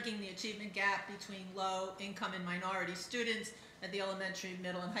shrinking the achievement gap between low income and minority students at the elementary,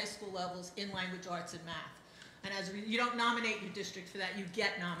 middle, and high school levels in language arts and math. And you don't nominate your district for that, you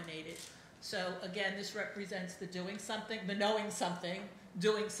get nominated. So again, this represents the doing something, the knowing something,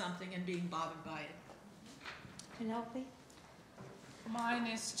 doing something, and being bothered by it. Penelope? Mine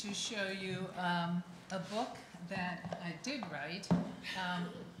is to show you a book that I did write,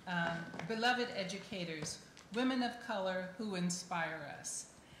 Beloved Educators, Women of Color Who Inspire Us.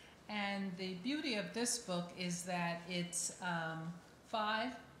 And the beauty of this book is that it's 5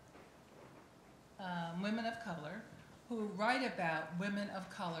 women of color who write about women of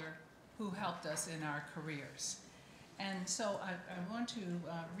color who helped us in our careers. And so I want to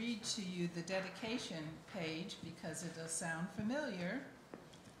read to you the dedication page because it'll sound familiar.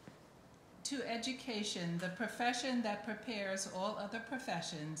 To education, the profession that prepares all other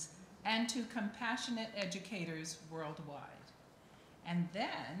professions, and to compassionate educators worldwide. And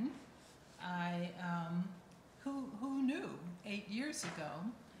then who knew 8 years ago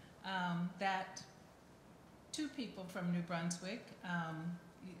that 2 people from New Brunswick,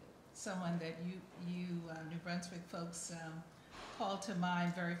 someone that you New Brunswick folks call to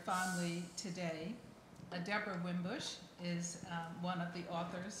mind very fondly today, Deborah Wimbush is one of the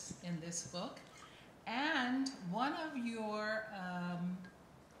authors in this book, and one of your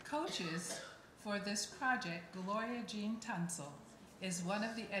coaches for this project, Gloria Jean Tunsil, is one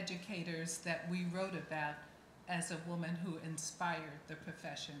of the educators that we wrote about as a woman who inspired the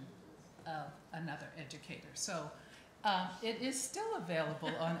profession of another educator. So it is still available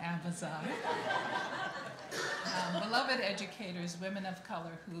on Amazon. Beloved Educators, Women of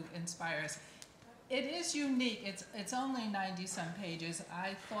Color Who Inspire Us. It is unique. It's only 90-some pages.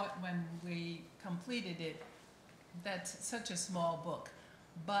 I thought when we completed it, that's such a small book.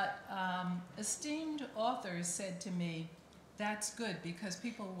 But esteemed authors said to me, that's good because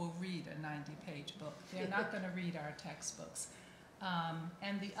people will read a 90-page book. They're not going to read our textbooks.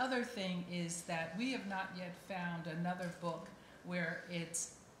 And the other thing is that we have not yet found another book where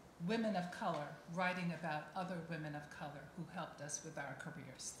it's women of color writing about other women of color who helped us with our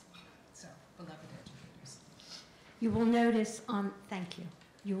careers. So, beloved educators. You will notice on, thank you.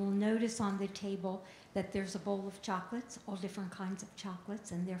 You will notice on the table that there's a bowl of chocolates, all different kinds of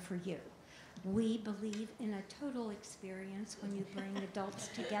chocolates, and they're for you. We believe in a total experience when you bring adults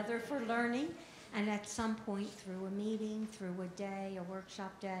together for learning, and at some point through a meeting, through a day, a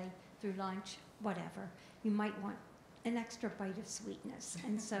workshop day, through lunch, whatever, you might want an extra bite of sweetness.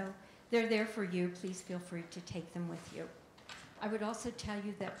 And so they're there for you. Please feel free to take them with you. I would also tell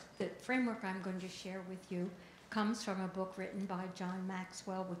you that the framework I'm going to share with you comes from a book written by John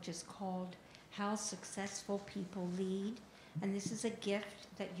Maxwell, which is called How Successful People Lead. And this is a gift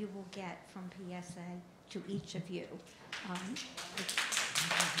that you will get from PSA to each of you.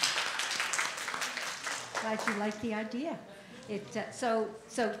 Glad you like the idea. So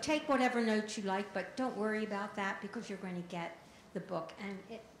take whatever notes you like, but don't worry about that because you're going to get the book.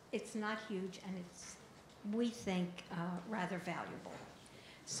 And it's not huge, and we think rather valuable.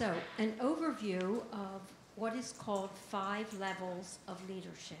 So an overview of what is called 5 levels of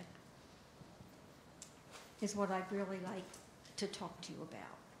leadership is what I'd really like to talk to you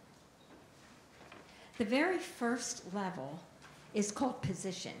about. The very first level is called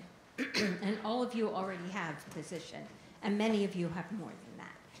position, and all of you already have position, and many of you have more than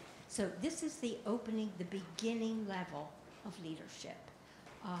that. So this is the opening, the beginning level of leadership.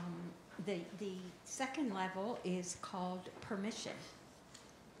 The second level is called permission.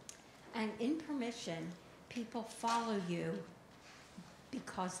 And in permission, people follow you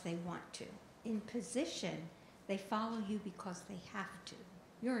because they want to. In position, they follow you because they have to.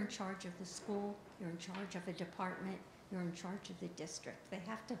 You're in charge of the school, you're in charge of a department, you're in charge of the district. They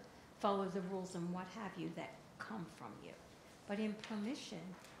have to follow the rules and what have you that come from you. But in permission,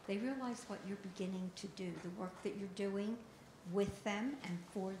 they realize what you're beginning to do, the work that you're doing with them and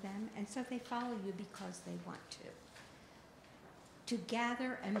for them, and so they follow you because they want to. To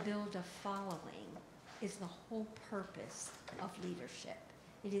gather and build a following is the whole purpose of leadership.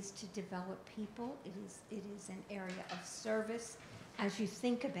 It is to develop people. It is an area of service as you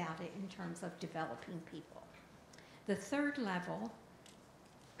think about it in terms of developing people. The third level,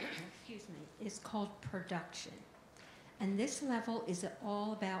 excuse me, is called production. And this level is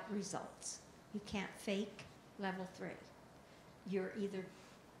all about results. You can't fake level 3. You're either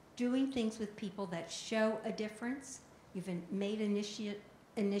doing things with people that show a difference, you've made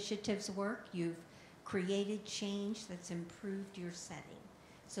initiatives work, you've created change that's improved your setting.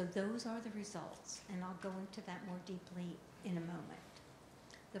 So those are the results, and I'll go into that more deeply in a moment.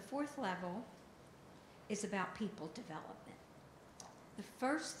 The fourth level is about people development. The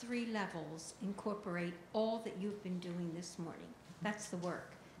first 3 levels incorporate all that you've been doing this morning. That's the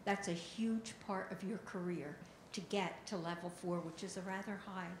work. That's a huge part of your career to get to level 4, which is a rather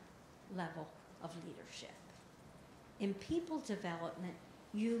high level of leadership. In people development,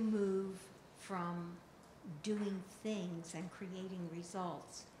 you move from doing things and creating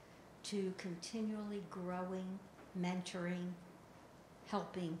results to continually growing, mentoring,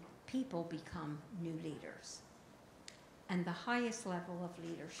 helping people become new leaders. And the highest level of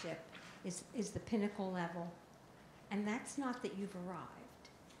leadership is the pinnacle level. And that's not that you've arrived.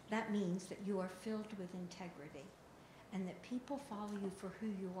 That means that you are filled with integrity and that people follow you for who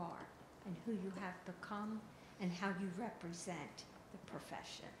you are and who you have become and how you represent the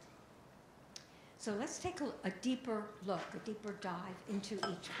profession. So let's take a deeper look, a deeper dive into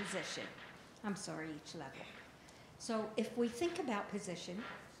each position. Each level. So if we think about position,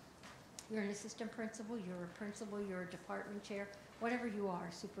 you're an assistant principal, you're a principal, you're a department chair, whatever you are,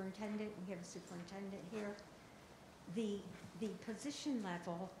 superintendent, we have a superintendent here. The position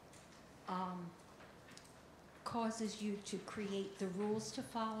level causes you to create the rules to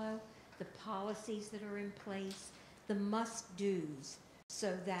follow, the policies that are in place, the must-dos,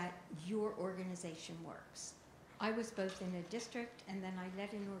 so that your organization works. I was both in a district and then I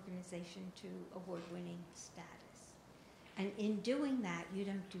led an organization to award-winning status. And in doing that, you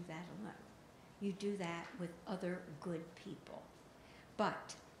don't do that alone. You do that with other good people.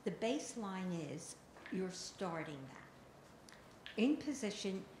 But the baseline is you're starting that. In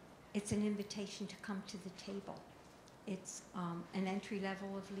position, it's an invitation to come to the table. It's an entry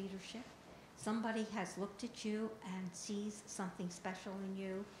level of leadership. Somebody has looked at you and sees something special in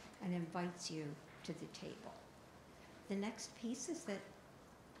you and invites you to the table. The next piece is that,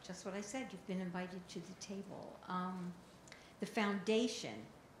 just what I said, you've been invited to the table. The foundation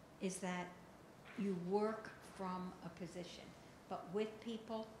is that you work from a position, but with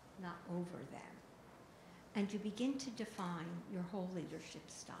people, not over them. And you begin to define your whole leadership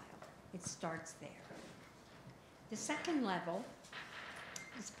style. It starts there. The second level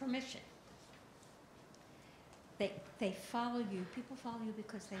is permission. They follow you, people follow you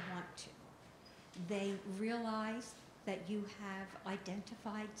because they want to. They realize that you have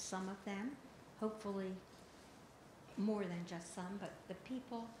identified some of them, hopefully more than just some, but the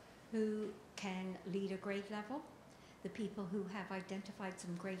people who can lead a grade level, the people who have identified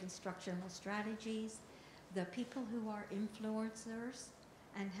some great instructional strategies, the people who are influencers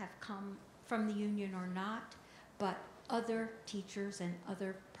and have come from the union or not, but other teachers and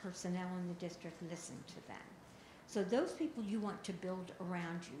other personnel in the district listen to them. So those people you want to build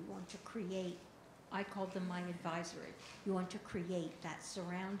around you, you want to create, I call them my advisory. You want to create that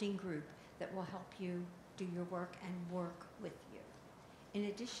surrounding group that will help you do your work and work with you. In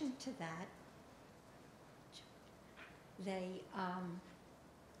addition to that,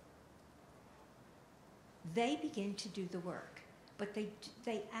 they begin to do the work, but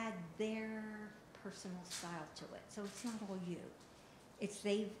they add their personal style to it. So it's not all you. It's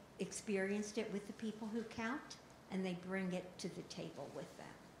they've experienced it with the people who count, and they bring it to the table with them.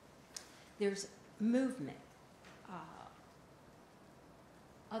 There's movement.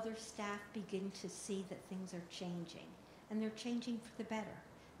 Other staff begin to see that things are changing, and they're changing for the better.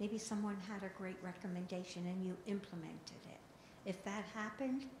 Maybe someone had a great recommendation and you implemented it. If that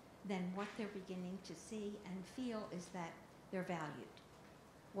happened, then what they're beginning to see and feel is that they're valued.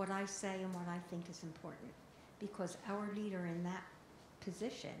 What I say and what I think is important, because our leader in that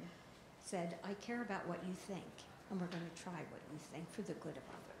position said, I care about what you think, and we're going to try what you think for the good of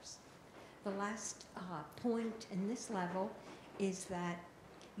others. The last point in this level is that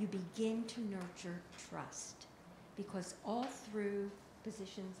you begin to nurture trust, because all through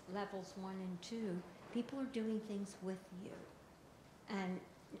positions levels 1 and 2, people are doing things with you. And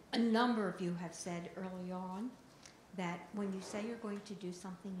a number of you have said early on that when you say you're going to do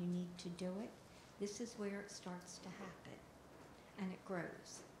something, you need to do it. This is where it starts to happen, and it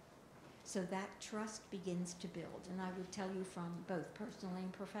grows. So that trust begins to build. And I would tell you from both personally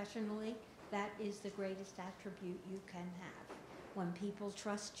and professionally, that is the greatest attribute you can have. When people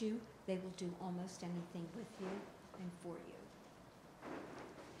trust you, they will do almost anything with you and for you.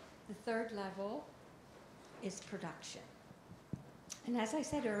 The third level is production. And as I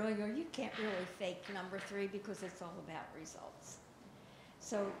said earlier, you can't really fake number 3 because it's all about results.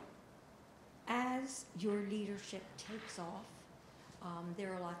 So as your leadership takes off,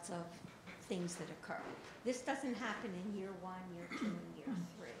 there are lots of things that occur. This doesn't happen in year 1, year 2, and year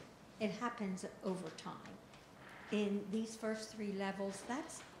 3. It happens over time. In these first 3 levels,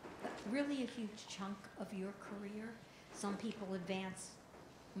 that's really a huge chunk of your career. Some people advance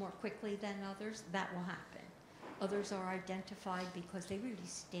more quickly than others. That will happen. Others are identified because they really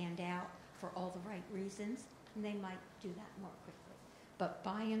stand out for all the right reasons, and they might do that more quickly. But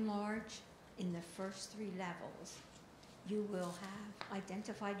by and large, in the first 3 levels, you will have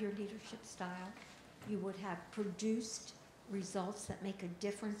identified your leadership style. You would have produced results that make a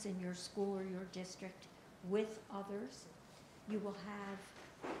difference in your school or your district with others. You will have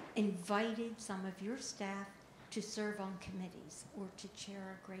invited some of your staff to serve on committees or to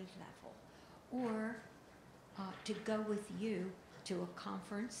chair a grade level, or to go with you to a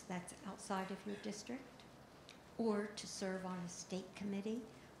conference that's outside of your district, or to serve on a state committee,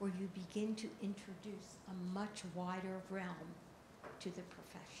 where you begin to introduce a much wider realm to the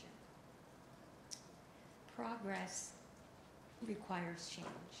profession. Progress requires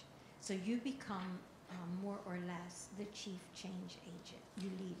change. So you become more or less the chief change agent. You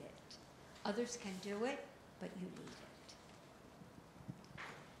lead it. Others can do it, but you lead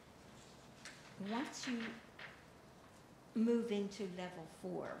it. Once you move into level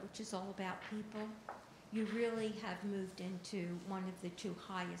 4, which is all about people, you really have moved into one of the 2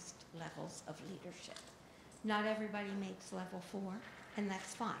 highest levels of leadership. Not everybody makes level 4, and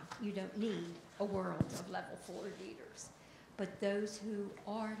that's fine. You don't need a world of level 4 leaders. But those who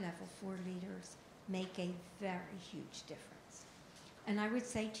are level 4 leaders make a very huge difference. And I would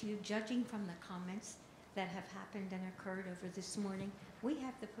say to you, judging from the comments that have happened and occurred over this morning, we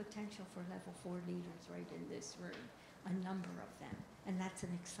have the potential for level 4 leaders right in this room, a number of them, and that's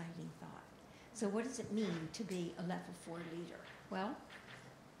an exciting thought. So what does it mean to be a level 4 leader? Well,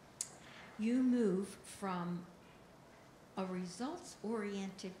 you move from a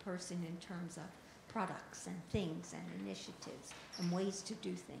results-oriented person in terms of products and things and initiatives and ways to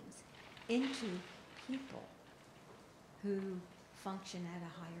do things into people who function at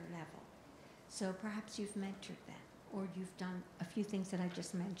a higher level. So perhaps you've mentored them, or you've done a few things that I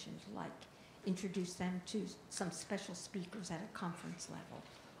just mentioned, like introduce them to some special speakers at a conference level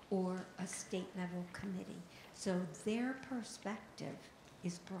or a state level committee. So their perspective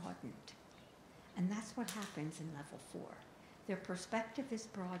is broadened. And that's what happens in level 4. Their perspective is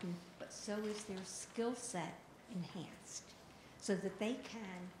broadened, but so is their skill set enhanced, so that they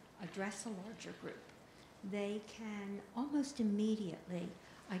can address a larger group. They can almost immediately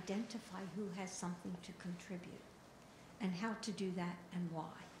identify who has something to contribute and how to do that and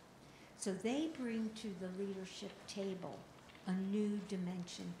why. So they bring to the leadership table a new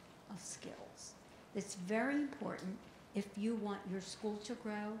dimension of skills. That's very important if you want your school to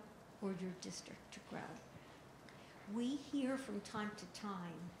grow or your district to grow. We hear from time to time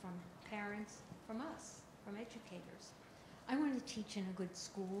from parents, from us, from educators, I want to teach in a good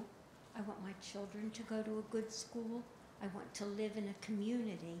school. I want my children to go to a good school. I want to live in a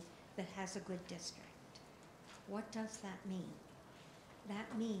community that has a good district. What does that mean?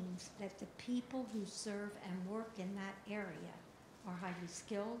 That means that the people who serve and work in that area are highly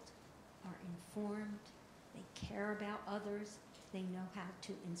skilled, are informed, they care about others, they know how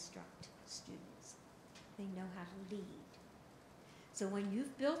to instruct students, they know how to lead. So when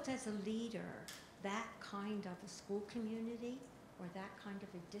you've built as a leader that kind of a school community or that kind of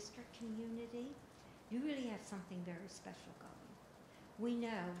a district community, you really have something very special going. We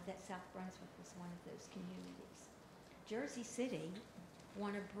know that South Brunswick was one of those communities. Jersey City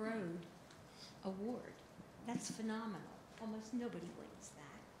won a Broad Award. That's phenomenal. Almost nobody wins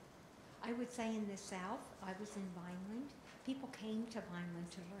that. I would say in the South, I was in Vineland. People came to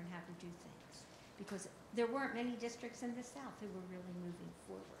Vineland to learn how to do things because there weren't many districts in the South who were really moving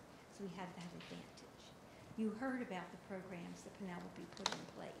forward. So we had that advantage. You heard about the programs that Penelope put in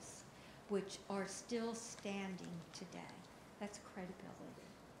place, which are still standing today. That's credibility.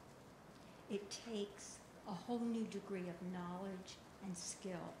 It takes a whole new degree of knowledge and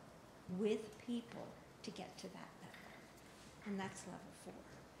skill with people to get to that level. And that's level 4.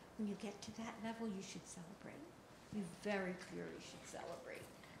 When you get to that level, you should celebrate. You very clearly should celebrate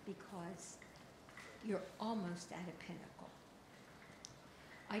because you're almost at a pinnacle.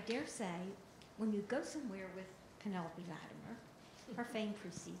 I dare say, when you go somewhere with Penelope Latimer, her fame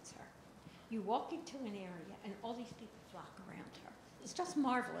precedes her. You walk into an area and all these people flock around her. It's just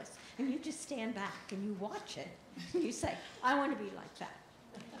marvelous. And you just stand back and you watch it. And you say, I want to be like that.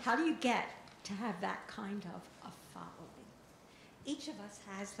 How do you get to have that kind of a following? Each of us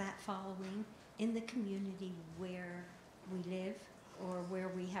has that following in the community where we live or where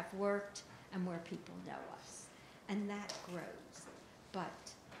we have worked and where people know us. And that grows. But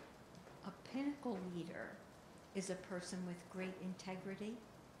a pinnacle leader is a person with great integrity,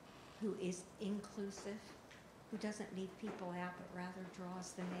 who is inclusive, who doesn't leave people out but rather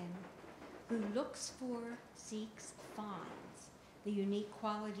draws them in, who looks for, seeks, finds the unique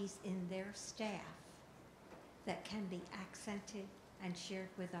qualities in their staff that can be accented and shared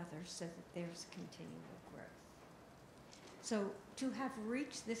with others so that there's continual growth. So to have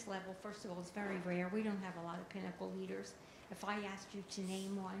reached this level, first of all, is very rare. We don't have a lot of pinnacle leaders. If I asked you to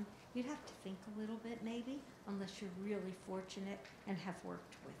name one, you'd have to think a little bit maybe, unless you're really fortunate and have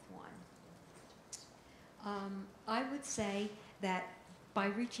worked with one. I would say that by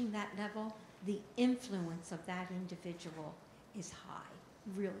reaching that level, the influence of that individual is high,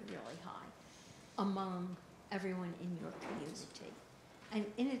 really, really high, among everyone in your community. And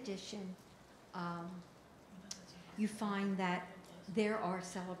in addition, you find that there are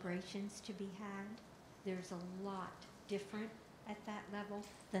celebrations to be had. There's a lot different at that level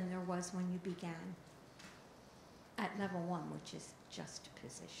than there was when you began at level 1, which is just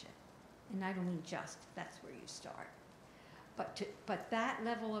position. And I don't mean just, that's where you start. But that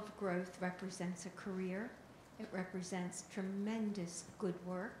level of growth represents a career. It represents tremendous good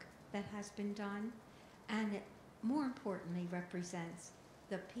work that has been done. And it, more importantly, represents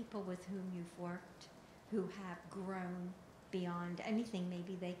the people with whom you've worked who have grown beyond anything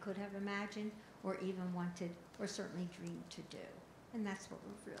maybe they could have imagined or even wanted or certainly dreamed to do. And that's what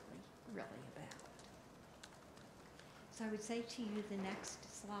we're really, really about. So I would say to you the next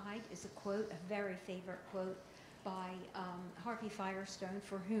slide is a quote, a very favorite quote by Harvey Firestone,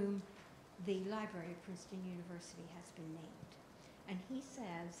 for whom the Library of Princeton University has been named. And he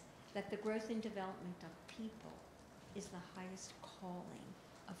says that the growth and development of people is the highest calling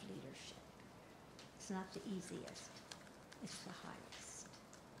of leadership. It's not the easiest, it's the highest.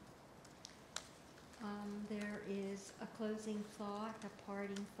 There is a closing thought, a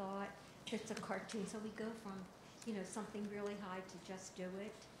parting thought. It's a cartoon, so we go from something really high to just do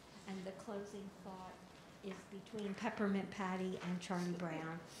it. And the closing thought is between Peppermint Patty and Charlie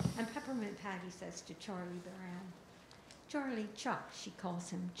Brown. And Peppermint Patty says to Charlie Brown, Charlie, Chuck, she calls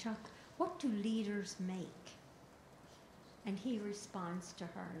him Chuck, what do leaders make? And he responds to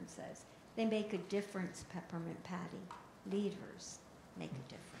her and says, they make a difference, Peppermint Patty. Leaders make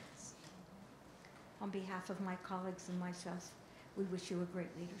a difference. On behalf of my colleagues and myself, we wish you a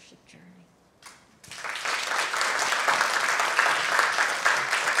great leadership journey.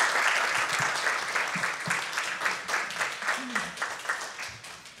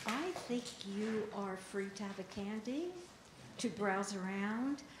 I think you are free to have a candy, to browse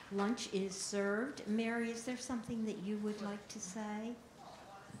around. Lunch is served. Mary, is there something that you would like to say? I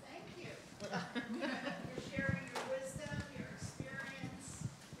want to thank you. You're sharing your wisdom, your experience,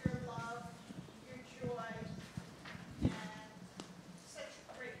 your love, your joy, and such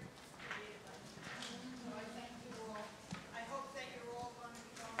great creative ideas. So I thank you all. I hope that you're all going to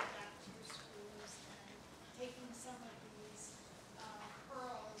be going back to your schools and taking some of these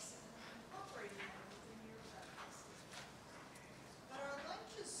pearls and incorporating them within your practice as well. But our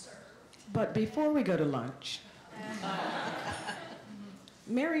lunch is served. But before we go to lunch,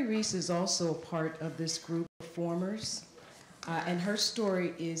 Mary Reese is also a part of this group of performers, and her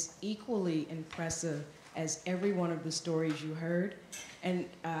story is equally impressive as every one of the stories you heard. And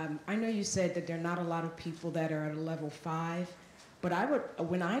I know you said that there are not a lot of people that are at a level 5, but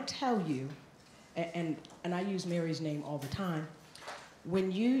when I tell you, and I use Mary's name all the time,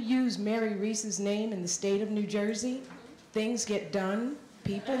 when you use Mary Reese's name in the state of New Jersey, things get done,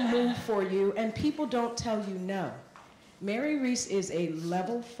 people move for you, and people don't tell you no. Mary Reese is a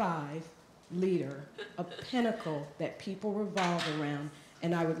level 5 leader, a pinnacle that people revolve around,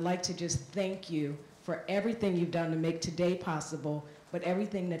 and I would like to just thank you for everything you've done to make today possible, but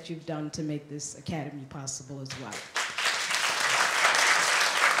everything that you've done to make this academy possible as well.